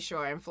with Jersey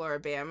Shore and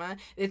Floribama,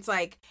 it's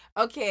like,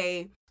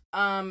 okay,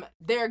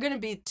 there are going to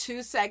be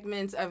 2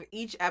 segments of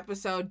each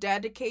episode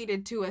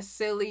dedicated to a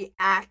silly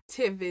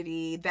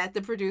activity that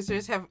the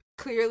producers have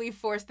clearly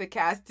forced the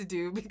cast to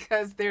do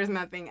because there's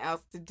nothing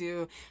else to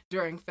do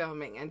during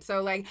filming. And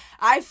so like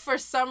I for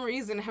some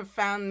reason have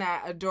found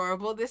that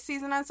adorable this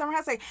season on Summer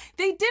House. Like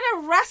they did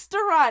a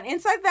restaurant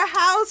inside the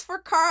house for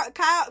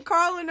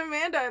Kyle and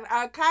Amanda.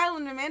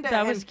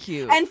 That was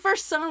cute. And for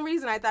some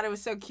reason I thought it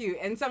was so cute.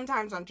 And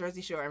sometimes on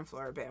Jersey Shore and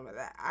Floribama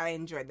that I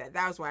enjoyed that.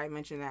 That was why I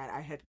mentioned that.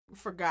 I had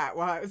forgot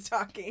while I was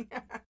talking.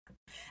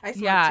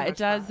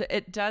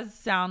 It does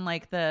sound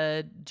like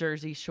the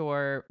Jersey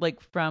Shore,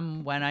 like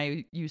from when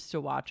I used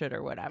to watch it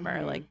or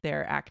whatever, like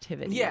their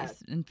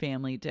activities and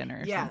family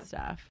dinners and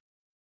stuff.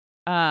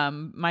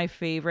 My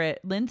favorite,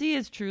 Lindsay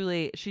is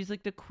truly, she's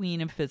like the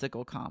queen of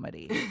physical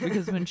comedy,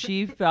 because when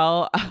she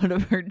fell out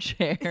of her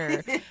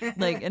chair,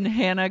 like, and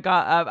Hannah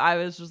got up, I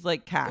was just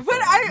like cackling.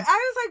 But I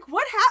was like,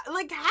 what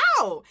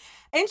how?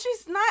 And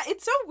she's not,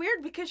 it's so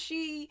weird because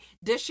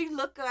does she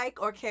look like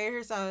or carry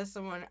herself as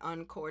someone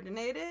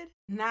uncoordinated?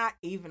 Not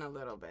even a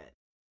little bit.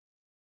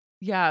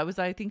 Yeah,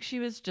 I think she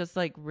was just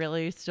like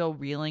really still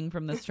reeling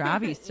from the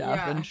Stravy stuff,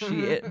 and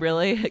it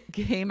really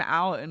came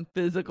out in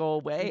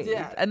physical ways.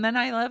 Yeah. And then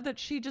I love that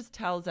she just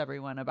tells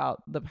everyone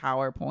about the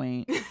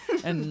PowerPoint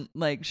And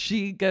like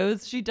she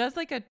does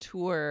like a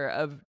tour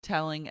of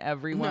telling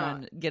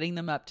everyone, getting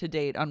them up to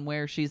date on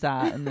where she's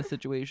at in the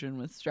situation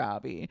with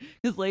Stravy.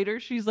 Because later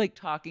she's like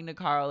talking to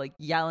Carl, like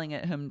yelling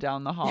at him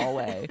down the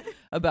hallway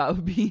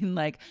about being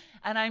like,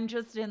 and I'm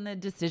just in the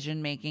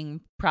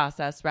decision-making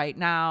process right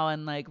now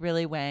and like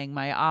really weighing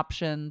my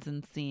options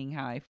and seeing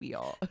how I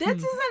feel.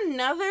 This is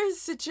another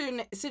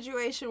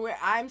situation where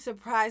I'm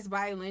surprised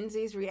by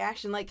Lindsay's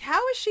reaction. Like, how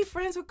is she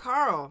friends with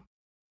Carl?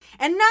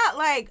 And not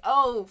like,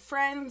 oh,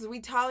 friends, we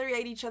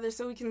tolerate each other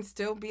so we can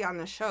still be on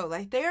the show.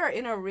 Like, they are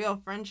in a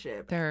real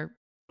friendship. They're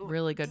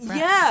really good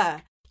friends. Yeah.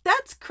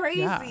 That's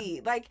crazy.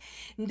 Yeah. Like,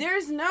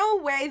 there's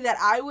no way that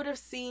I would have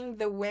seen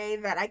the way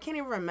that, I can't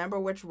even remember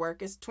which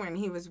Workus twin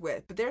he was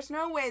with, but there's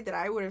no way that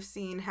I would have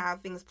seen how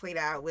things played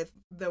out with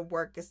the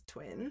Workus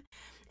twin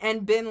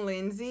and been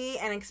Lindsay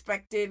and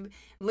expected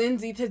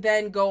Lindsay to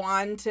then go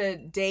on to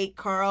date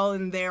Carl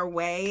in their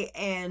way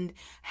and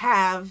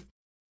have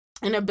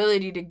an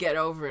ability to get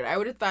over it. I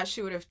would have thought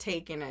she would have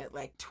taken it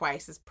like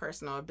twice as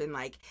personal, been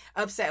like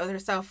upset with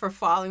herself for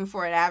falling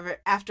for it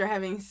after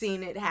having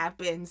seen it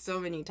happen so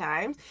many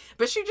times.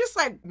 But she just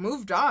like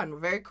moved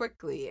on very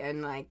quickly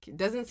and like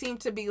doesn't seem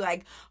to be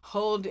like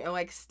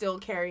still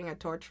carrying a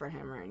torch for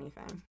him or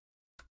anything.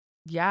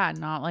 Yeah,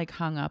 not like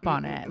hung up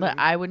on it. Like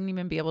I wouldn't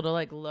even be able to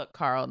like look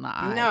Carl in the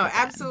eye. No,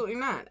 absolutely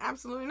not.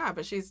 Absolutely not.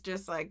 But she's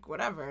just like,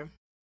 whatever.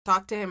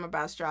 Talk to him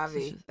about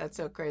Stravy. That's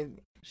so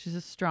crazy. She's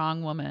a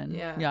strong woman.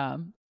 Yeah.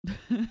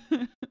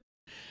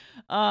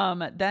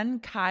 Then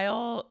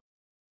Kyle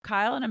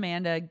and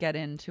Amanda get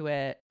into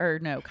it, or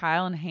no,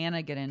 Kyle and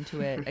Hannah get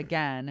into it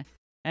again.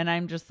 And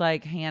I'm just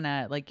like,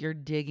 Hannah, like you're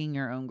digging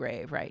your own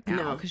grave right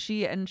now. Because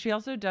she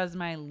also does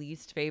my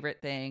least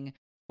favorite thing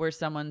where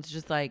someone's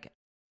just like,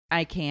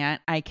 I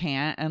can't,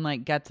 and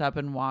like gets up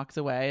and walks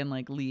away and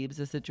like leaves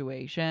a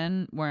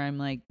situation where I'm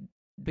like,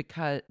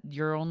 because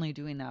you're only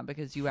doing that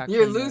because you actually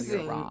you're losing.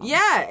 Know you're wrong.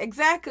 Yeah,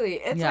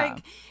 exactly. It's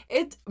like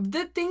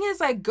the thing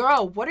is like,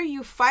 girl, what are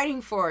you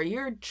fighting for?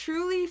 You're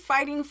truly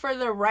fighting for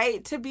the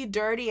right to be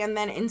dirty and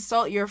then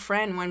insult your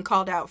friend when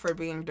called out for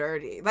being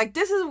dirty. Like,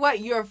 this is what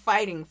you're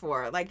fighting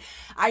for. Like,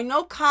 I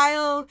know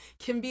Kyle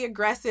can be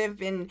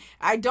aggressive and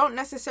I don't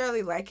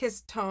necessarily like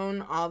his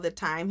tone all the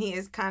time. He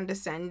is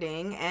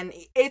condescending and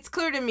it's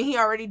clear to me he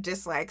already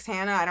dislikes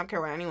Hannah. I don't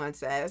care what anyone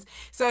says.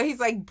 So he's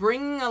like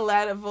bringing a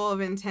level of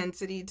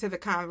intensity to the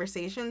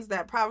conversations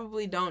that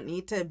probably don't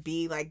need to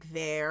be like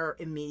there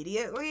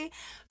immediately.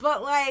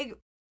 But like,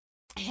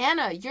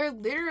 Hannah, you're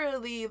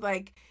literally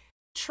like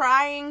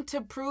trying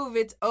to prove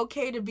it's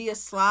okay to be a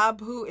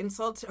slob who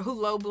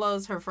low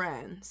blows her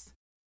friends,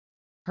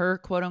 her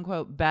quote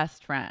unquote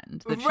best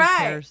friend that she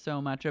cares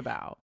so much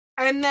about.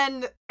 And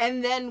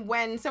then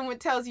when someone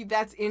tells you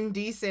that's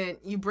indecent,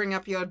 you bring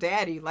up your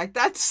daddy. Like,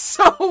 that's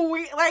so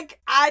weird. Like,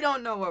 I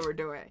don't know what we're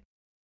doing.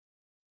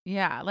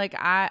 Yeah,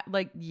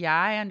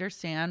 I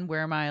understand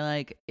where my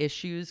like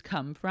issues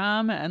come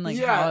from and like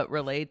how it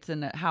relates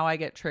and how I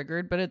get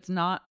triggered, but it's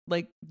not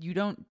like you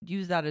don't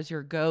use that as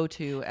your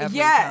go-to every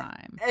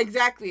time.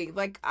 Exactly.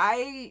 Like,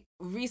 I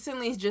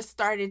recently just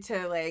started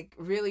to like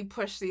really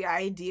push the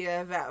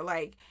idea that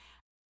like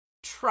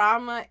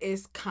trauma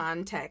is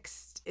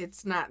context.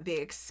 It's not the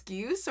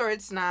excuse, or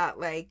it's not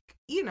like,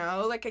 you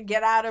know, like a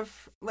get out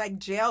of like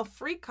jail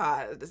free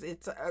card.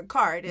 It's a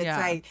card. It's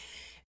like,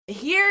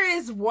 here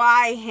is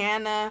why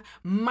Hannah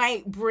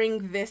might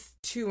bring this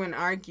to an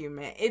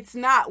argument. It's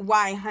not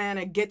why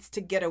Hannah gets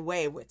to get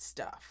away with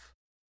stuff.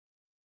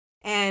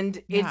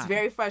 And it's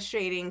very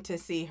frustrating to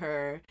see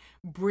her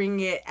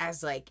bring it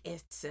as like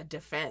it's a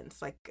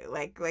defense.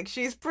 Like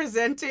she's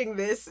presenting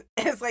this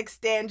as like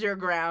stand your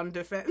ground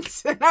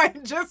defense. And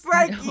I'm just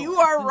like, you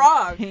are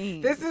wrong.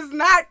 Insane. This is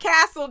not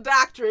castle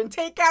doctrine.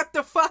 Take out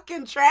the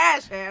fucking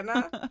trash,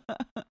 Hannah.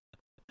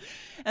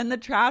 And the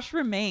trash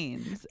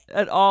remains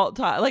at all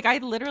times. Like, I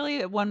literally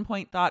at one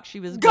point thought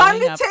she was gonna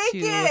going up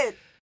take it.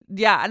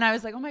 Yeah, and I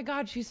was like, oh my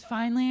God, she's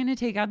finally going to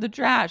take out the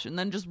trash, and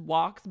then just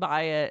walks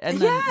by it and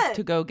then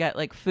to go get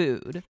like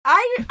food.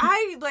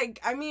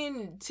 I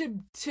mean,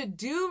 to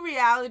do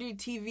reality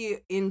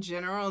TV in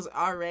general is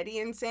already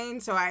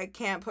insane, so I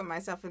can't put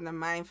myself in the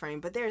mind frame,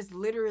 but there's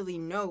literally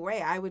no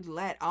way I would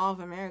let all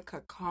of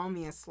America call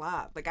me a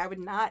slob. Like, I would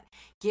not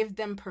give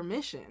them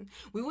permission.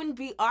 We wouldn't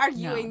be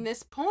arguing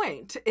this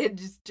point.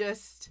 It's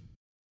just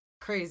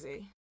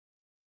crazy.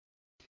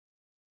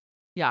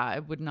 Yeah,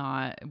 it would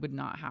not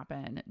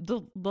happen.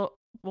 The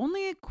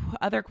only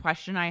other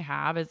question I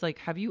have is like,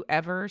 have you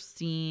ever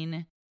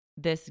seen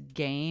this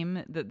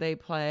game that they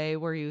play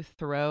where you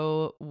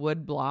throw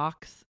wood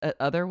blocks at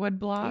other wood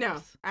blocks?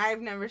 No,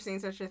 I've never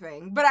seen such a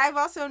thing. But I've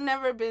also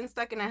never been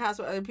stuck in a house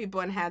with other people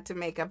and had to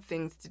make up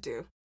things to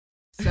do.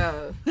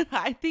 So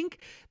I think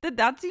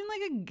that seemed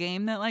like a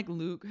game that like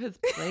Luke has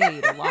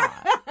played a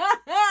lot.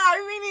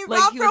 I mean, he's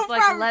like also he was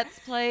like, let's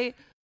play.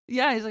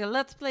 Yeah, he's like,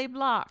 let's play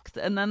blocks.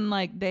 And then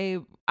like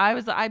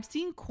I've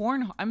seen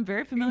cornhole. I'm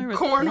very familiar with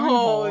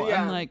cornhole.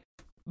 Yeah. And like,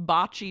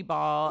 bocce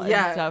ball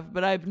and stuff,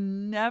 but I've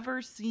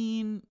never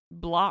seen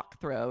block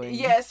throwing.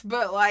 Yes,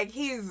 but like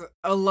he's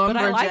a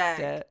lumberjack. But I liked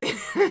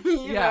it.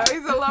 you know,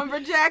 he's a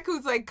lumberjack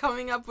who's like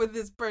coming up with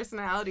his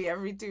personality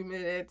every 2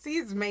 minutes.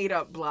 He's made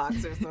up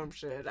blocks or some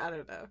shit. I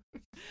don't know.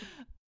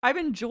 I've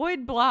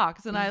enjoyed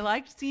blocks and I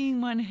liked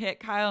seeing one hit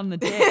Kyle in the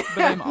dick,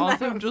 but I'm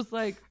also just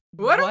like,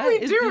 what are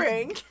we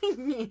doing?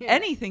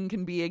 Anything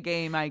can be a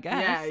game, I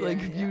guess.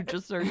 You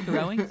just start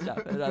throwing stuff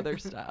at other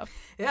stuff.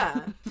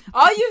 Yeah.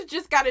 All you've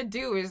just got to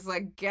do is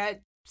like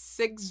get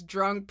 6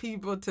 drunk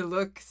people to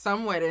look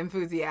somewhat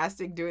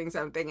enthusiastic doing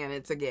something, and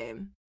it's a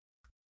game.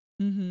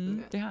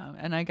 Mm-hmm. Yeah,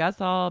 and I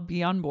guess I'll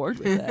be on board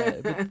with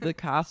it. It's the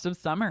cost of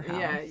Summer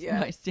House. Yeah.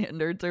 My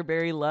standards are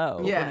very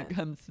low when it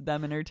comes to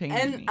them entertaining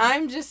me. And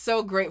I'm just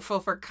so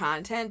grateful for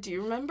content. Do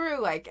you remember,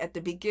 like, at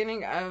the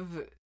beginning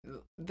of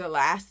the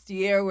last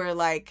year where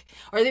like,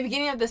 or the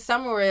beginning of the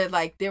summer where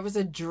like there was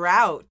a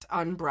drought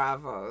on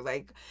Bravo,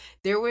 like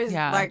there was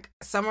like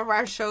some of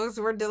our shows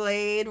were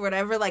delayed,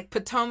 whatever, like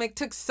Potomac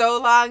took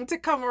so long to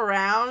come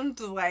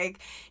around, like,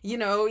 you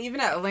know, even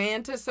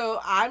Atlanta. So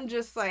I'm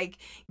just like,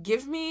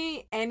 give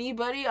me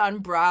anybody on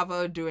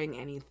Bravo doing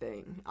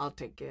anything, I'll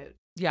take it.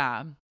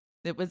 Yeah,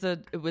 it was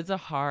a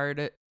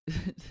hard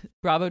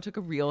Bravo took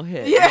a real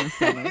hit in the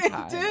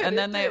summertime. And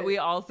then we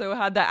also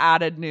had the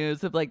added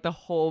news of like the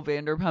whole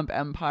Vanderpump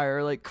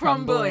empire like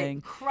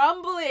crumbling.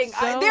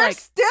 So, they're like,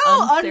 still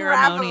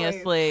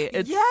unceremoniously unraveling.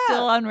 It's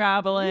still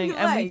unraveling,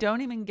 and we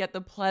don't even get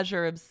the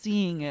pleasure of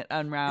seeing it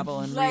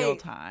unravel in real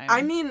time.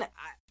 I mean,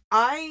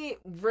 I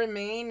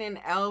remain an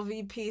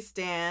LVP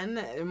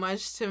stan,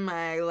 much to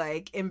my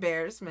like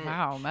embarrassment.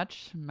 Wow,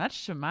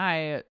 much to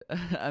my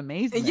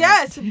amazement.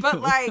 Yes,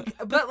 but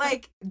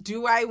like,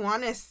 do I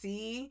want to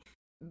see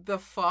the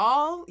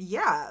fall?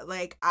 Yeah,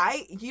 like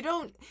you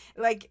don't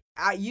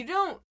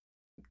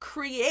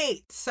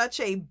create such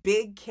a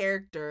big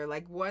character,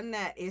 like one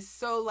that is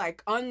so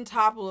like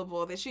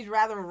untoppable that she'd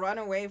rather run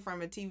away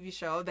from a TV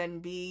show than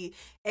be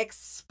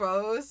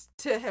exposed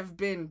to have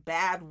been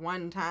bad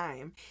one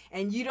time.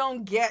 And you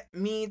don't get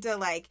me to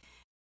like,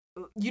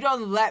 you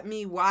don't let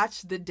me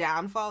watch the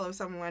downfall of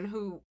someone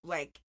who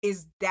like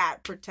is that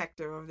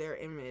protective of their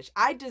image.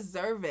 I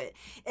deserve it.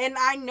 And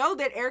I know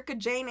that Erika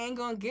Jayne ain't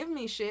gonna give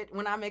me shit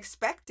when I'm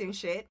expecting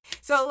shit.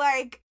 So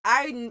like,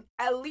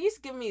 at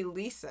least give me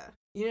Lisa.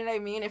 You know what I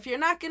mean? If you're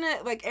not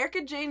gonna, like,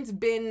 Erika Jayne's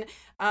been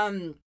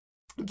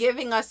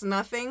giving us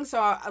nothing,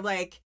 so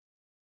like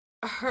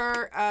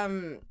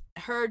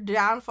her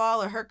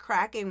downfall or her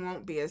cracking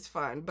won't be as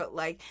fun. But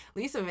like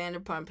Lisa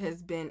Vanderpump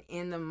has been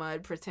in the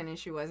mud pretending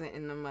she wasn't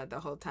in the mud the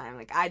whole time.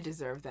 Like, I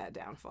deserve that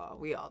downfall.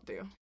 We all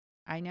do.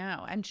 I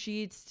know. And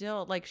she's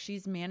still like,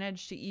 she's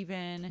managed to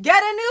even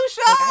get a new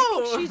show. Like,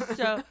 I think she's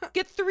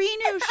get 3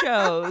 new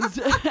shows.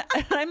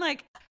 And I'm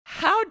like,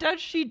 how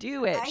does she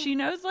do it? She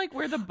knows like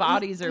where the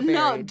bodies are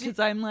buried. Because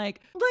I'm like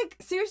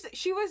seriously,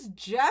 she was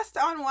just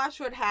on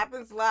Watch What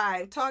Happens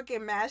Live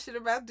talking mad shit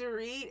about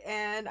Dorit,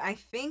 and I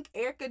think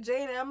Erika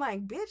Jayne. And I'm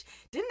like, bitch,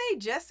 didn't they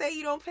just say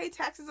you don't pay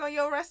taxes on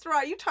your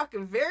restaurant? You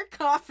talking very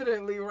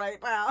confidently right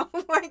now.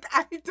 Like,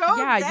 I don't.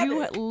 Yeah,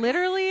 you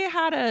literally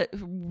had a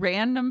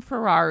random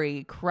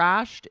Ferrari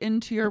crashed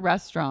into your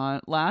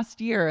restaurant last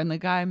year, and the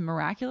guy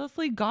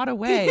miraculously got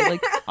away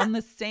like on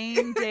the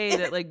same day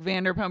that like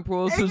Vanderpump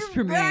Rules was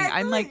premiering.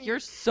 I'm like,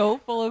 you're so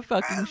full of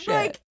fucking shit.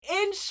 Like,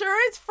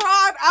 insurance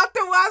fraud out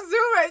the wazoo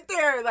right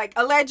there. Like,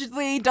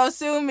 allegedly, don't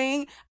sue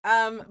me.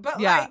 But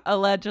yeah, like,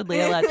 allegedly.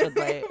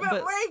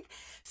 but like,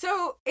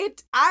 so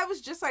I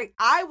was just like,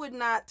 I would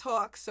not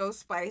talk so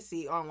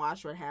spicy on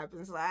Watch What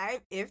Happens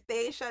Live if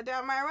they shut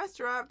down my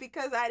restaurant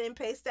because I didn't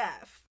pay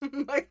staff.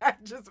 Like, I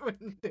just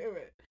wouldn't do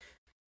it.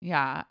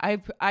 Yeah,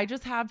 I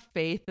just have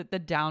faith that the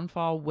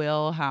downfall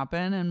will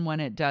happen, and when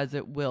it does,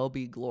 it will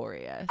be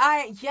glorious.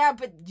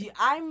 But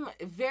I'm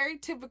very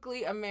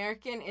typically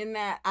American in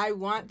that I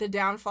want the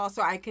downfall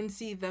so I can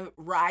see the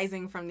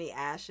rising from the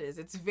ashes.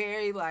 It's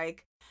very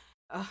like,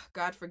 oh,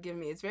 God forgive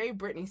me, it's very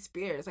Britney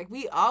Spears. Like,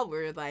 we all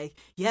were like,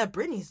 yeah,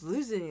 Britney's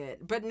losing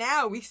it. But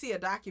now we see a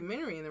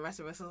documentary and the rest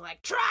of us is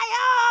like,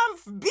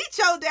 triumph, beat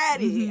your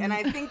daddy. And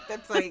I think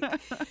that's like,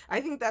 I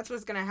think that's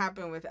what's going to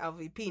happen with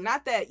LVP.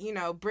 Not that, you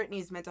know,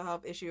 Britney's mental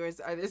health issues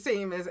are the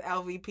same as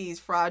LVP's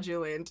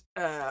fraudulent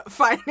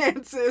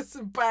finances,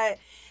 but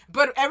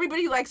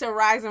everybody likes a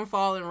rise and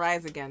fall and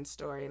rise again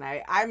story.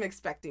 And I'm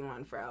expecting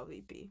one for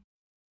LVP.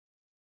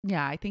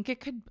 Yeah, I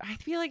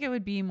feel like it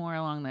would be more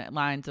along the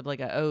lines of like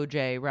a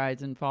OJ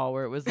rise and fall,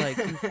 where it was like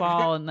you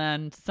fall and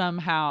then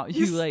somehow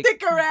you like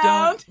stick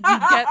around. You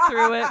get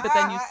through it, but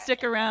then you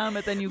stick around,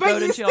 but then you go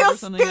to jail for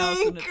something else,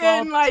 and it's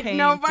all like tainted.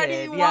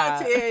 Nobody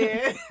wants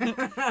it.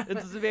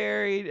 It's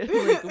very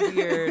like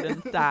weird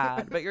and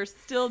sad, but you're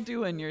still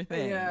doing your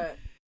thing. Yeah.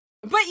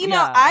 But you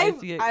know,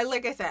 I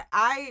like I said,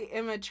 I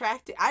am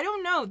attracted. I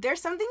don't know.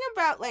 There's something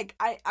about like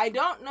I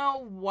don't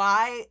know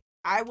why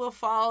I will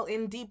fall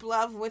in deep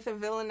love with a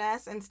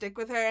villainess and stick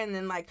with her and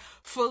then like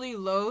fully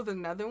loathe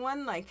another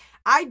one. Like,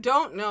 I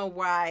don't know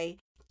why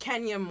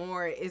Kenya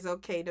Moore is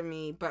okay to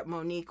me, but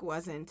Monique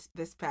wasn't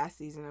this past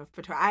season of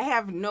Patrol. I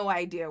have no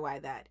idea why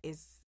that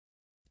is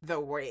the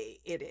way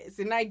it is.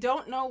 And I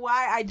don't know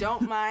why. I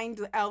don't mind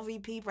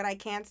LVP, but I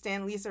can't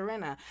stand Lisa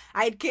Rinna.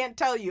 I can't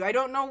tell you. I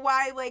don't know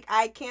why, like,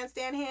 I can't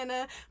stand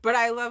Hannah, but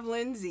I love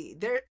Lindsay.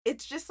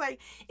 It's just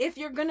like, if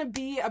you're gonna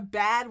be a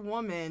bad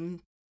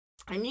woman,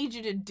 I need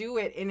you to do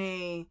it in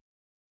a...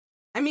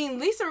 I mean,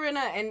 Lisa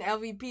Rinna and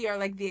LVP are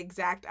like the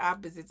exact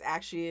opposites,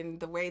 actually, in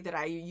the way that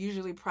I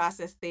usually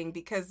process things,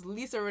 because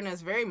Lisa Rinna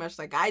is very much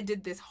like, I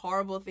did this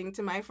horrible thing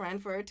to my friend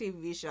for a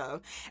TV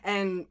show,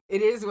 and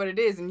it is what it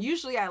is. And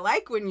usually I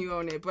like when you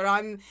own it, but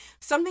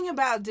something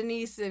about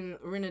Denise and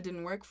Rinna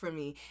didn't work for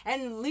me.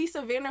 And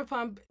Lisa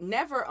Vanderpump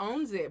never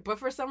owns it, but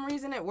for some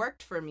reason it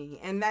worked for me.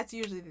 And that's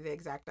usually the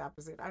exact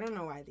opposite. I don't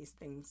know why these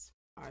things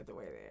are the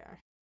way they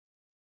are.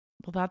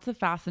 Well, that's a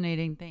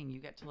fascinating thing.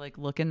 You get to like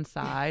look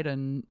inside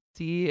and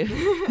see.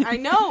 I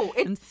know.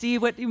 And see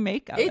what you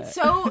make of it.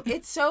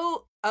 It's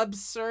so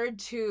absurd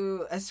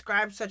to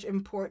ascribe such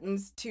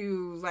importance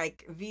to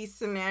like these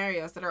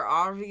scenarios that are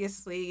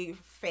obviously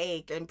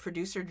fake and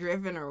producer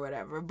driven or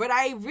whatever. But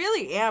I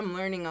really am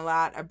learning a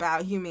lot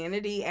about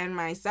humanity and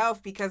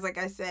myself, because like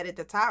I said at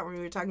the top when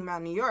we were talking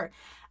about New York,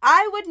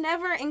 I would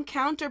never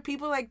encounter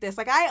people like this.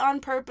 Like, I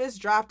on purpose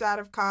dropped out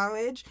of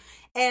college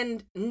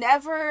and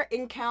never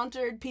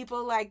encountered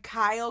people like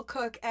Kyle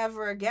Cook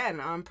ever again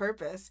on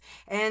purpose.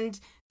 And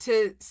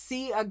to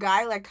see a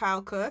guy like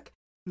Kyle Cook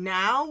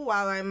now,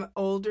 while I'm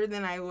older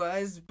than I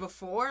was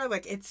before,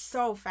 like, it's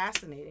so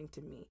fascinating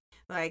to me.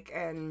 Like,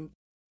 and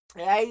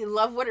I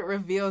love what it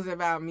reveals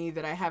about me,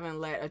 that I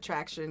haven't let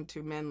attraction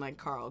to men like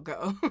Carl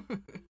go.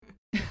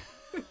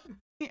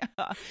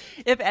 Yeah.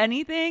 If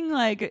anything,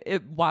 like,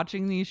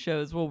 watching these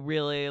shows will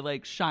really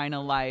like shine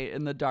a light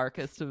in the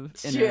darkest of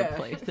inner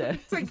places.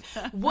 It's like,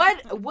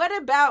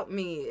 what about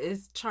me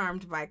is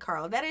charmed by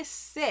Carl? That is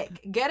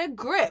sick. Get a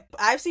grip.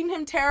 I've seen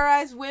him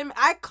terrorize women.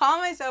 I call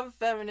myself a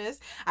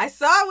feminist. I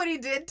saw what he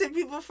did to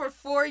people for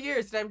 4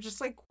 years, and I'm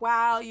just like,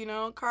 wow, you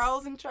know,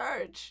 Carl's in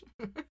charge.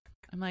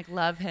 I'm like,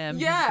 love him.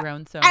 Yeah. He's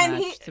grown so much.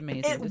 It's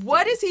amazing.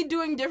 What is he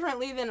doing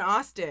differently than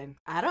Austin?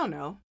 I don't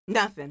know.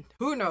 Nothing.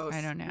 Who knows?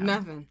 I don't know.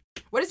 Nothing.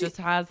 What is he? Just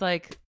has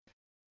like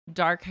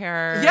dark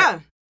hair. Yeah.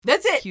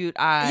 That's it. Cute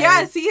eyes.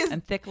 Yes, he is.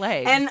 And thick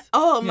legs. And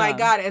oh my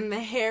God. And the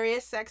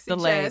hairiest, sexy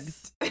chest.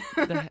 Legs.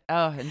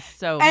 And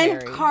so and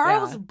hairy.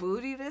 Carl's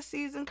booty this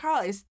season.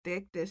 Carl is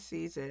thick this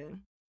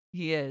season.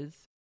 He is.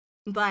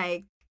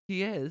 Like.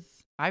 He is.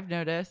 I've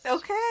noticed.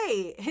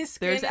 Okay. His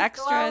skin There's is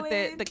extra.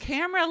 glowing. The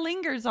camera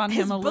lingers on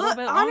him a little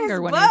bit on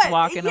longer when butt. he's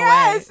walking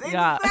yes, away.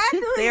 Exactly. Yeah.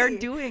 They are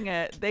doing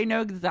it. They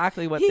know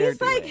exactly what they're doing.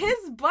 He's like,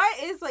 his butt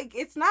is like,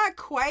 it's not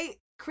quite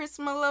Chris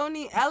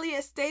Maloney,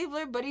 Elliot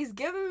Stabler, but he's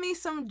giving me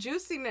some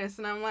juiciness,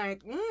 and I'm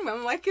like,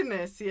 I'm liking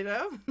this, you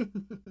know?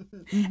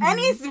 Mm-hmm. And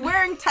he's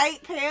wearing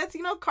tight pants.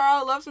 You know,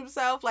 Carl loves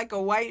himself like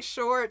a white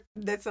short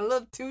that's a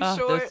little too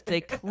short.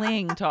 They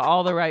cling to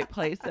all the right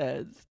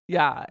places.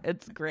 Yeah,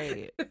 it's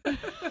great.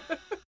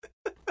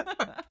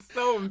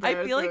 So embarrassing.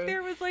 I feel like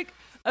there was like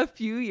a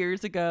few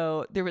years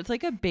ago, there was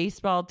like a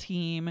baseball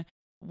team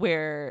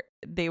where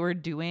they were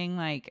doing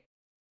like,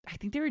 I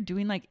think they were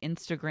doing like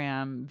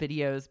Instagram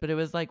videos, but it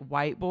was like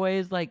white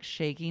boys like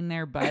shaking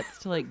their butts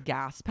to like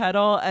gas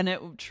pedal, and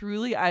it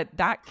truly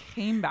that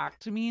came back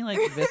to me like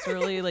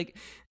viscerally, like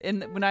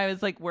when I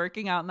was like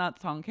working out and that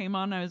song came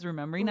on, I was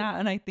remembering that,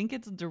 and I think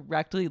it's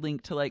directly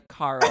linked to like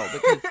Carl,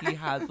 because he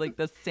has like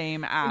the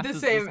same ass. The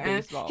same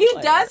ass. He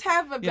player. Does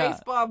have a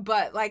baseball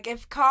butt. Like,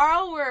 if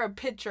Carl were a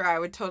pitcher, I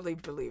would totally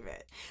believe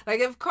it. Like,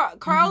 if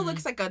Carl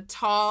looks like a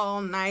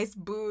tall, nice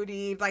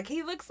booty, like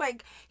he looks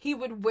like he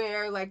would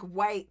wear like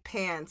white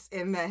pants,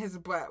 and that his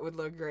butt would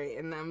look great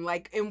in them,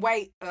 like in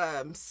white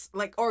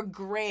like, or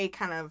gray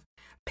kind of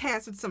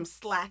pants with some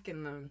slack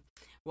in them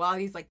while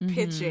he's like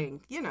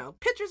pitching. You know,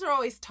 pitchers are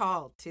always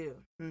tall too.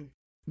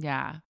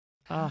 Yeah.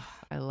 Oh,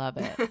 I love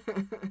it.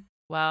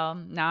 Well,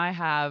 now I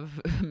have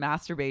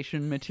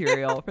masturbation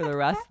material for the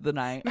rest of the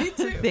night. Me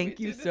too. Thank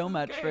you so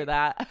much for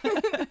that.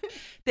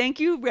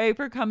 Thank you, Ray,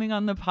 for coming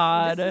on the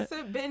pod. This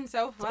has been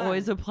so fun. It's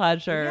always a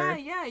pleasure.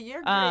 Yeah,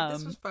 you're great.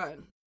 This was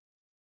fun.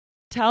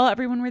 Tell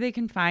everyone where they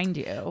can find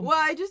you. Well,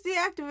 I just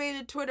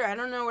deactivated Twitter. I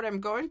don't know what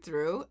I'm going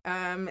through.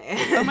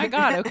 Oh my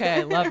God. Okay.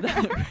 I love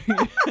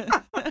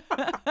that.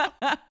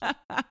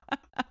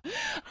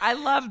 I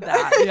love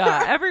that.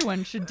 Yeah.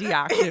 Everyone should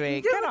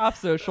deactivate. Get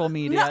off social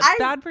media. It's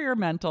bad for your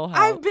mental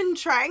health. I've been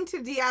trying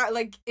to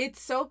like,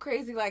 it's so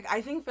crazy. Like,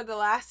 I think for the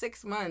last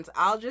 6 months,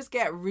 I'll just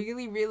get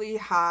really, really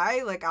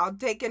high. Like, I'll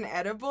take an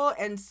edible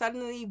and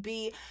suddenly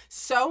be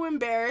so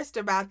embarrassed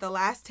about the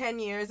last 10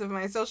 years of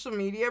my social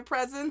media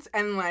presence,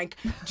 and like,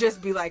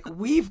 just be like,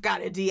 we've got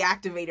to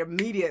deactivate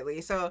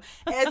immediately. So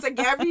it's like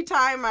every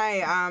time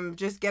I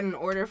just get an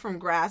order from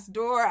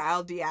Glassdoor,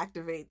 I'll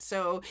deactivate.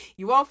 So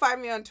you won't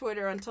find me on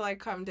Twitter until I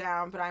come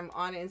down, but I'm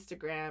on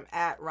Instagram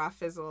at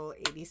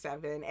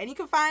rawfizzle87, and you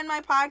can find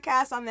my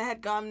podcast on the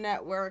HeadGum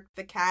Network,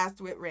 The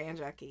Cast with Ray and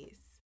Jacquise.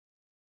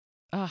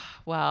 Oh,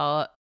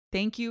 well,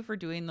 thank you for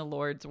doing the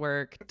Lord's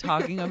work,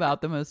 talking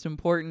about the most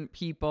important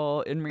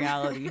people in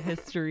reality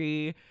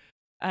history.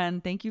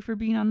 And thank you for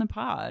being on the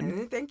pod.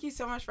 Thank you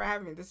so much for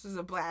having me. This was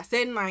a blast.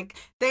 And like,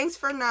 thanks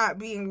for not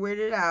being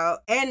weirded out.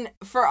 And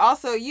for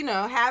also, you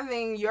know,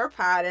 having your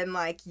pod and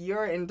like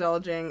your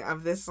indulging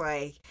of this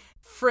like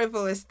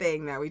frivolous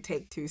thing that we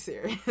take too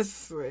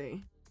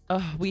seriously.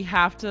 We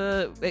have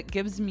to, it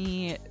gives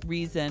me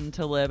reason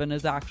to live, and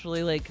is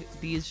actually like,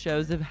 these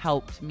shows have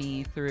helped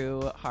me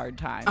through hard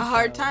times. A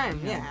hard time,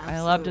 you know, yeah. Absolutely.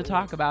 I love to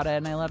talk about it,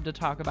 and I love to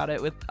talk about it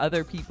with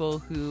other people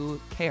who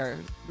care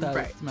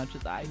as much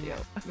as I do. Yeah,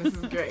 this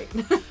is great.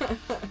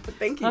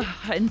 Thank you.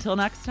 Until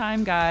next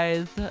time,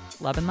 guys,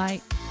 love and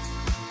light.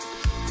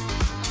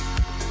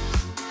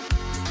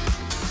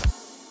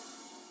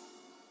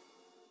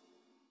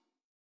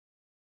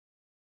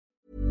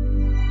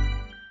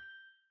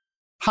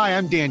 Hi,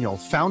 I'm Daniel,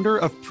 founder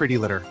of Pretty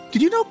Litter.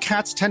 Did you know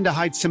cats tend to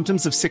hide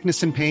symptoms of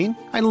sickness and pain?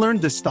 I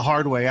learned this the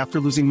hard way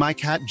after losing my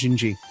cat,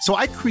 Gingy. So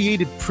I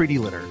created Pretty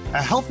Litter,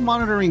 a health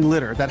monitoring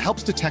litter that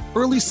helps detect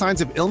early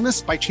signs of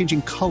illness by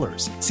changing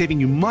colors, saving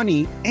you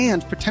money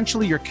and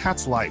potentially your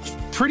cat's life.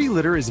 Pretty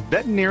Litter is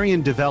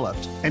veterinarian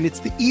developed, and it's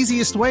the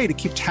easiest way to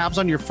keep tabs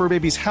on your fur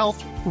baby's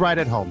health right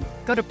at home.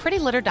 Go to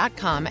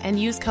prettylitter.com and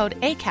use code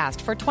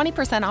ACAST for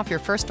 20% off your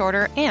first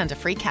order and a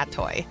free cat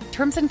toy.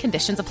 Terms and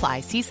conditions apply.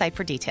 See site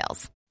for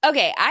details.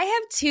 Okay, I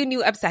have 2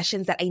 new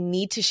obsessions that I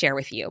need to share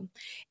with you.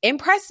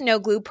 Impress No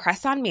Glue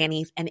Press-On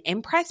Manis and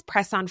Impress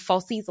Press-On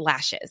Falsies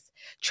Lashes.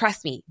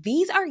 Trust me,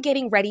 these are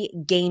getting ready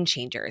game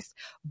changers.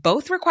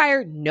 Both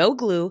require no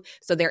glue,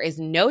 so there is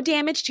no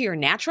damage to your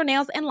natural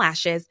nails and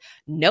lashes,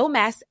 no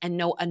mess, and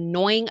no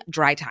annoying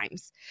dry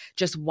times.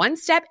 Just one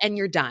step and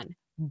you're done.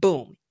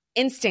 Boom.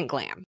 Instant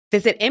glam.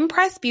 Visit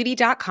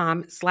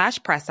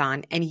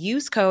impressbeauty.com/presson and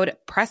use code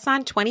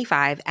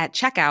PRESSON25 at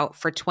checkout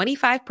for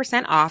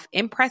 25% off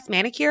Impress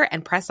Manicure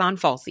and Press-On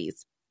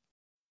Falsies.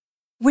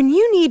 When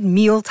you need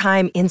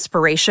mealtime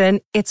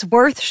inspiration, it's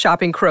worth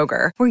shopping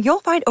Kroger, where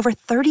you'll find over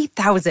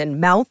 30,000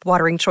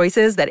 mouth-watering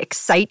choices that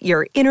excite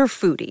your inner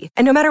foodie.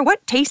 And no matter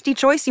what tasty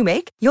choice you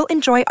make, you'll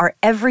enjoy our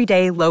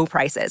everyday low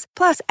prices,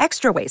 plus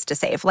extra ways to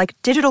save, like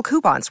digital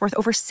coupons worth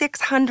over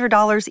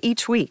 $600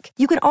 each week.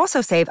 You can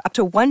also save up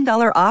to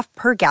 $1 off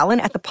per gallon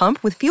at the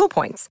pump with fuel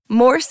points.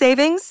 More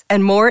savings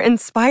and more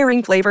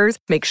inspiring flavors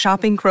make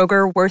shopping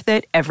Kroger worth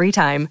it every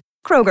time.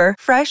 Kroger,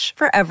 fresh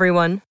for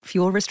everyone.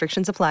 Fuel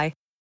restrictions apply.